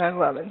happened on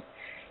 9/11?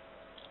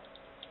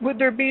 Would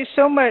there be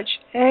so much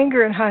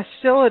anger and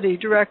hostility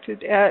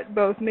directed at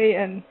both me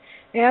and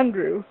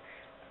Andrew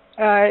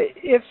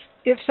if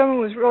someone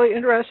was really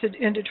interested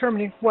in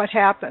determining what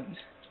happened?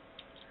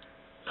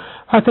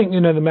 I think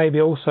there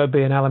may also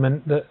be an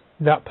element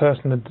that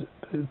person had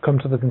come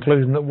to the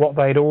conclusion that what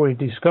they'd already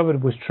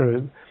discovered was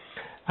true.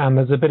 And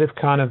there's a bit of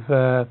kind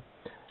of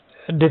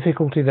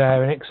difficulty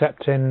there in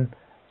accepting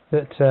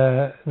that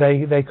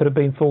they could have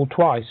been fooled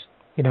twice.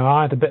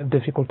 I had a bit of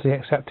difficulty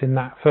accepting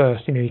that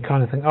first. You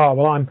kind of think, oh,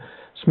 well, I'm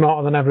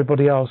smarter than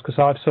everybody else because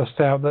I've sussed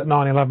out that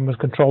 9/11 was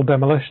controlled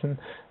demolition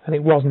and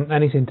it wasn't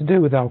anything to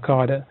do with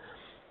Al-Qaeda.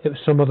 It was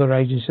some other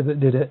agency that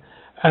did it.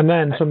 And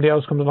then somebody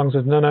else comes along and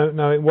says,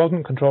 no, it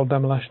wasn't controlled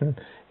demolition.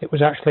 It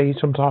was actually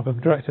some type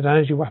of directed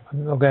energy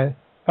weapon. They'll go,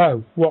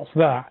 oh, what's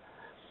that?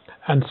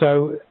 And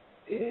so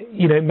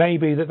it may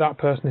be that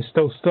person is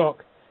still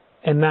stuck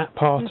in that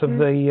part of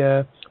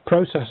the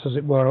process, as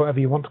it were, or whatever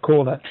you want to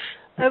call it.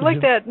 I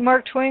like that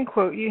Mark Twain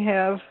quote you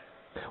have.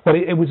 Well,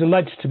 it was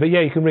alleged to be,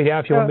 you can read it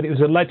out if you want, but it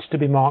was alleged to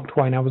be Mark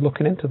Twain. I was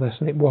looking into this,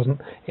 and it wasn't.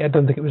 I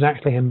don't think it was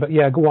actually him, but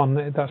go on.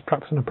 That's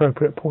perhaps an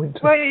appropriate point.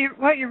 Why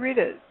don't you read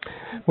it?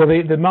 Well,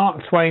 the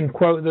Mark Twain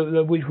quote,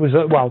 which was,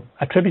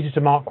 attributed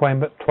to Mark Twain,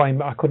 but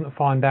I couldn't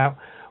find out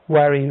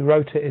where he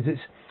wrote it, is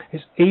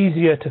it's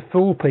easier to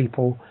fool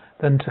people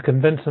than to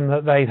convince them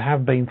that they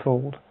have been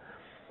fooled.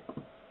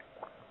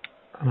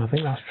 And I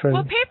think that's true.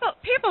 Well,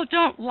 people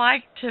don't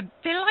like to.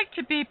 They like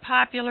to be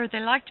popular.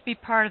 They like to be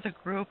part of the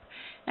group.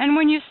 And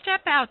when you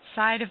step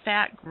outside of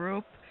that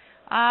group,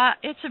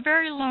 it's a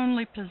very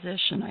lonely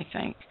position, I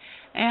think.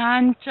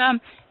 And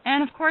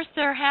of course,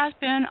 there has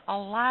been a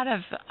lot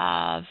of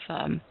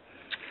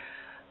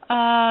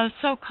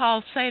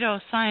so-called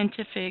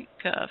pseudo-scientific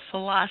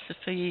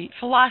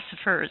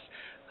philosophers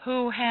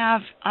who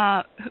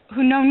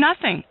know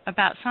nothing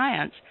about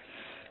science,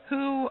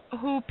 who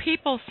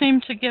people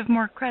seem to give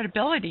more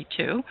credibility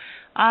to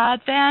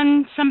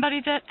than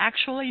somebody that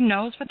actually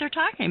knows what they're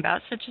talking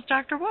about, such as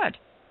Dr. Wood.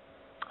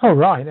 Oh,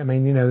 right. I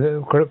mean,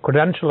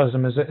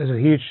 credentialism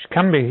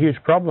can be a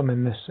huge problem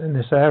in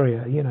this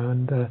area.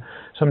 And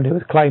somebody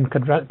with claimed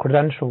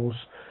credentials,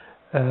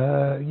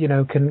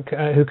 who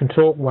can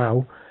talk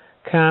well,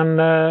 can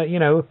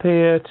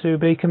appear to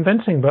be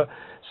convincing, but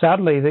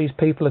sadly, these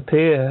people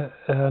appear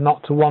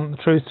not to want the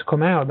truth to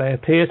come out. They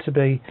appear to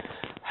be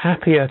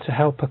happier to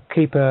help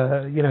keep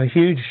a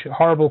huge,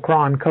 horrible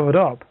crime covered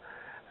up,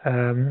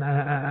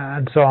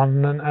 and so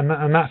on,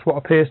 and that's what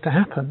appears to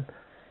happen.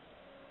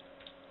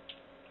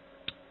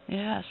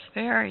 Yes,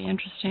 very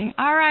interesting.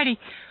 All righty.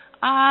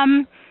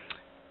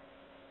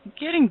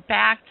 Getting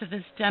back to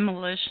this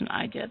demolition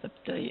idea,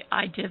 the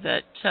idea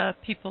that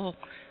people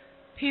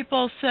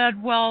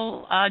said,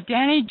 well,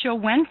 Danny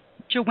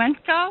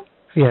Jowenko.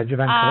 Yeah,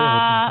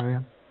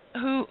 Jovenko.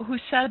 who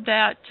said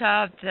that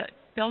that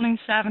Building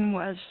 7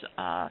 was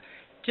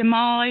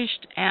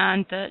demolished,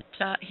 and that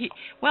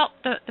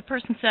the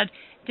person said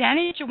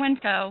Danny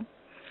Jawinko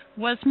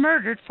was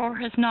murdered for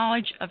his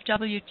knowledge of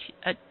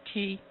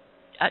WTC7.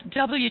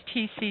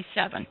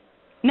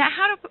 Now,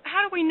 how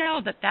do we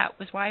know that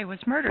was why he was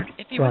murdered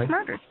if he was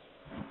murdered?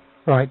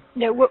 Right.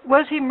 Yeah.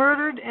 Was he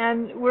murdered?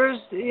 And where's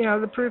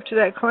the proof to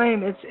that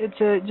claim? It's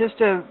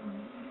just a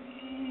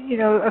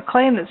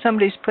claim that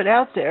somebody's put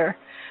out there,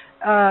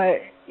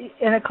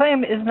 and a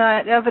claim is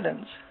not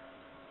evidence.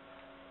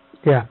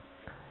 Yeah.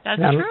 That's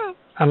true.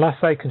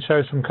 Unless they can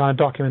show some kind of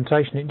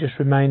documentation, it just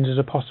remains as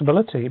a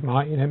possibility. It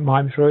might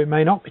be true, it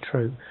may not be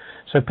true.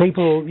 So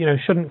people,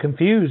 shouldn't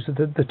confuse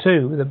the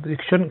two. They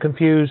shouldn't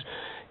confuse,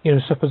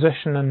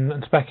 supposition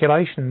and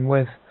speculation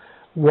with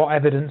what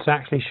evidence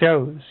actually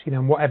shows.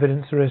 What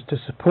evidence there is to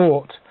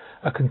support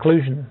a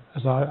conclusion,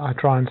 as I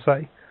try and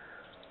say.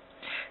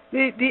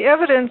 The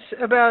evidence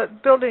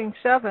about Building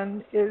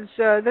 7 is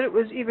that it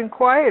was even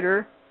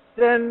quieter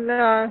than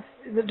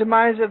the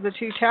demise of the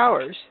two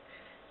towers.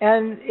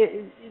 And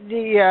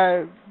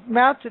the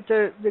amount that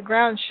the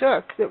ground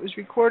shook that was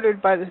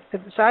recorded at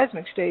the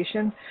seismic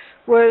station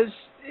was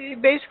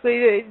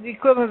basically the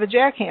equivalent of a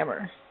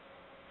jackhammer.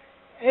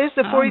 It's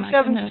the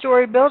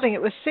 47-story building.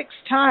 It was 6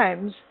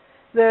 times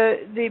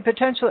the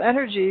potential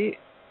energy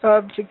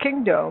of the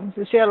King Dome,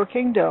 the Seattle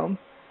King Dome.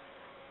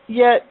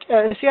 Yet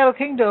Seattle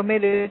King Dome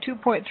made a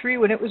 2.3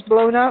 when it was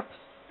blown up.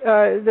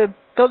 The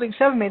Building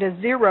 7 made a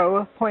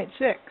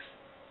 0.6.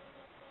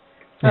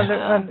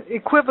 On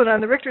equivalent on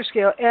the Richter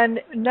scale,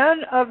 and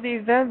none of the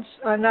events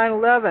on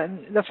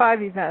 9/11, the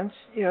 5 events,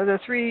 the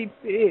 3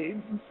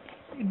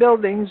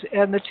 buildings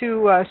and the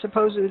 2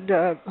 supposed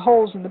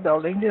holes in the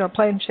building,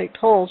 plane-shaped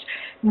holes,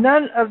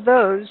 none of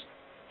those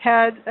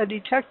had a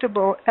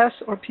detectable S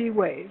or P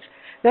wave.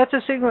 That's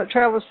a signal that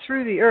travels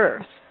through the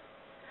Earth.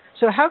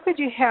 So how could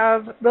you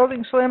have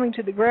buildings slamming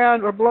to the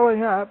ground or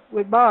blowing up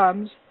with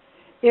bombs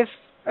if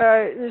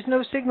there's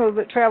no signal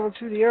that traveled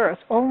through the Earth,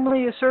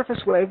 only a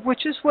surface wave,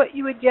 which is what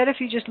you would get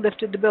if you just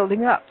lifted the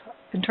building up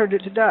and turned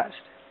it to dust.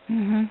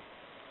 Mm-hmm.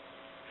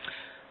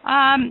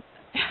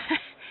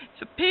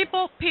 So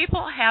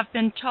people have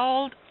been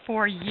told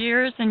for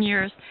years and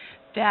years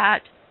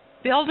that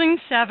Building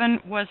 7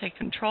 was a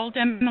controlled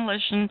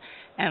demolition,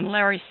 and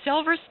Larry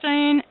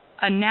Silverstein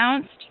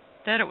announced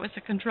that it was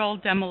a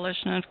controlled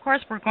demolition, and of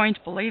course we're going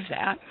to believe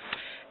that.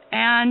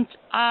 And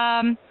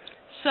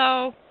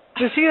so...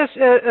 Is he a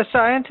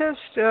scientist?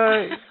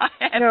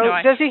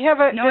 Does he have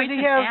a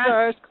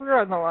career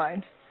on the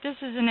line? This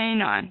is an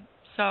anon.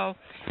 So,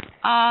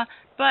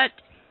 but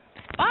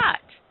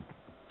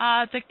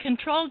the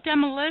controlled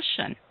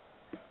demolition.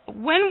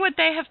 When would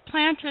they have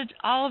planted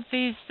all of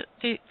the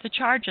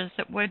charges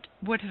that would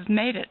have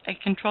made it a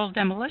controlled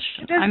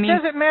demolition? It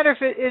doesn't matter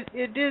if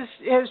it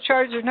has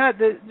charges or not.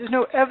 There's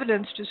no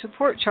evidence to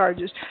support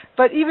charges.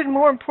 But even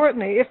more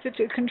importantly, if it's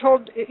a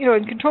controlled,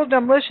 in controlled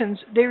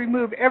demolitions, they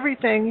remove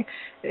everything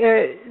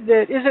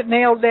that isn't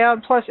nailed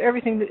down, plus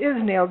everything that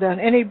is nailed down,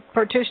 any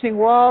partitioning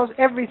walls,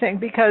 everything,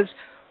 because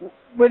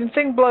when a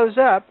thing blows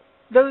up,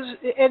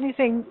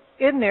 anything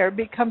in there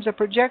becomes a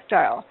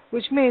projectile,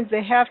 which means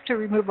they have to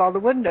remove all the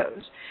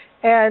windows.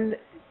 And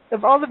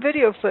of all the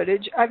video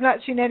footage, I've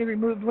not seen any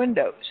removed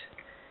windows.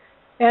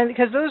 And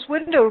because those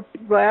window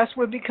glass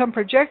would become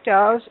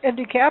projectiles and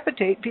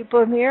decapitate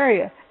people in the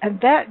area. And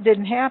that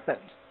didn't happen.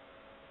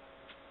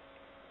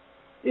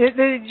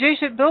 The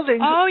adjacent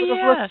buildings would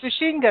have looked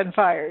machine gun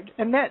fired,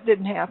 and that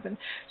didn't happen.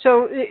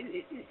 So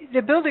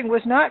the building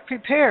was not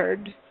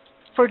prepared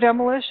for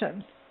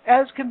demolition,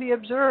 as can be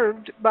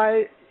observed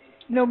by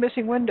no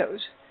missing windows.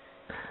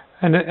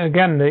 And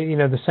again,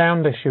 the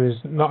sound issue is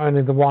not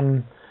only the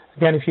one.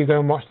 Again, if you go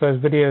and watch those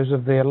videos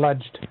of the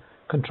alleged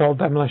controlled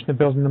demolition of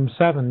building number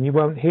 7, you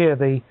won't hear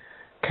the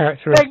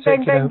characteristic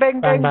bang, bang,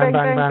 bang, bang, bang,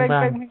 bang, bang,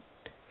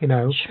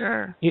 bang.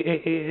 Sure.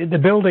 The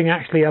building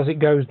actually, as it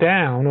goes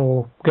down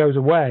or goes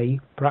away,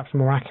 perhaps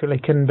more accurately,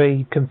 can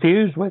be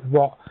confused with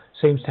what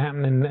seems to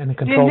happen in a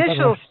controlled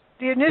demolition.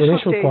 The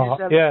initial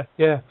part, of it.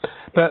 Yeah.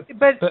 But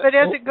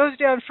as it goes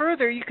down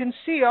further, you can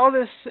see all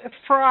this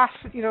froth,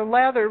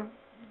 lather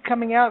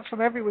coming out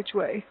from every which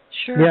way.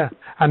 Sure. Yeah,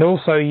 and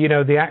also,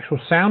 the actual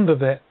sound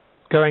of it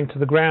going to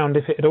the ground,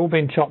 if it had all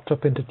been chopped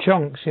up into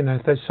chunks,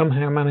 if they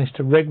somehow managed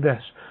to rig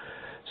this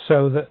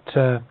so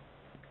that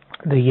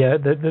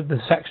the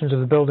sections of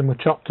the building were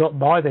chopped up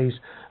by these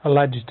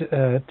alleged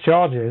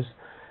charges,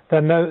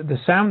 then the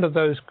sound of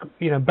those,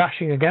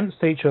 bashing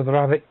against each other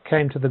as it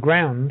came to the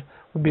ground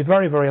would be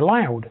very, very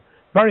loud,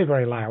 very,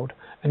 very loud,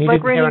 and you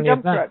didn't hear any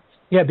of that. Trucks.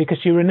 Yeah, because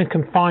you were in a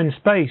confined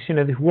space.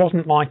 This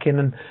wasn't like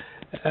in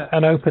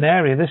an open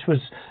area. This was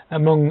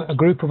among a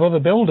group of other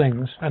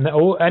buildings, and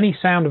any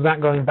sound of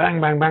that going bang,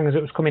 bang, bang as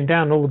it was coming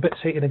down, all the bits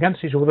hitting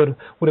against each other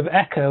would have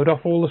echoed off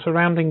all the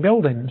surrounding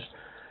buildings.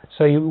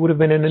 So it would have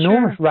been an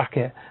enormous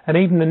racket. And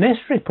even the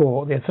NIST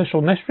report, the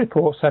official NIST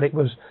report, said it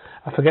was,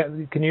 I forget,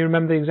 can you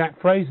remember the exact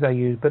phrase they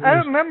used? But I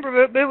don't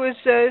remember, but it was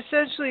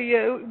essentially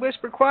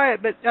whisper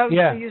quiet, but I was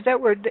going to use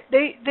that word.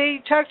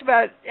 They talked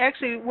about,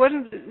 actually, one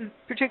of the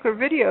particular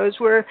videos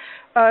where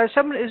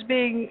someone is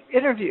being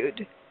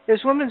interviewed.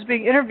 This woman's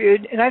being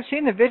interviewed, and I've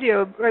seen the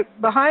video. Right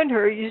behind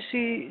her, you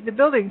see the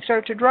building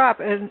start to drop,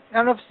 and I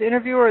don't know if it's the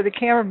interviewer or the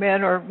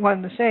cameraman or one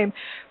and the same,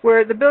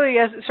 where the building,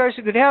 as it starts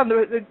to go down,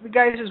 the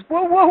guy says,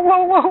 whoa, whoa,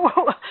 whoa, whoa,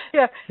 whoa.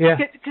 Yeah,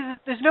 because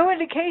there's no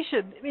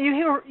indication. I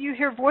mean, you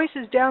hear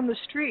voices down the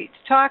street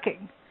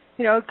talking,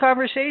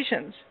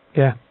 conversations.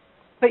 Yeah.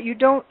 But you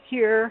don't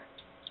hear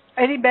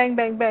any bang,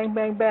 bang, bang,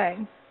 bang,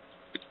 bang.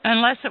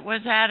 Unless it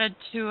was added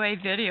to a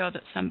video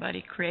that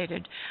somebody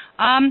created.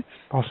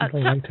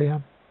 Possibly later, yeah.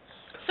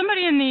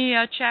 Somebody in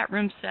the chat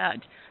room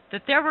said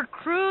that there were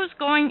crews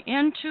going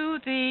into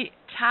the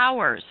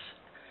towers.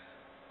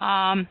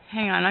 Hang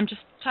on, I'm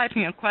just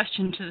typing a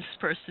question to this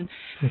person.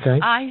 Okay.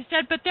 He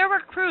said, but there were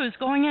crews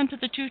going into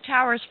the two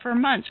towers for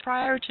months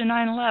prior to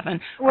 9/11,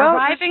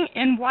 arriving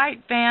in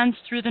white vans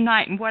through the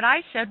night. And what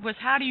I said was,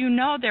 how do you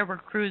know there were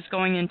crews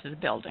going into the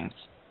buildings?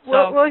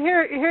 Well,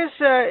 here's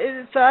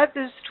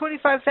there's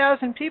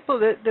 25,000 people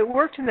that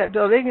worked in that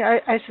building.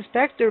 I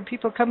suspect there are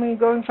people coming and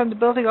going from the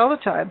building all the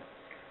time.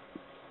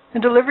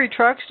 And delivery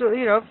trucks,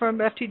 from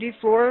FTD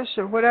floors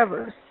or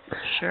whatever.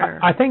 Sure.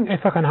 I think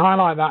if I can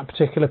highlight that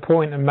particular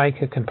point and make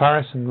a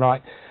comparison,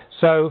 right?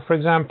 So, for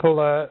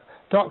example,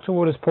 Dr.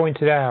 Wood has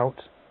pointed out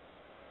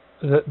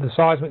that the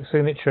seismic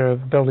signature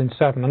of Building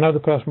 7, I know the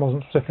person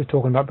wasn't specifically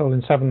talking about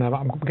Building 7 there, but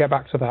I'm going to get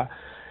back to that.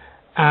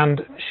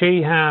 And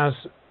she has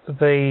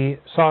the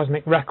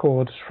seismic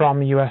records from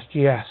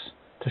USGS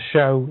to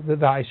show that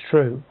that is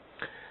true.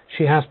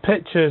 She has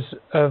pictures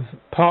of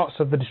parts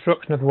of the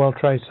destruction of the World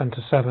Trade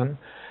Center 7.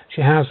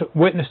 She has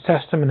witness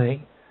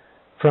testimony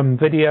from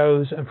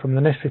videos and from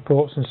the NIST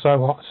reports and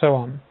so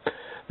on.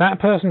 That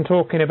person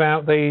talking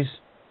about these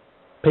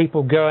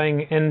people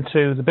going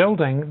into the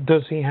building,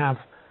 does he have,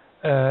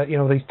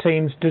 these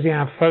teams, does he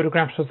have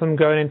photographs of them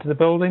going into the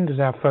building? Does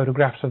he have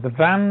photographs of the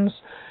vans?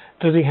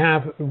 Does he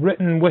have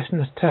written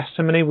witness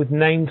testimony with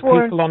named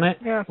people on it,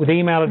 with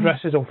email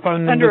addresses or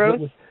phone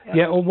numbers?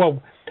 Under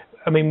oath?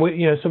 I mean,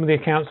 some of the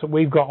accounts that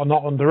we've got are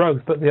not under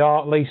oath, but they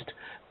are at least,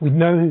 we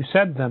know who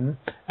said them,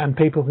 and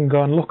people can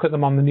go and look at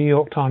them on the New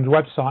York Times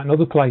website and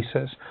other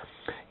places.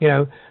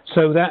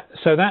 So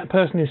that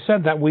person who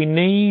said that, we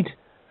need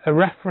a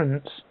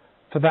reference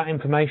for that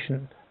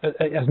information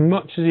as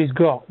much as he's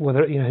got,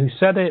 whether who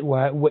said it,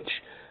 which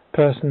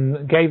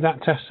person gave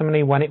that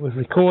testimony, when it was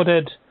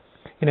recorded,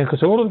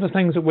 because all of the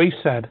things that we've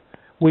said,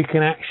 we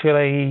can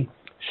actually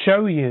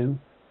show you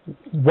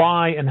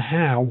why and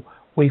how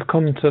we've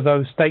come to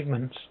those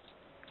statements,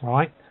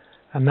 right?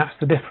 And that's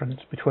the difference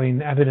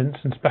between evidence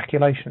and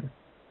speculation.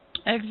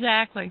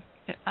 Exactly.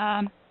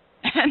 And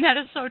that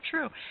is so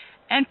true.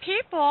 And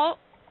people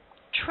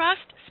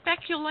trust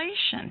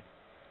speculation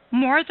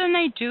more than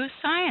they do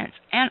science.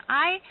 And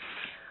I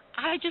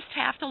just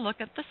have to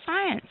look at the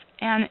science.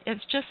 And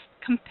it's just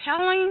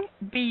compelling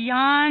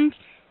beyond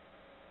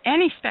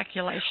any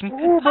speculation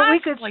could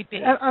possibly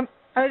be.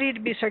 I need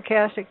to be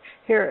sarcastic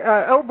here.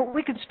 But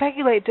we can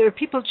speculate there are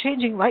people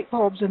changing light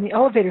bulbs in the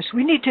elevators.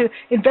 We need to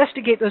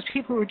investigate those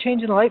people who are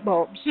changing the light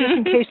bulbs, just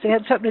in case they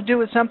had something to do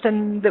with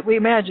something that we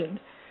imagined.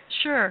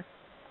 Sure.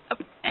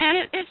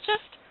 And it's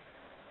just,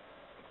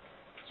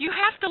 you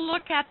have to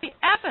look at the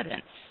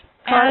evidence.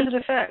 Cause and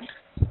effect.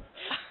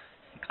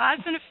 Cause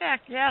and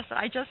effect, yes.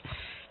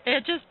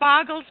 It just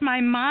boggles my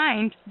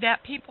mind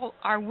that people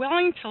are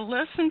willing to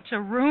listen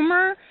to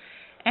rumor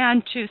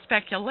and to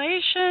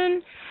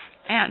speculation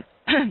and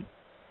to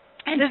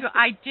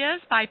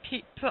ideas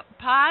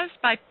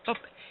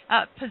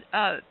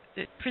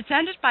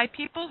presented by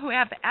people who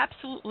have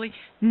absolutely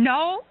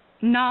no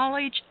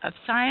knowledge of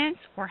science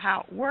or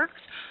how it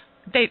works.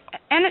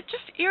 And it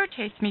just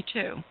irritates me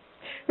too.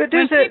 But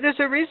there's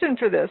a reason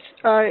for this.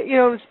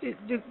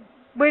 The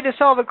way to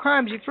solve a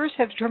crime is you first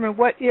have to determine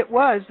what it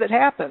was that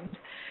happened,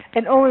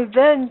 and only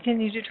then can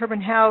you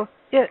determine how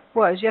it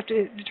was. You have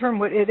to determine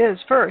what it is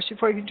first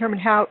before you can determine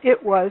how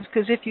it was.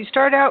 Because if you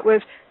start out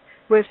with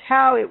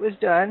how it was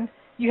done,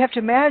 you have to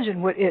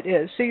imagine what it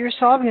is. So you're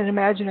solving an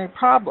imaginary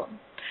problem.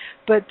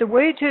 But the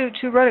way to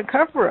run a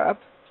cover-up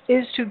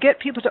is to get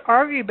people to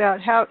argue about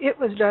how it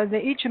was done.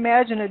 They each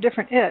imagine a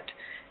different it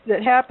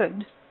that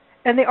happened,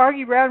 and they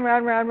argue round,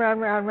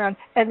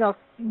 and they'll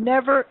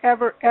never,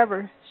 ever,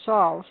 ever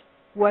solve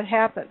what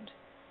happened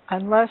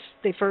unless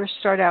they first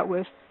start out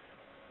with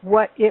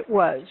what it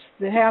was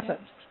that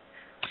happened.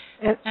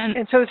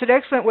 And so it's an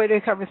excellent way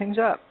to cover things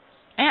up.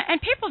 And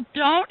people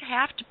don't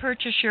have to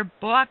purchase your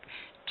book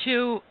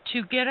to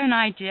get an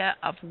idea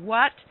of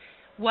what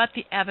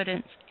the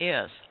evidence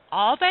is.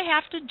 All they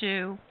have to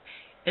do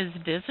is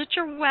visit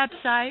your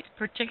website,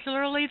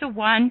 particularly the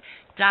one,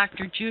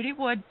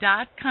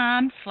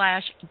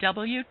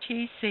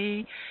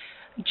 drjudywood.com/WTC.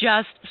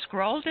 Just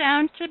scroll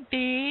down to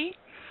B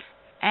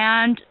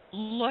and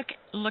look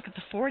at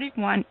the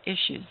 41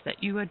 issues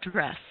that you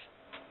address.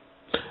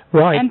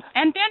 Right. And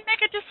then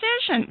make a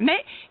decision.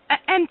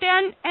 And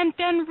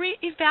then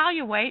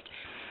reevaluate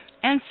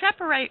and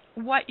separate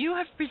what you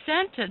have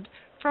presented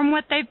from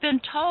what they've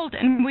been told,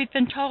 and we've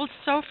been told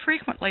so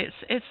frequently.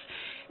 It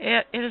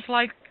is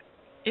like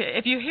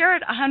if you hear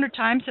it 100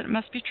 times, it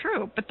must be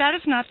true, but that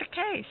is not the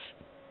case.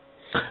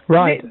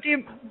 Right.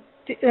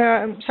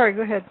 Sorry,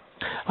 go ahead.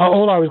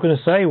 All I was going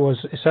to say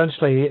was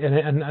essentially,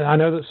 and I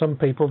know that some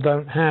people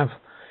don't have,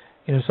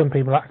 some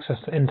people access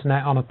the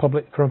internet from a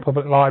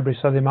public library,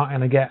 so they might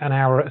only get an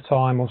hour at a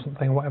time or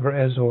something, whatever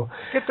it is, or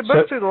get the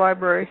book through the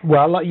library.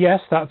 Well,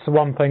 yes, that's the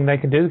one thing they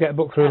can do, get a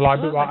book through the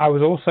library. I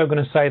was also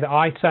going to say that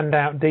I send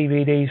out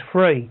DVDs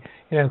free,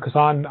 because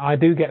I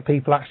do get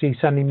people actually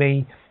sending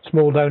me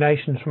small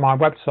donations from my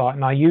website,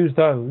 and I use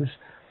those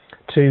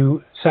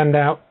to send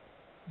out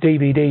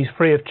DVDs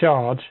free of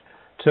charge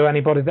to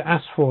anybody that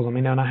asks for them,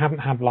 and I haven't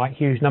had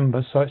huge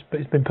numbers, so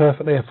it's been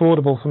perfectly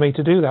affordable for me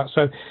to do that.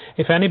 So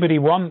if anybody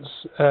wants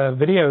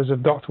videos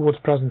of Dr. Wood's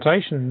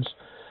presentations,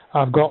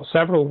 I've got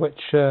several which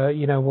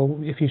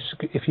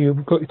if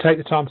you take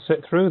the time to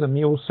sit through them,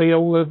 you'll see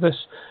all of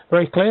this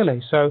very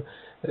clearly. So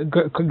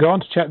go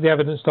on to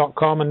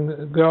checktheevidence.com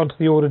and go on to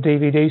the order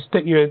DVD,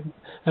 stick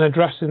an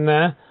address in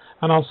there,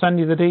 and I'll send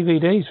you the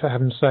DVDs, for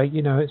heaven's sake.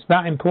 It's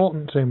that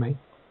important to me.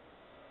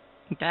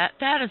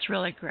 That is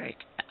really great.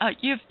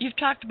 You've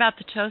talked about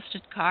the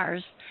toasted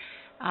cars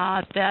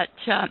that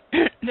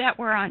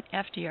were on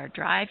FDR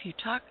Drive. You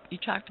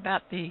talked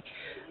about the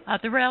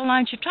rail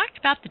lines. You talked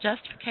about the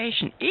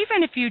justification.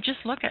 Even if you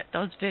just look at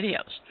those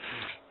videos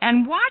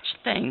and watch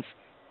things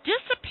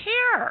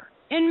disappear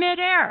in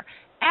midair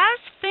as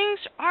things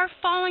are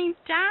falling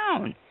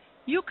down,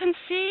 you can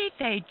see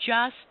they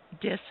just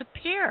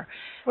disappear.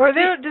 Or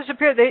they don't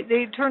disappear.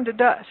 They turn to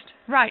dust.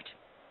 Right.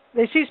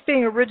 They cease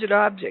being a rigid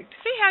object.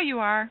 See how you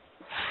are.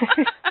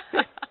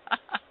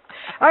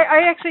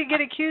 I actually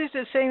get accused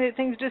of saying that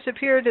things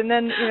disappeared, and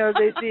then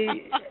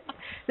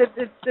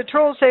the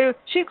trolls say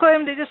she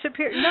claimed they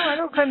disappeared. No, I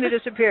don't claim they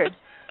disappeared.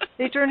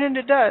 They turned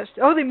into dust.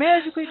 Oh, they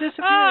magically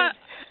disappeared.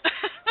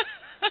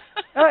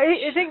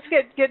 Things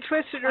get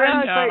twisted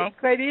around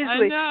quite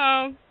easily.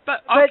 I know,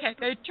 but okay,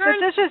 they turned.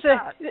 But this is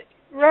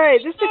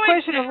This is a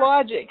question of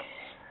logic.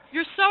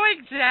 You're so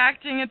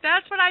exacting, and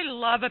that's what I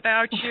love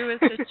about you, is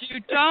that you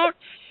don't.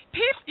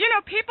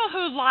 People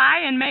who lie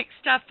and make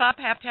stuff up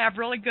have to have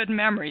really good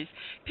memories.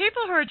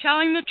 People who are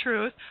telling the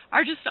truth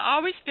are just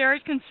always very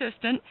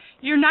consistent.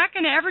 You're not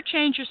going to ever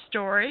change your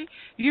story.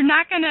 You're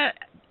not going to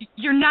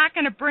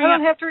bring up. I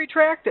don't have to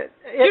retract it.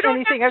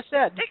 Anything I've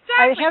said. Exactly.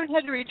 I haven't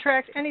had to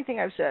retract anything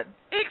I've said.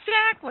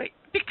 Exactly,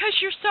 because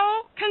you're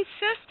so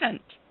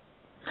consistent.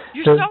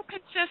 You're so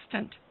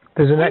consistent.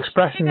 There's an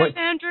expression which.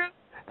 Andrew?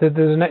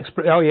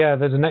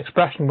 There's an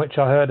expression which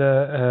I heard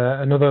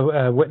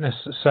another witness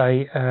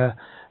say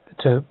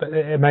to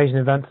amazing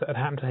events that had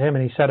happened to him,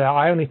 and he said,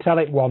 "I only tell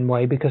it one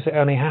way because it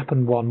only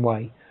happened one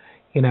way,"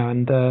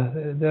 and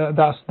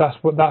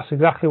that's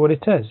exactly what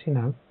it is,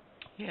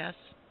 Yes,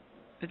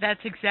 but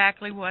that's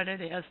exactly what it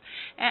is.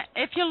 And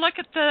if you look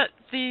at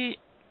the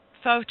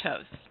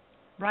photos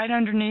right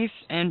underneath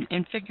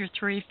in Figure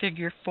 3,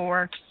 Figure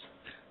 4,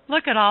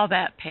 look at all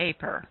that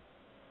paper.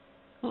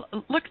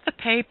 Look at the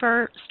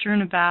paper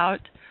strewn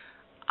about,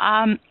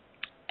 and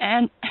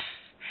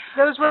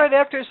that was right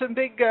after some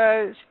big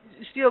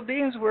steel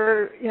beams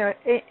were,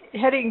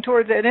 heading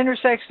toward that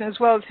intersection as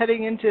well as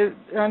heading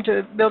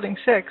onto Building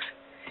 6,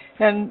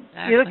 and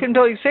you look in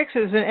Building 6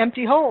 is an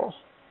empty hole.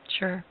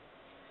 Sure.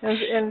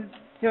 And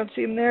you don't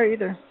see them there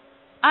either.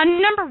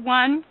 On number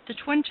 1, the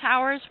Twin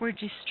Towers were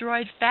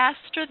destroyed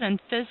faster than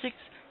physics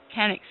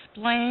can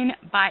explain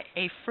by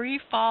a free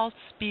fall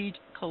speed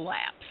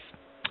collapse.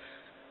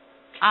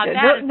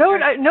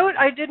 Note,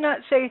 I did not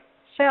say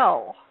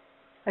fell.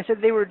 I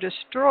said they were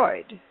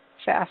destroyed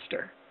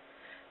faster.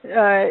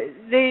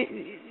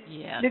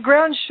 The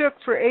ground shook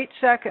for 8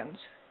 seconds.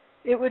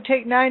 It would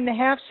take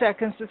 9.5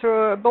 seconds to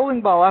throw a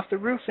bowling ball off the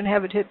roof and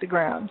have it hit the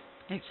ground.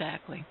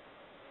 Exactly.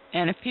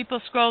 And if people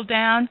scroll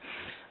down,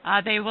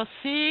 they will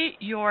see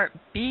your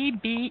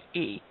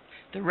BBE,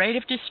 the rate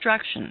of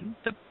destruction,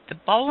 the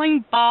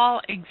bowling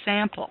ball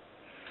example.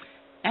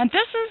 And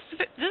this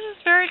is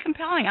very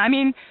compelling. I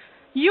mean,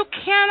 you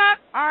cannot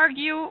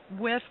argue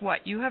with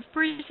what you have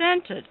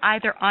presented,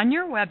 either on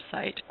your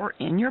website or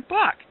in your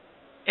book.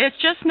 It's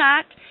just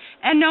not.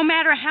 And no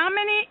matter how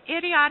many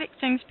idiotic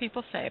things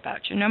people say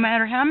about you, no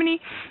matter how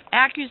many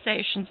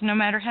accusations, no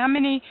matter how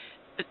many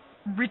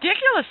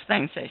ridiculous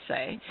things they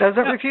say,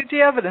 doesn't refute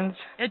the evidence.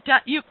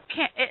 You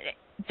can't.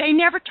 They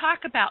never talk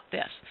about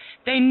this.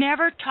 They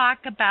never talk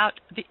about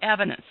the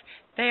evidence.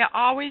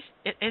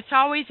 It's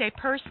always a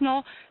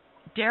personal,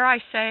 dare I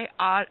say,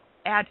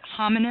 ad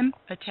hominem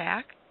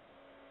attack.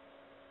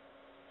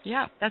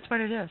 Yeah, that's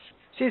what it is.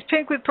 She's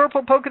pink with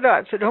purple polka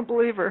dots, so don't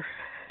believe her.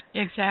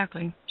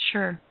 Exactly.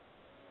 Sure.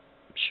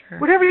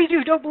 Whatever you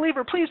do, don't believe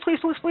her. Please, please,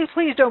 please, please,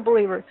 please don't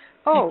believe her.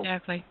 Oh,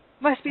 exactly.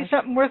 Must be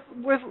something worth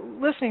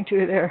listening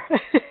to there.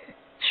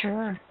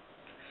 Sure.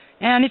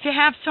 And if you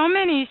have so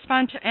many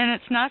and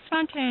it's not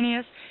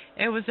spontaneous,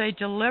 it was a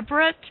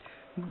deliberate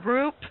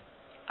group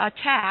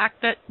attack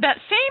that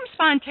seemed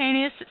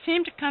spontaneous. It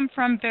seemed to come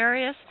from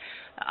various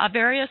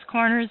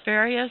corners,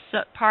 various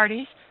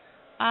parties,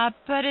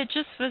 but it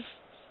just was,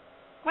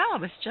 well,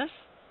 it was just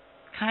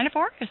kind of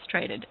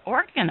orchestrated,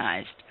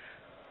 organized,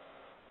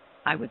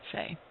 I would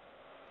say.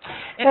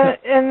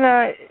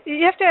 And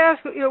you have to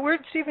ask, where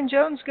did Stephen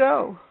Jones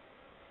go?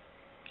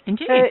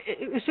 Indeed.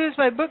 As soon as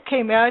my book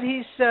came out,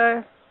 he's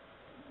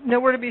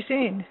nowhere to be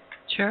seen.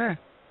 Sure.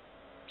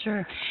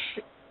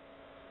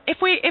 If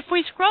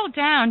we scroll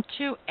down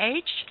to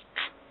H,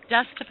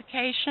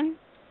 dustification,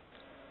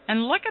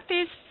 and look at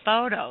these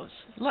photos,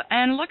 look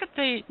at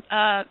the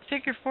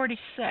figure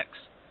 46.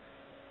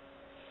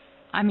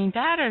 I mean,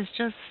 that is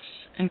just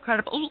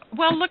incredible.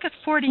 Well, look at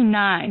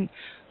 49.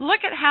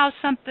 Look at how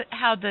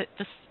the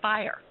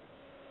spire.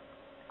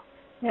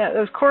 Yeah,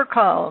 those core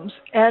columns,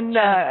 and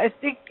I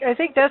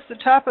think that's the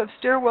top of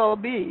stairwell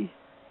B.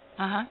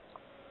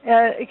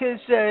 Because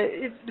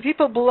the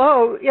people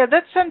below,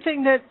 that's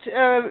something that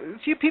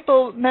few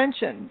people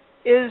mention,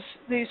 is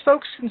these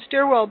folks in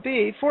stairwell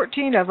B,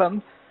 14 of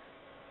them,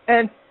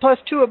 and plus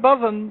 2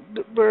 above them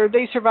where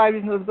they survived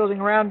even though the building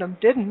around them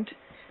didn't.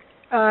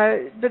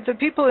 But the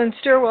people in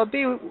stairwell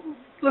B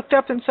looked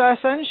up and saw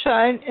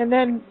sunshine and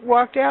then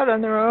walked out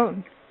on their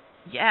own.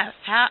 Yes.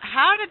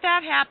 How did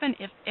that happen?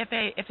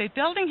 If a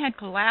building had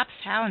collapsed,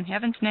 how in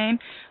heaven's name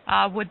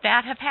would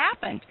that have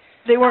happened?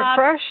 They weren't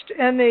crushed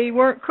and they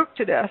weren't cooked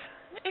to death.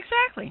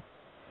 Exactly.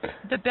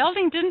 The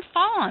building didn't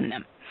fall on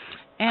them.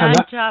 And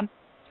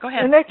go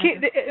ahead.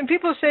 And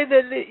people say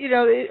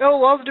that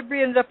all the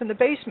debris ended up in the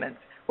basement.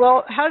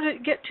 Well, how did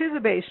it get to the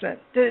basement?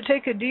 Did it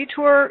take a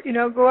detour?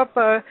 Go up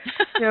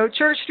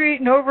Church Street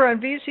and over on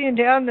VC and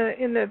down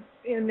in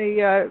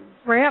the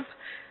ramp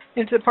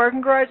into the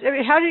parking garage? I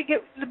mean, how did it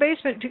get to the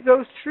basement to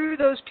go through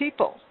those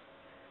people?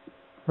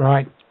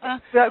 Right.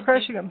 Without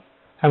crushing them.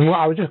 And what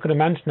I was just going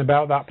to mention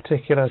about that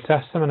particular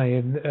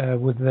testimony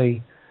with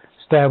the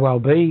Stairwell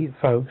B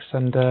folks,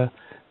 and a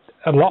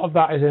lot of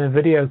that is in a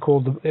video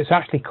it's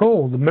actually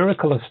called The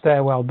Miracle of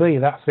Stairwell B.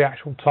 That's the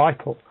actual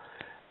title.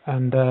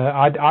 And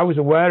I was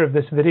aware of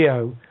this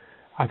video.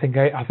 I think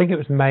it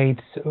was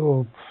made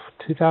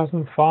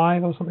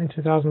 2005 or something,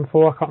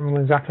 2004. I can't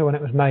remember exactly when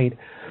it was made.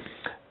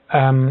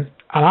 And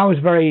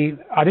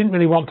I didn't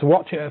really want to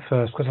watch it at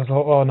first because I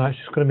thought, oh no, it's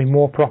just going to be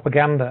more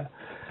propaganda.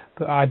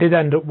 But I did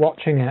end up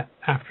watching it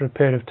after a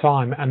period of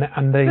time, and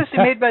this is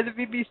made by the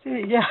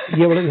BBC, yeah.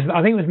 Yeah, well,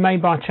 I think it was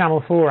made by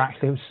Channel 4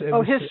 actually. It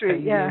was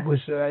history, yeah. It was.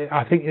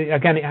 I think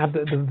again, it had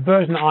the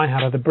version that I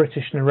had a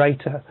British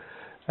narrator,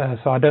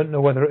 so I don't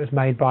know whether it was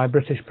made by a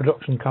British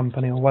production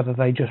company or whether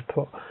they just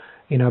put,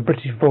 a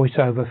British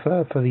voiceover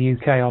for the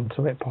UK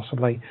onto it,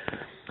 possibly.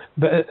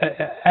 But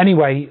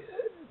anyway,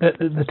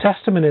 the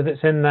testimony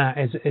that's in there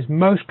is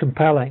most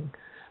compelling,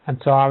 and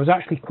so I was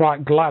actually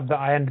quite glad that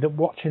I ended up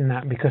watching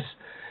that because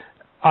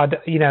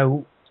I'd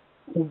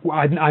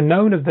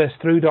known of this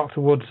through Dr.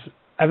 Wood's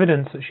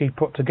evidence that she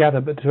put together,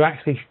 but to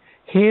actually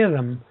hear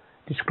them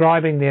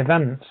describing the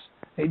events,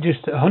 it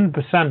just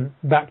 100%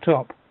 backed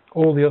up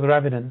all the other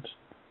evidence,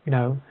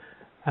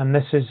 and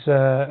this is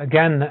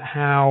again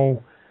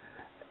how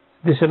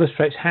this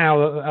illustrates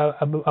how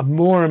a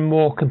more and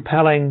more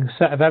compelling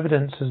set of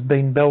evidence has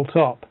been built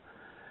up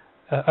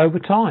over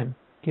time,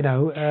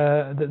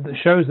 that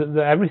shows that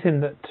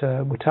everything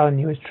that we're telling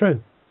you is true.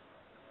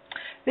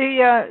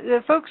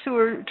 The folks who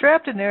were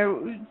trapped in there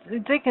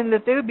thinking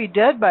that they would be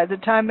dead by the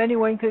time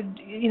anyone could,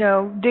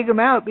 dig them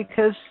out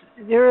because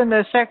they're in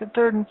the second,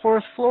 third, and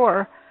fourth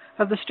floor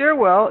of the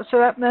stairwell. So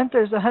that meant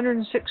there's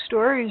 106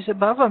 stories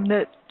above them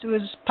that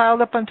was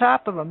piled up on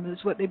top of them,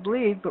 is what they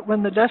believed. But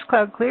when the dust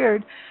cloud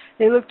cleared,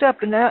 they looked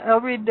up, and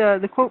I'll read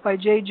the quote by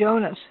Jay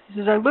Jonas. He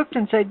says, "I looked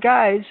and said,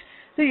 guys,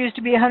 there used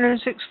to be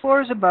 106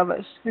 floors above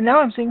us, and now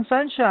I'm seeing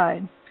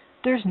sunshine.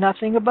 There's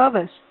nothing above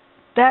us.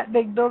 That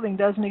big building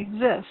doesn't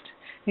exist."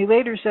 He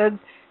later said,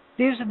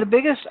 "These are the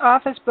biggest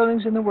office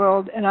buildings in the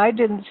world, and I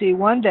didn't see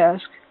one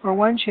desk or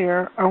one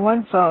chair or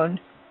one phone,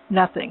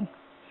 nothing."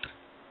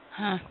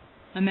 Huh.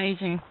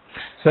 Amazing.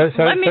 So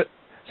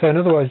in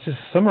other words, just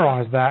to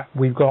summarize that,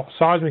 we've got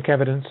seismic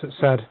evidence that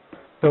said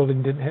the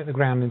building didn't hit the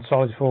ground in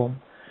solid form.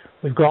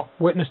 We've got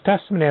witness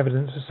testimony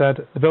evidence that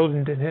said the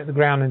building didn't hit the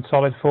ground in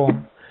solid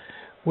form.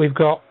 We've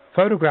got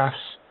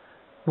photographs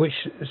which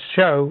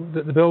show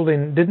that the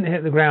building didn't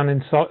hit the ground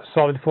in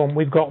solid form.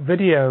 We've got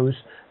videos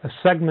of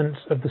segments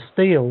of the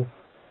steel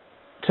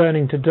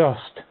turning to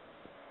dust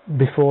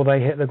before they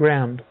hit the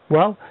ground.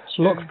 Well,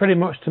 sure. Looks pretty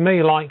much to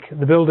me like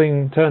the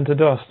building turned to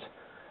dust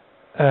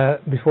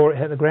before it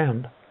hit the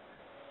ground.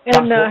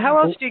 And how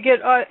else do you get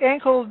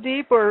ankle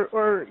deep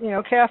or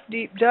calf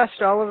deep dust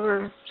all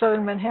over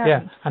southern Manhattan?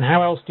 Yeah, and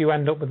how else do you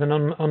end up with an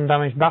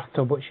undamaged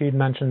bathtub, which you'd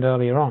mentioned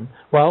earlier on?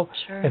 Well,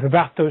 sure. If a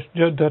bathtub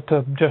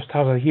just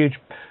has a huge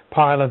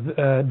pile of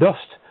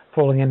dust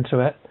falling into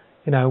it,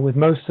 with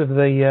most of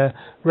the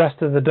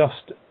rest of the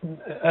dust,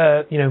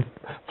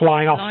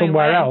 flying off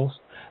somewhere else,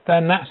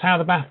 then that's how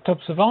the bathtub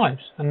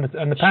survives and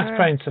the path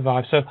train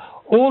survives. So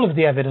all of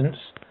the evidence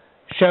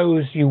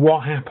shows you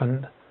what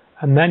happened.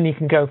 and then you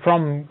can go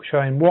from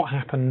showing what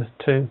happened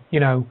to,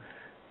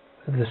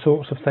 the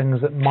sorts of things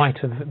that might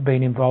have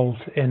been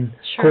involved in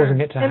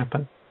causing it to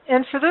happen.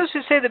 And for those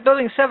who say that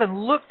Building 7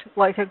 looked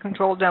like a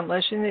controlled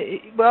demolition,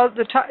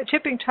 the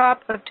tipping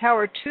top of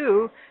Tower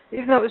 2,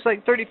 even though it was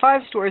like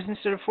 35 stories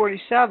instead of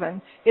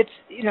 47, it's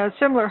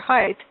similar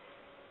height,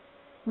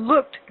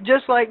 looked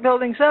just like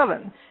Building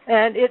 7.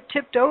 And it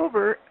tipped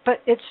over,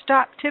 but it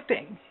stopped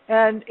tipping.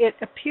 And it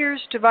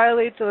appears to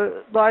violate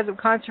the laws of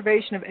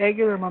conservation of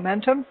angular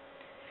momentum,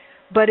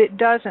 but it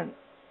doesn't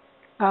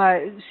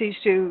cease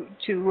to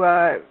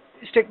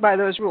stick by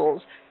those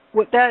rules.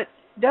 What that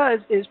does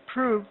is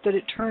prove that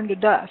it turned to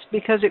dust,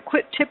 because it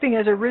quit tipping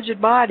as a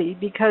rigid body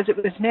because it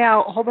was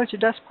now a whole bunch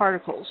of dust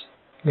particles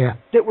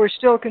that were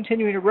still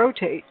continuing to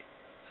rotate.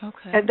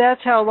 Okay. And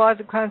that's how laws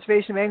of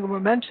conservation of angular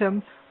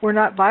momentum were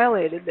not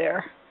violated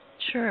there.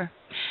 Sure.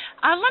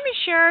 Let me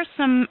share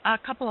a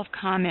couple of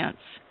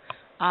comments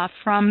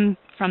from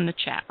the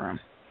chat room.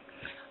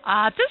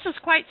 This is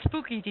quite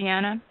spooky,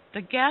 Deanna.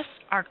 The guests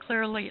are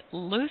clearly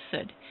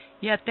lucid,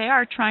 yet they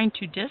are trying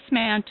to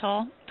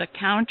dismantle the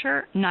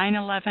counter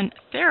 9/11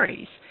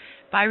 theories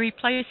by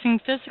replacing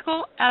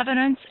physical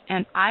evidence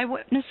and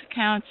eyewitness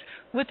accounts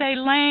with a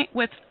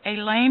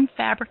lame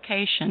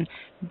fabrication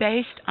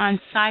based on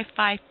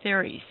sci-fi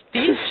theories.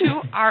 These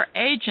two are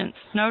agents,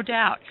 no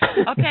doubt.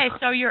 Okay,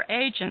 so you're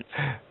agents.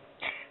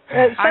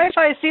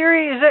 Sci-fi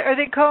theory, are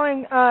they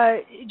calling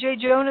Jay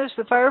Jonas,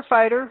 the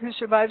firefighter who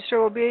survived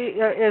Chernobyl,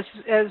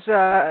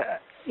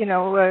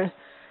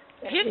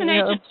 he's an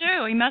agent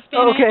too. He must be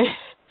an agent.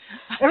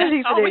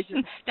 Everything's an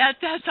agent.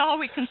 That's all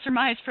we can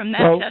surmise from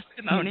that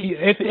testimony.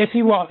 If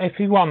he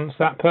wants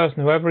that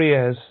person, whoever he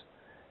is,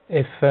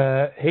 if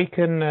he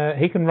can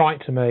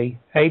write to me,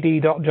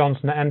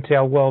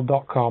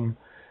 ad.johnson@ntlworld.com,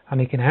 and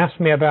he can ask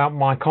me about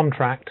my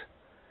contract,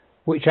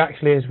 which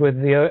actually is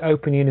with the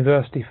Open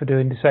University for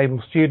doing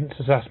disabled students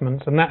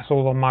assessments, and that's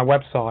all on my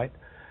website.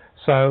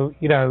 So,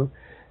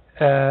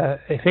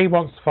 if he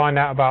wants to find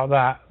out about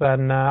that,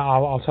 then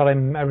I'll tell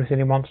him everything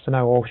he wants to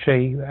know, or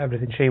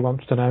everything she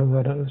wants to know.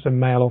 I don't know if it's a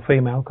male or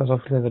female, because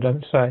obviously they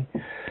don't say.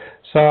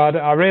 So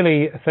I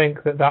really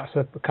think that that's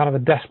a kind of a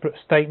desperate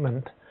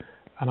statement,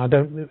 and I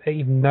don't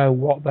even know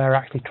what they're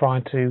actually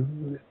trying to,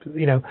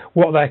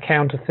 what their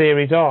counter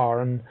theories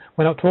are. And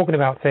we're not talking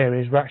about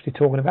theories, we're actually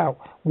talking about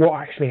what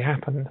actually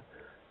happened,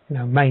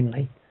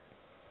 mainly.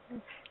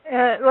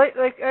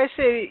 Like I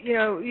say,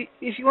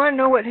 if you want to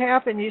know what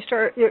happened, you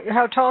start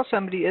how tall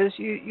somebody is.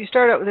 You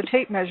start out with a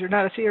tape measure,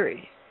 not a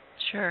theory.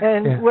 Sure.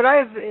 And what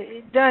I've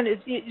done is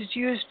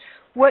used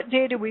what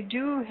data we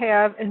do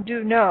have and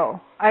do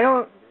know. I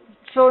don't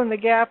fill in the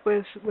gap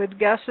with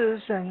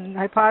guesses and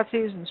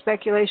hypotheses and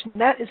speculation.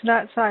 That is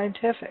not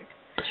scientific.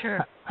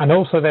 Sure. And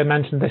also they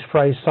mentioned this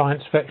phrase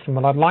science fiction.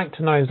 Well, I'd like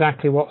to know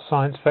exactly what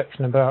science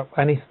fiction about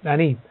any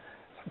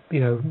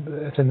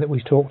thing that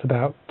we talked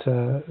about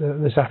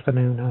this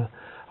afternoon.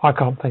 I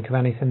can't think of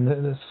anything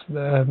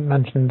that's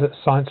mentioned as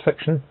science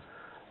fiction.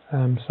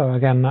 So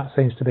again, that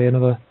seems to be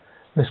another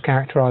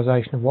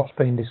mischaracterization of what's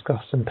being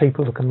discussed, and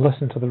people can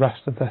listen to the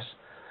rest of this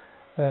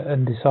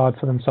and decide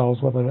for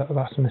themselves whether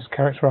that's a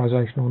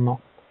mischaracterization or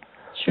not.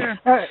 Sure.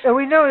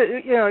 We know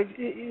that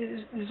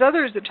there's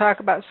others that talk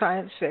about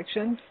science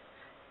fiction,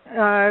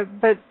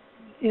 but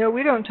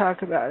we don't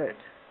talk about it.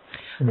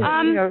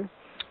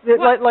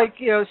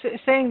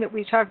 Saying that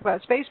we talk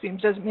about space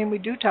beams doesn't mean we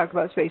do talk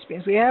about space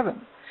beams. We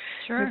haven't.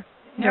 Sure.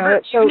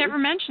 You've never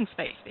mentioned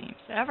space beams,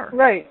 ever.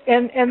 Right.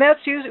 And that's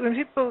usually, when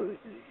people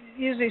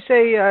usually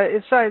say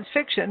it's science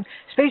fiction,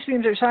 space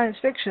beams are science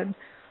fiction,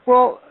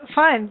 well,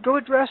 fine, go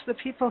address the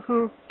people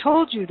who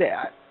told you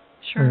that.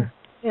 Sure.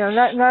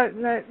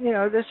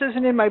 This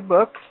isn't in my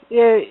book.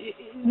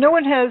 No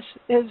one has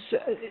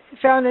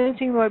found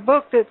anything in my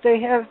book that they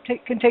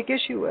can take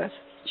issue with.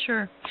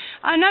 Sure.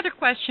 Another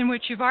question,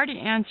 which you've already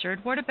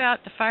answered, what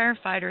about the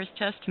firefighters'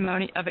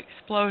 testimony of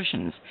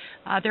explosions?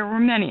 There were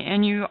many,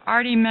 and you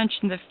already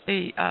mentioned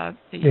the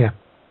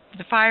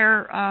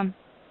fire...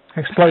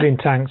 exploding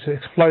tanks,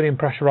 exploding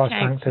pressurized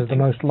tanks is the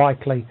most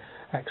likely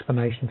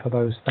explanation for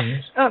those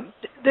things.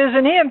 There's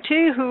an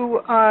EMT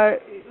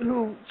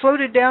who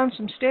floated down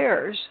some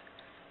stairs,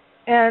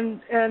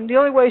 and the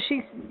only way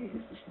she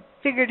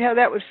figured how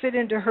that would fit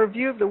into her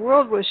view of the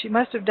world was she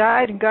must have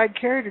died and God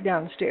carried her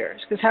down the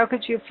stairs, because how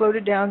could she have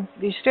floated down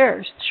these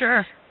stairs?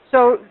 Sure.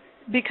 So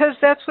because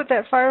that's what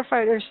that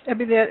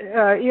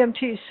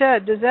EMT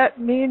said, does that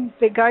mean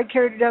that God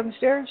carried her down the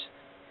stairs?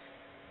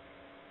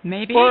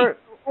 Maybe.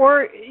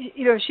 Or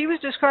she was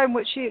describing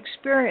what she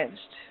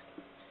experienced.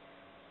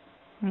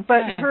 Okay.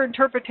 But her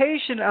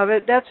interpretation of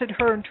it, that's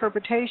her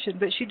interpretation,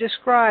 but she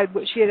described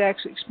what she had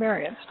actually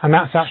experienced. And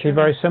that's actually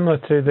very similar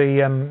to the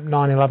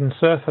 9/11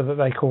 surfer that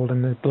they called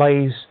him, the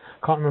Blaze,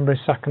 can't remember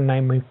his second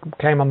name, he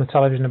came on the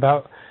television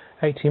about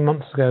 18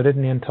 months ago,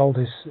 didn't he, and told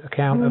his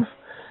account of,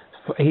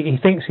 he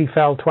thinks he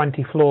fell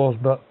 20 floors,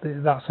 but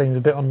that seems a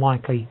bit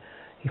unlikely.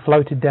 He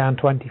floated down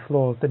 20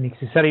 floors, didn't he?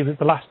 He said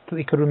the last that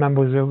he could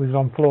remember was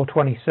on floor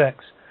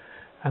 26.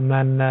 and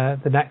then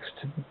the next,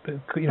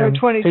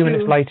 22. 2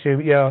 minutes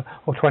later,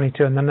 or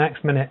 22, and the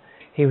next minute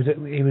he was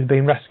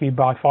being rescued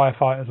by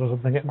firefighters or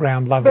something at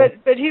ground level.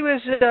 But he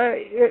was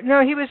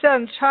he was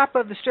on top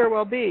of the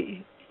stairwell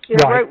B,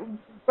 Right.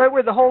 right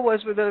where the hole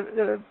was, where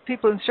the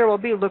people in stairwell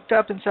B looked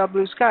up and saw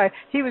blue sky.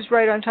 He was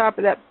right on top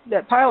of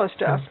that pile of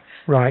stuff,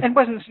 right, and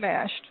wasn't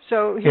smashed.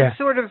 So he's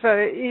sort of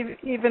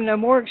even a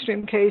more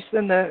extreme case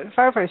than the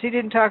firefighters. He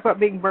didn't talk about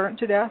being burnt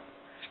to death.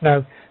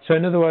 No. So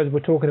in other words, we're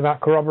talking about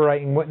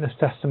corroborating witness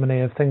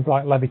testimony of things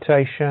like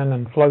levitation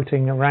and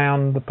floating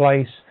around the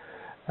place,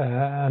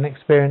 an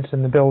experience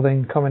in the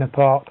building coming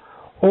apart.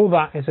 All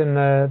that is in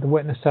the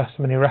witness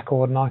testimony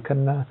record, and I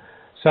can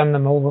send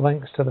them all the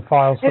links to the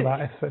files for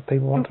that if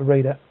people want to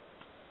read it.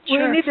 We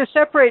need to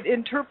separate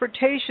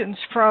interpretations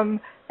from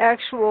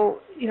actual,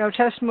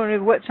 testimony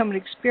of what someone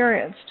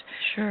experienced.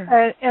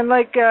 Sure. And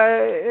like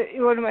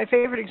one of my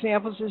favorite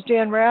examples is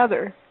Dan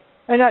Rather.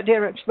 Not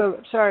Dan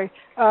Spingola, sorry.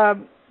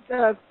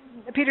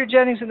 Peter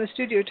Jennings in the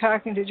studio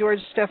talking to George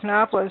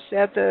Stephanopoulos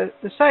at the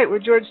site, where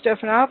George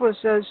Stephanopoulos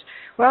says,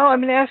 well, I'm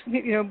going to ask,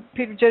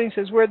 Peter Jennings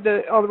says, where'd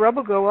all the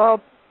rubble go?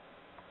 Well,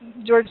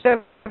 George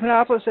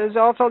Stephanopoulos says,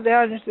 all fell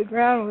down into the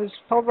ground, was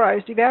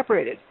pulverized,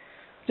 evaporated.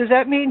 Does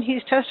that mean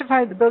he's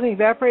testifying the building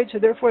evaporated, so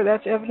therefore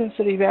that's evidence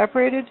that it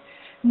evaporated?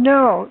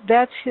 No,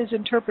 that's his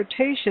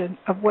interpretation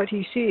of what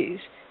he sees.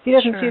 He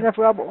doesn't see enough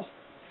rubble.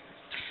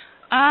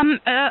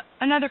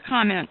 Another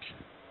comment.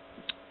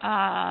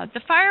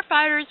 The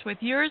firefighters with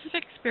years of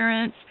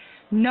experience,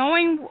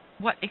 knowing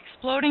what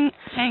exploding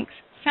tanks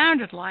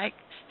sounded like,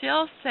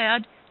 still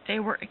said they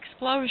were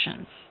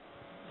explosions.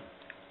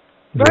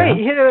 Right,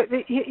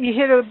 you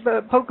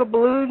poke a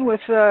balloon with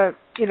a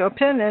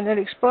pin and it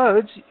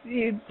explodes.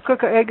 You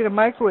cook an egg in a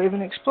microwave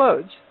and it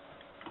explodes.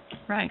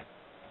 Right,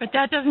 but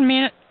that doesn't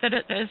mean that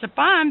it is a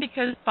bomb,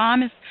 because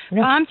bombs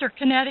are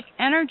kinetic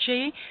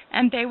energy,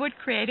 and they would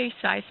create a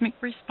seismic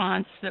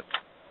response that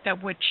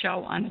would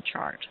show on the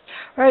chart.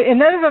 Right, and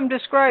none of them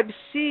describe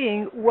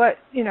seeing what,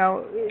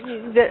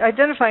 that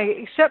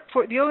identifying, except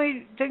for the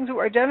only things that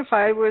were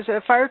identified was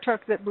a fire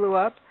truck that blew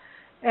up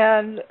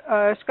and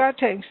Scott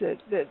tanks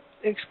that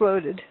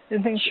exploded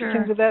and things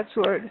of that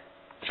sort.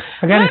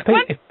 Again,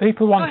 if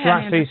people want to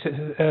actually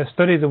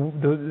study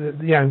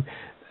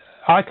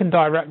I can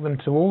direct them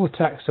to all the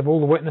text of all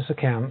the witness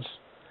accounts,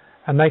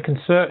 and they can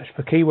search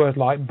for keywords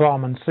like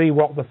bomb and see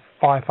what the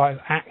firefighters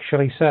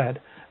actually said.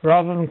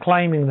 Rather than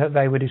claiming that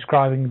they were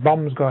describing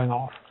bombs going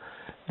off,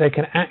 they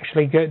can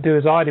actually do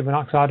as I did when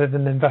I did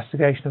an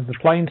investigation of the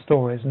plane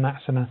stories, and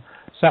that's in a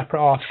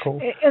separate article.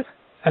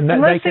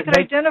 Unless they can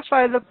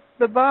identify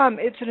the bomb,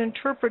 it's an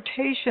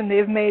interpretation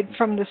they've made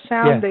from the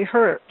sound they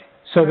heard.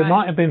 So there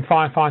might have been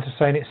firefighters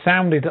saying it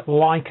sounded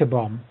like a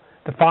bomb.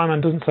 The fireman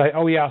doesn't say,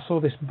 oh yeah, I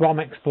saw this bomb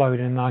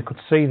exploding and I could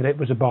see that it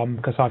was a bomb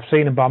because I've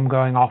seen a bomb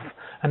going off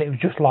and it was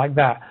just like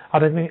that. I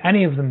don't think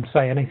any of them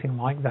say anything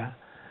like that.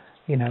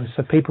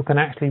 So people can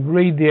actually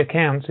read the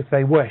accounts if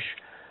they wish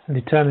and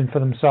determine for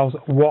themselves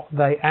what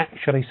they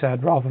actually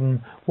said rather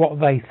than what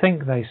they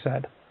think they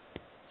said.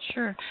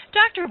 Sure.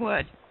 Dr.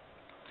 Wood,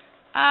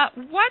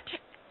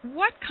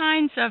 what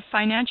kinds of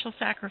financial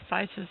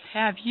sacrifices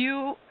have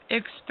you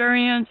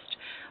experienced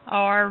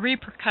or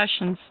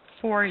repercussions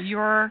for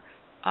your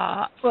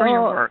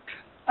work?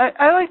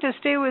 I like to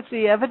stay with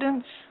the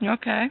evidence.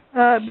 Okay.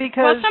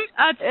 Because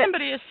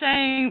somebody is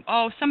saying,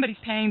 somebody's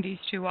paying these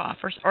two off,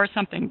 or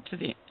something to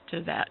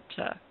that.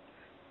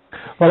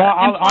 Well,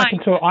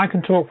 I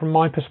can talk from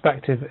my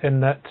perspective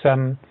in that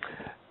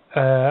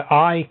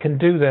I can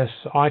do this.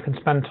 I can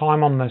spend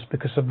time on this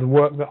because of the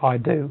work that I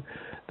do.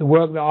 The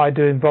work that I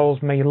do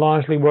involves me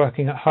largely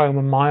working at home,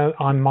 and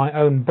I'm my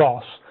own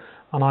boss,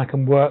 and I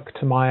can work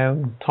to my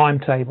own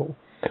timetable.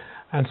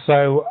 And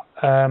so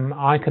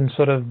I can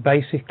sort of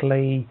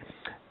basically,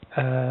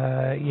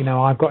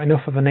 I've got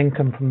enough of an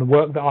income from the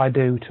work that I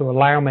do to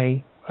allow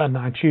me, and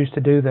I choose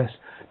to do this,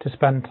 to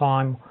spend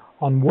time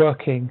on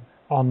working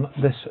on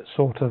this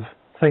sort of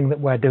thing that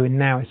we're doing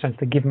now,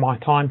 essentially give my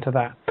time to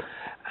that.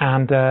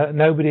 And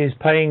nobody is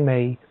paying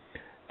me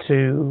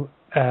to,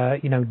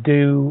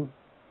 do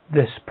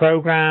this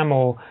program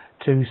or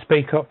to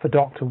speak up for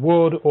Dr.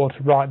 Wood or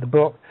to write the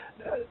book.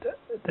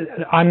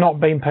 I'm not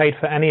being paid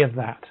for any of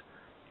that,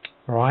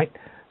 right?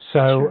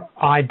 So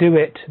I do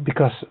it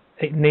because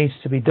it needs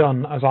to be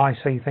done as I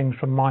see things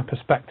from my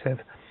perspective.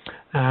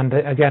 And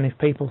again, if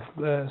people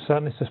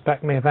certainly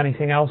suspect me of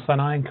anything else, then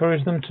I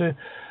encourage them to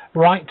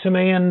write to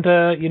me, and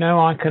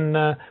I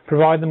can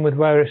provide them with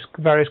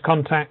various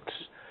contacts,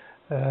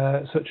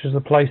 such as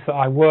the place that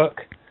I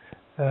work.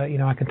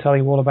 I can tell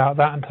you all about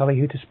that and tell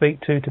you who to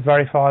speak to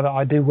verify that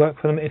I do work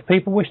for them. If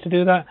people wish to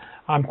do that,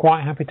 I'm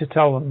quite happy to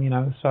tell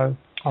them. So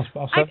I'll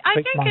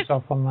speak to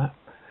myself on that.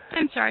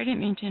 I'm sorry, I didn't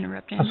mean to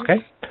interrupt, Andrew. That's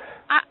okay.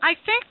 I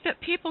think that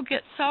people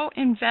get so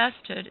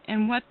invested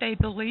in what they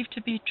believe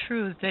to be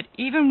true that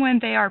even when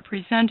they are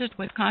presented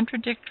with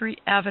contradictory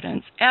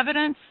evidence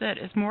that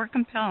is more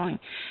compelling,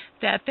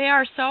 that they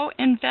are so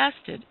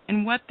invested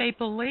in what they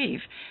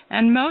believe.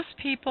 And most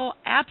people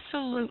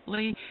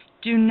absolutely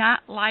do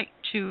not like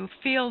to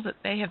feel that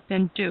they have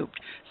been duped.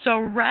 So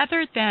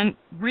rather than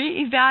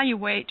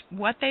reevaluate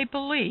what they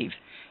believe,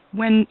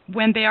 when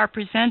they are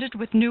presented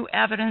with new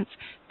evidence,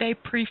 they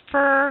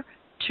prefer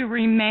to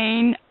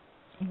remain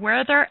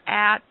where they're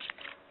at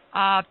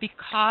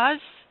because,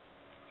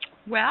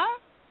 well,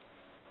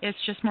 it's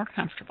just more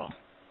comfortable.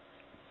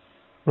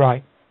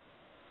 Right.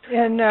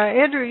 And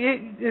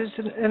Andrew, there's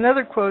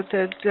another quote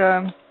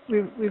that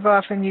we've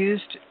often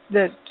used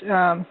that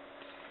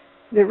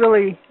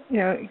really,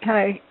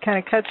 kind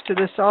of cuts to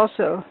this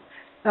also.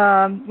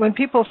 When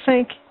people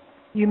think,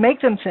 you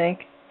make them think,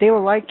 they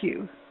will like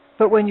you.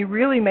 But when you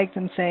really make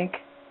them think,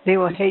 they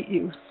will hate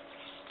you.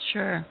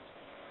 Sure.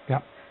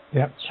 Yep,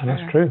 sure. And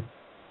that's true.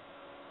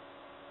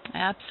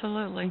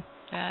 Absolutely.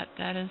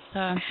 That is...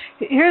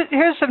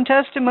 Here's some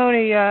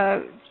testimony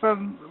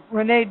from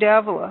Renee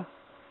Davila.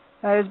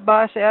 His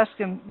boss asked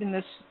him in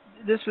this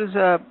was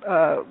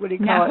what do you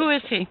call it? Now, who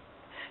is he?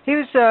 He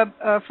was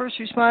a first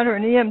responder,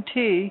 an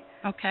EMT,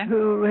 okay,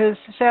 who has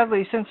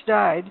sadly since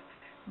died.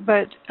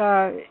 But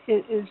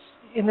it is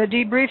in the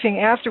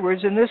debriefing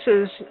afterwards, and this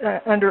is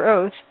under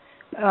oath,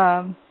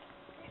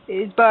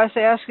 his boss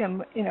asked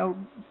him,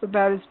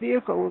 about his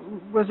vehicle.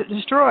 Was it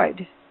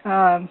destroyed?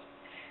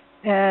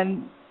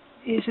 And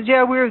he says,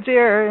 yeah, we were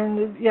there, and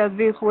the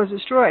vehicle was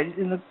destroyed.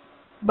 And the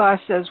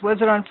boss says,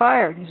 was it on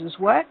fire? And he says,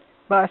 what?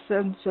 Boss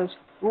then says,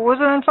 well, was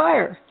it on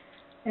fire?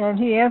 And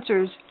he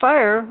answers,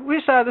 fire?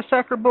 We saw the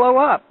sucker blow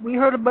up. We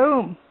heard a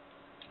boom.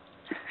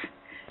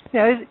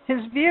 His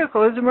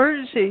vehicle, his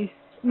emergency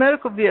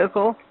medical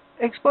vehicle,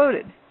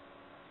 exploded.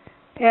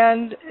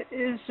 And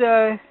is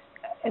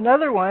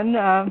another one,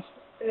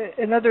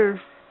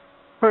 another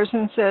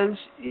person says,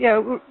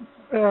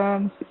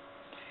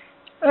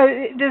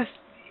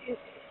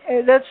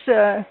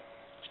 that's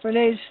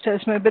Renee's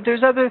testimony, but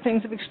there's other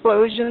things of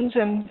explosions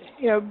and,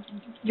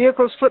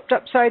 vehicles flipped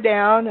upside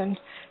down, and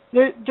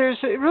there's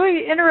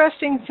really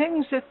interesting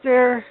things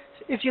that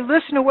if you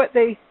listen to what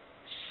they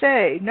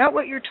say, not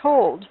what you're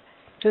told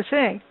to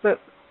think, but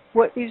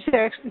what these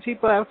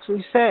people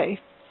actually say,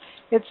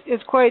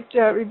 it's quite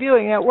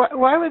revealing. Now,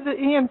 why would the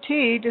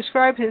EMT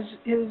describe his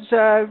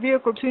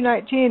vehicle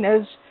 219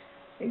 as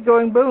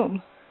going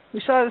boom?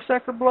 We saw the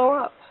sucker blow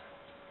up.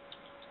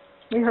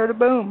 We heard a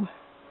boom.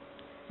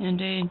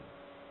 Indeed.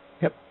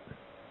 Yep.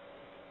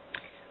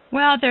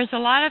 Well, there's a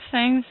lot of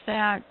things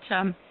that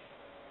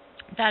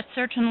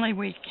certainly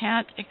we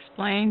can't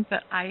explain,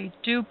 but I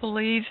do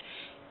believe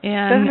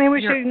in... Doesn't mean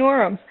we should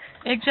ignore them.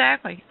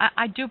 Exactly.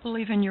 I do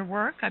believe in your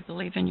work. I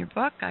believe in your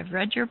book. I've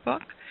read your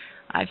book.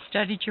 I've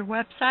studied your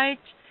website.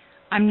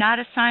 I'm not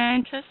a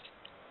scientist,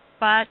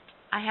 but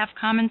I have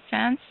common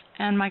sense,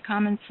 and my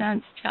common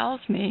sense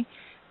tells me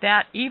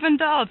that even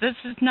though this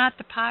is not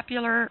the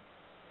popular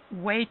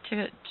way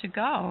to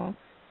go,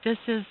 this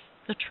is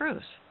the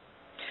truth.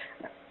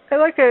 I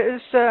like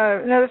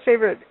another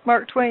favorite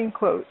Mark Twain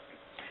quote.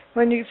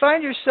 When you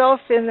find yourself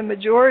in the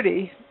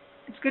majority,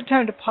 it's a good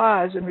time to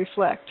pause and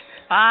reflect.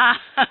 Ah,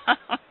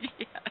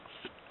 yes.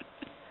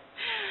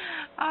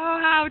 Oh,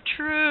 how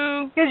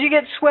true. Because you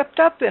get swept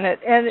up in it,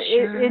 and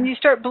sure. And you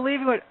start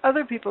believing what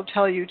other people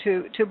tell you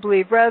to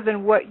believe rather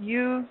than what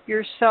you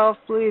yourself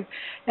believe.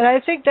 And I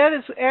think that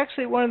is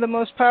actually one of the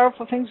most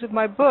powerful things of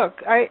my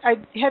book. I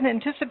hadn't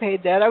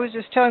anticipated that. I was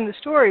just telling the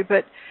story,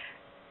 but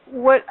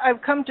what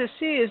I've come to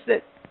see is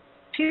that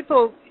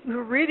people who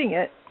are reading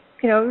it,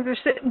 they're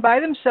sitting by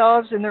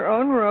themselves in their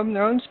own room,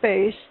 their own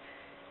space,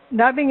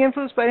 not being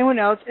influenced by anyone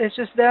else. It's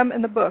just them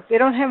and the book. They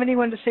don't have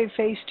anyone to save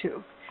face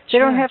to. They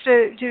don't have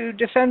to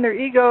defend their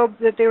ego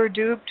that they were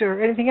duped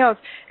or anything else.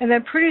 And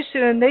then pretty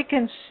soon they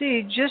can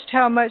see just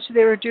how much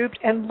they were duped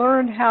and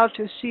learn how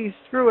to see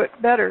through it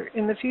better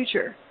in the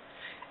future.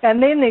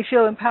 And then they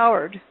feel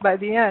empowered by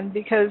the end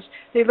because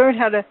they learn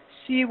how to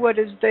see what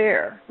is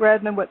there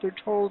rather than what they're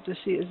told to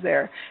see is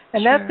there.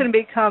 And sure. that's going to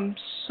become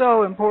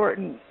so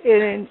important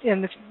in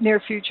the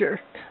near future.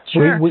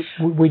 Sure.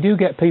 We do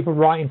get people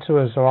writing to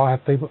us, or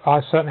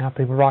I certainly have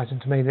people writing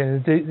to me.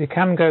 They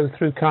can go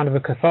through kind of a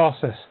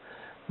catharsis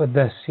with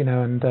this,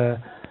 and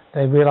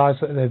they realise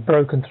that they've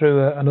broken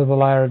through another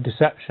layer of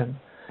deception.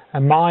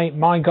 And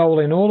my goal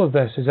in all of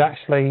this is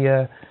actually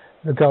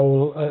the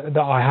goal that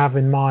I have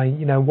in my,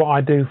 what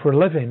I do for a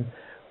living,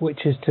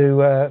 which is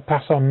to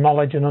pass on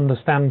knowledge and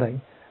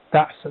understanding.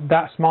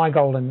 That's my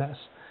goal in this.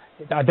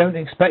 I don't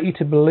expect you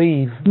to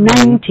believe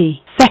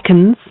 90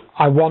 seconds.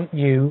 I want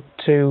you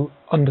to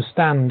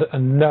understand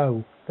and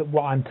know that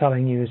what I'm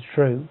telling you is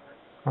true.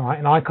 All right?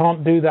 And I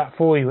can't do that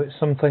for you. It's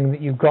something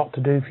that you've got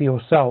to do for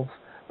yourself.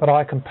 But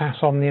I can pass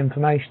on the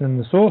information and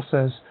the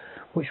sources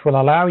which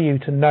will allow you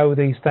to know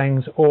these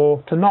things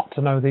or to not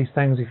to know these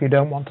things if you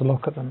don't want to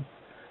look at them.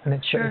 And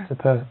it's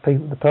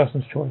the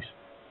person's choice.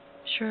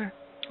 Sure.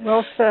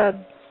 Well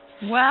said.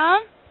 Well,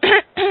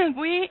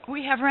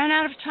 we have run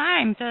out of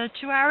time. The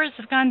 2 hours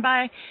have gone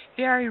by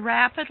very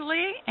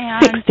rapidly.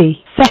 And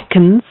 60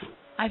 seconds.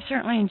 I've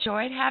certainly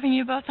enjoyed having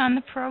you both on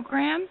the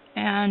program,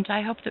 and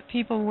I hope that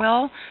people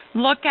will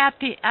look at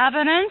the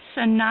evidence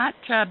and not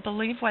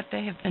believe what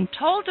they have been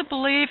told to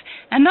believe.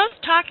 And those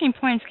talking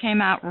points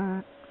came out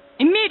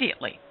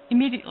immediately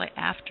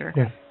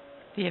after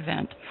the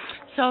event.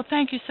 So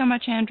thank you so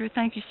much, Andrew.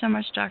 Thank you so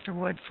much, Dr.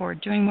 Wood, for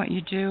doing what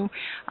you do,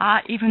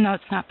 even though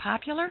it's not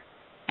popular,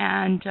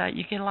 and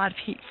you get a lot of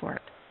heat for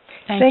it.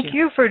 Thank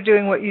you for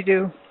doing what you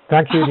do.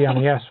 Thank you,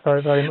 Deanna. Yes,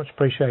 very, very much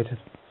appreciated.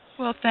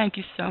 Well, thank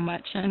you so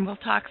much, and we'll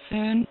talk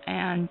soon,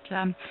 and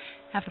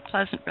have a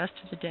pleasant rest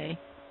of the day.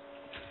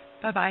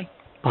 Bye-bye.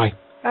 Bye.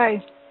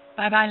 Bye.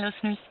 Bye-bye,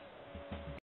 listeners.